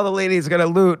 All the ladies are going to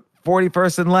loot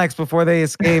 41st and Lex before they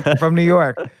escape from New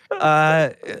York.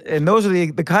 And those are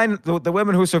the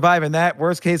women who survive in that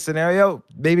worst case scenario.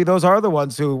 Maybe those are the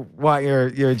ones who want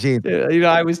your genes.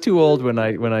 I was too old when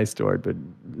I stored, but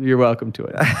you're welcome to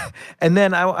it. And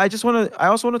then I also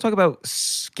want to talk about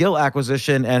skill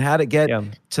acquisition and how to get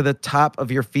to the top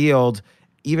of your field.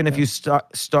 Even if you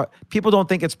start, people don't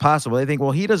think it's possible. They think,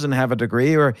 well, he doesn't have a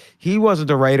degree, or he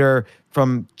wasn't a writer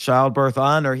from childbirth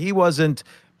on, or he wasn't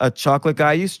a chocolate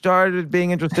guy. You started being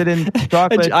interested in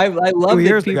chocolate. I love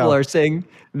that people are saying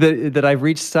that I've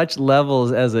reached such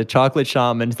levels as a chocolate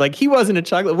shaman. It's like, he wasn't a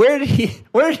chocolate. Where did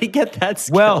he get that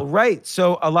skill? Well, right.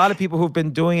 So a lot of people who've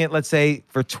been doing it, let's say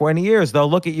for 20 years, they'll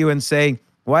look at you and say,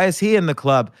 why is he in the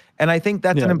club? And I think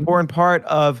that's an important part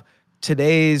of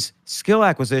today's skill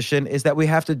acquisition, is that we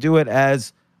have to do it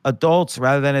as adults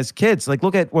rather than as kids. Like,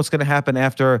 look at what's going to happen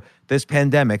after this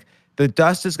pandemic. The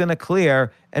dust is going to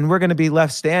clear and we're going to be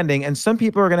left standing. And some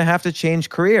people are going to have to change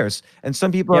careers. And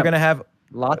some people are going to have...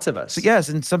 Lots of us. Yes.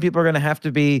 And some people are going to have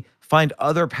to find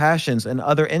other passions and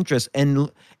other interests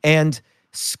and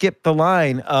skip the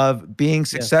line of being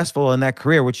successful in that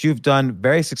career, which you've done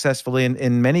very successfully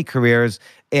in many careers.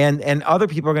 And other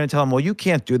people are going to tell them, well, you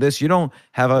can't do this. You don't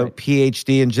have a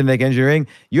PhD in genetic engineering.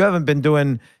 You haven't been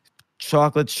doing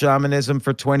chocolate shamanism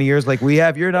for 20 years like we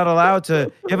have. You're not allowed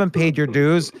to, you haven't paid your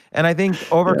dues. And I think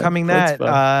overcoming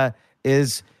that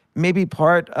is maybe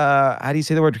part, how do you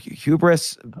say the word,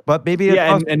 hubris? But maybe it's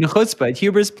also, and chutzpah,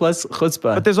 hubris plus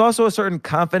chutzpah. but there's also a certain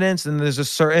confidence, and there's a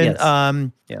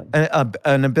certain Yes.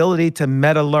 an ability to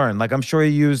meta learn. Like I'm sure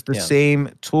you use the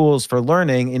same tools for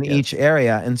learning in each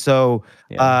area, and so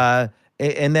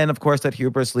and then of course that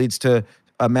hubris leads to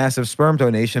a massive sperm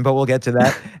donation. But we'll get to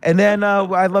that. And then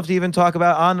I'd love to even talk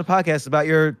about on the podcast about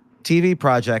your TV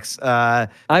projects. I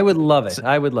would love it.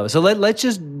 I would love it. So let's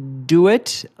just do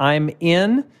it. I'm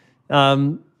in.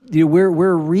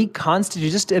 We're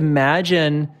reconstituting. Just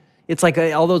imagine it's like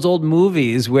all those old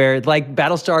movies where, like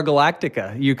Battlestar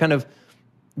Galactica,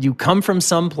 you come from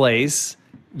someplace,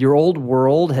 your old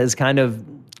world has kind of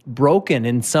broken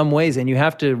in some ways, and you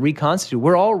have to reconstitute.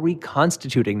 We're all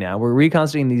reconstituting now. We're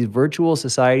reconstituting these virtual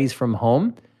societies from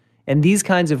home, and these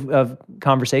kinds of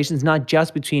conversations, not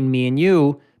just between me and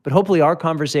you, but hopefully our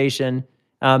conversation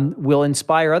will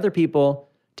inspire other people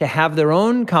to have their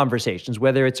own conversations,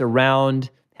 whether it's around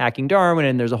hacking Darwin,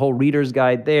 and there's a whole reader's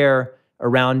guide there,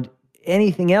 around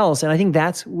anything else. And I think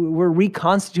we're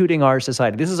reconstituting our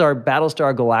society. This is our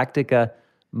Battlestar Galactica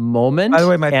moment. By the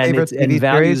way, my favorite TV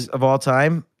series of all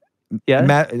time,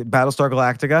 Battlestar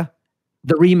Galactica.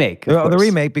 The remake. The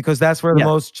remake, because that's where the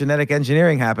most genetic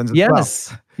engineering happens as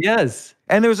well. Yes.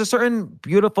 And there was a certain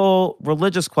beautiful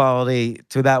religious quality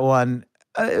to that one,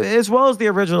 as well as the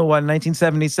original one,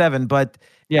 1977. But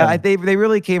they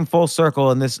really came full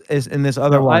circle in this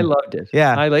other one. I loved it.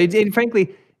 Yeah, and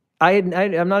frankly, I'm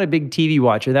not a big TV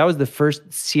watcher. That was the first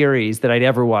series that I'd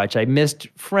ever watch. I missed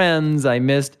Friends. I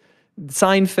missed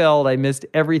Seinfeld. I missed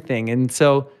everything, and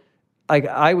so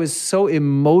I was so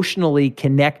emotionally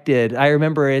connected. I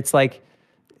remember it's like,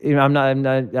 I'm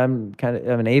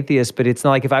an atheist, but it's not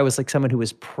like if I was like someone who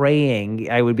was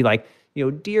praying, I would be like,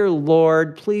 dear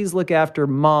Lord, please look after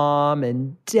mom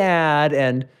and dad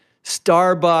and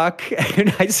Starbuck.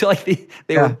 And I just feel like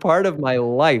they were part of my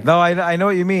life. No, I know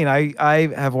what you mean. I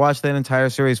have watched that entire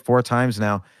series 4 times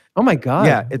now. Oh my God.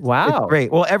 Yeah, it's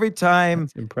great. Well, every time.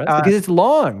 That's impressive. Because it's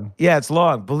long. Yeah, it's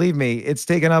long. Believe me, it's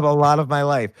taken up a lot of my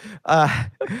life.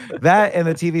 That and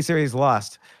the TV series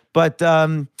Lost. But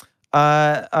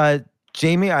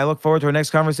Jamie, I look forward to our next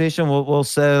conversation. We'll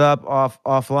set it up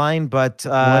offline, but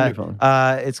wonderful.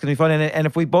 It's gonna be fun. And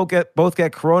if we both get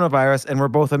coronavirus and we're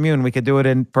both immune, we could do it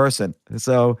in person.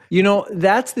 So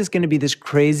that's going to be this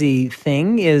crazy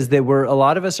thing, is that a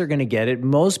lot of us are going to get it.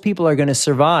 Most people are going to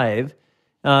survive.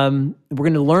 We're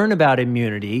going to learn about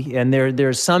immunity, and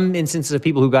there's some instances of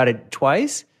people who got it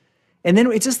twice, and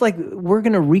then it's just like we're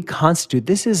going to reconstitute.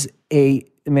 This is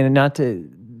not to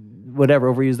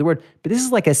overuse the word, but this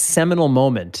is like a seminal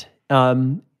moment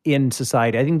in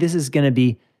society. I think this is going to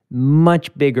be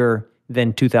much bigger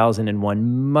than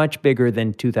 2001, much bigger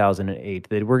than 2008.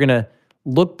 That we're going to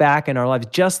look back in our lives,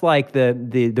 just like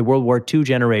the World War II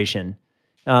generation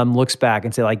looks back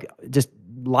and say, like, just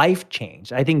life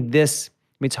changed. I think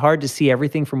it's hard to see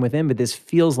everything from within, but this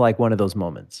feels like one of those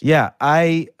moments. Yeah,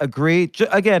 I agree.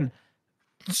 Again,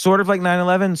 sort of like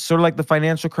 9/11, sort of like the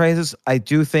financial crisis. I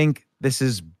do think this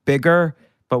is bigger,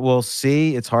 but we'll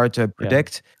see. It's hard to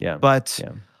predict. Yeah. But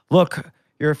look,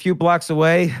 you're a few blocks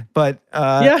away, but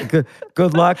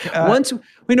good luck.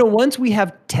 Once we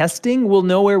have testing, we'll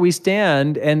know where we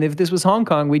stand. And if this was Hong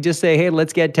Kong, we just say, hey,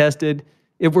 let's get tested.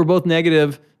 If we're both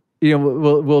negative,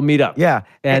 we'll meet up. Yeah.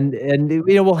 And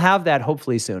we'll have that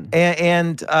hopefully soon.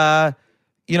 And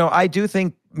I do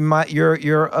think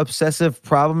your obsessive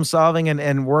problem solving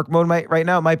and work mode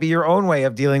might be your own way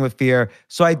of dealing with fear.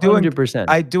 So I do 100%.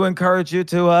 I do encourage you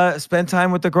to spend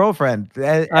time with the girlfriend.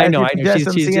 I know.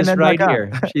 She's just right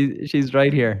here. She's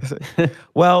right here.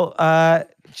 Well,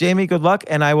 Jamie, good luck,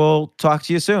 and I will talk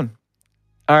to you soon.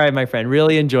 All right, my friend.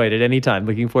 Really enjoyed it. Anytime.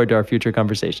 Looking forward to our future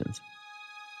conversations.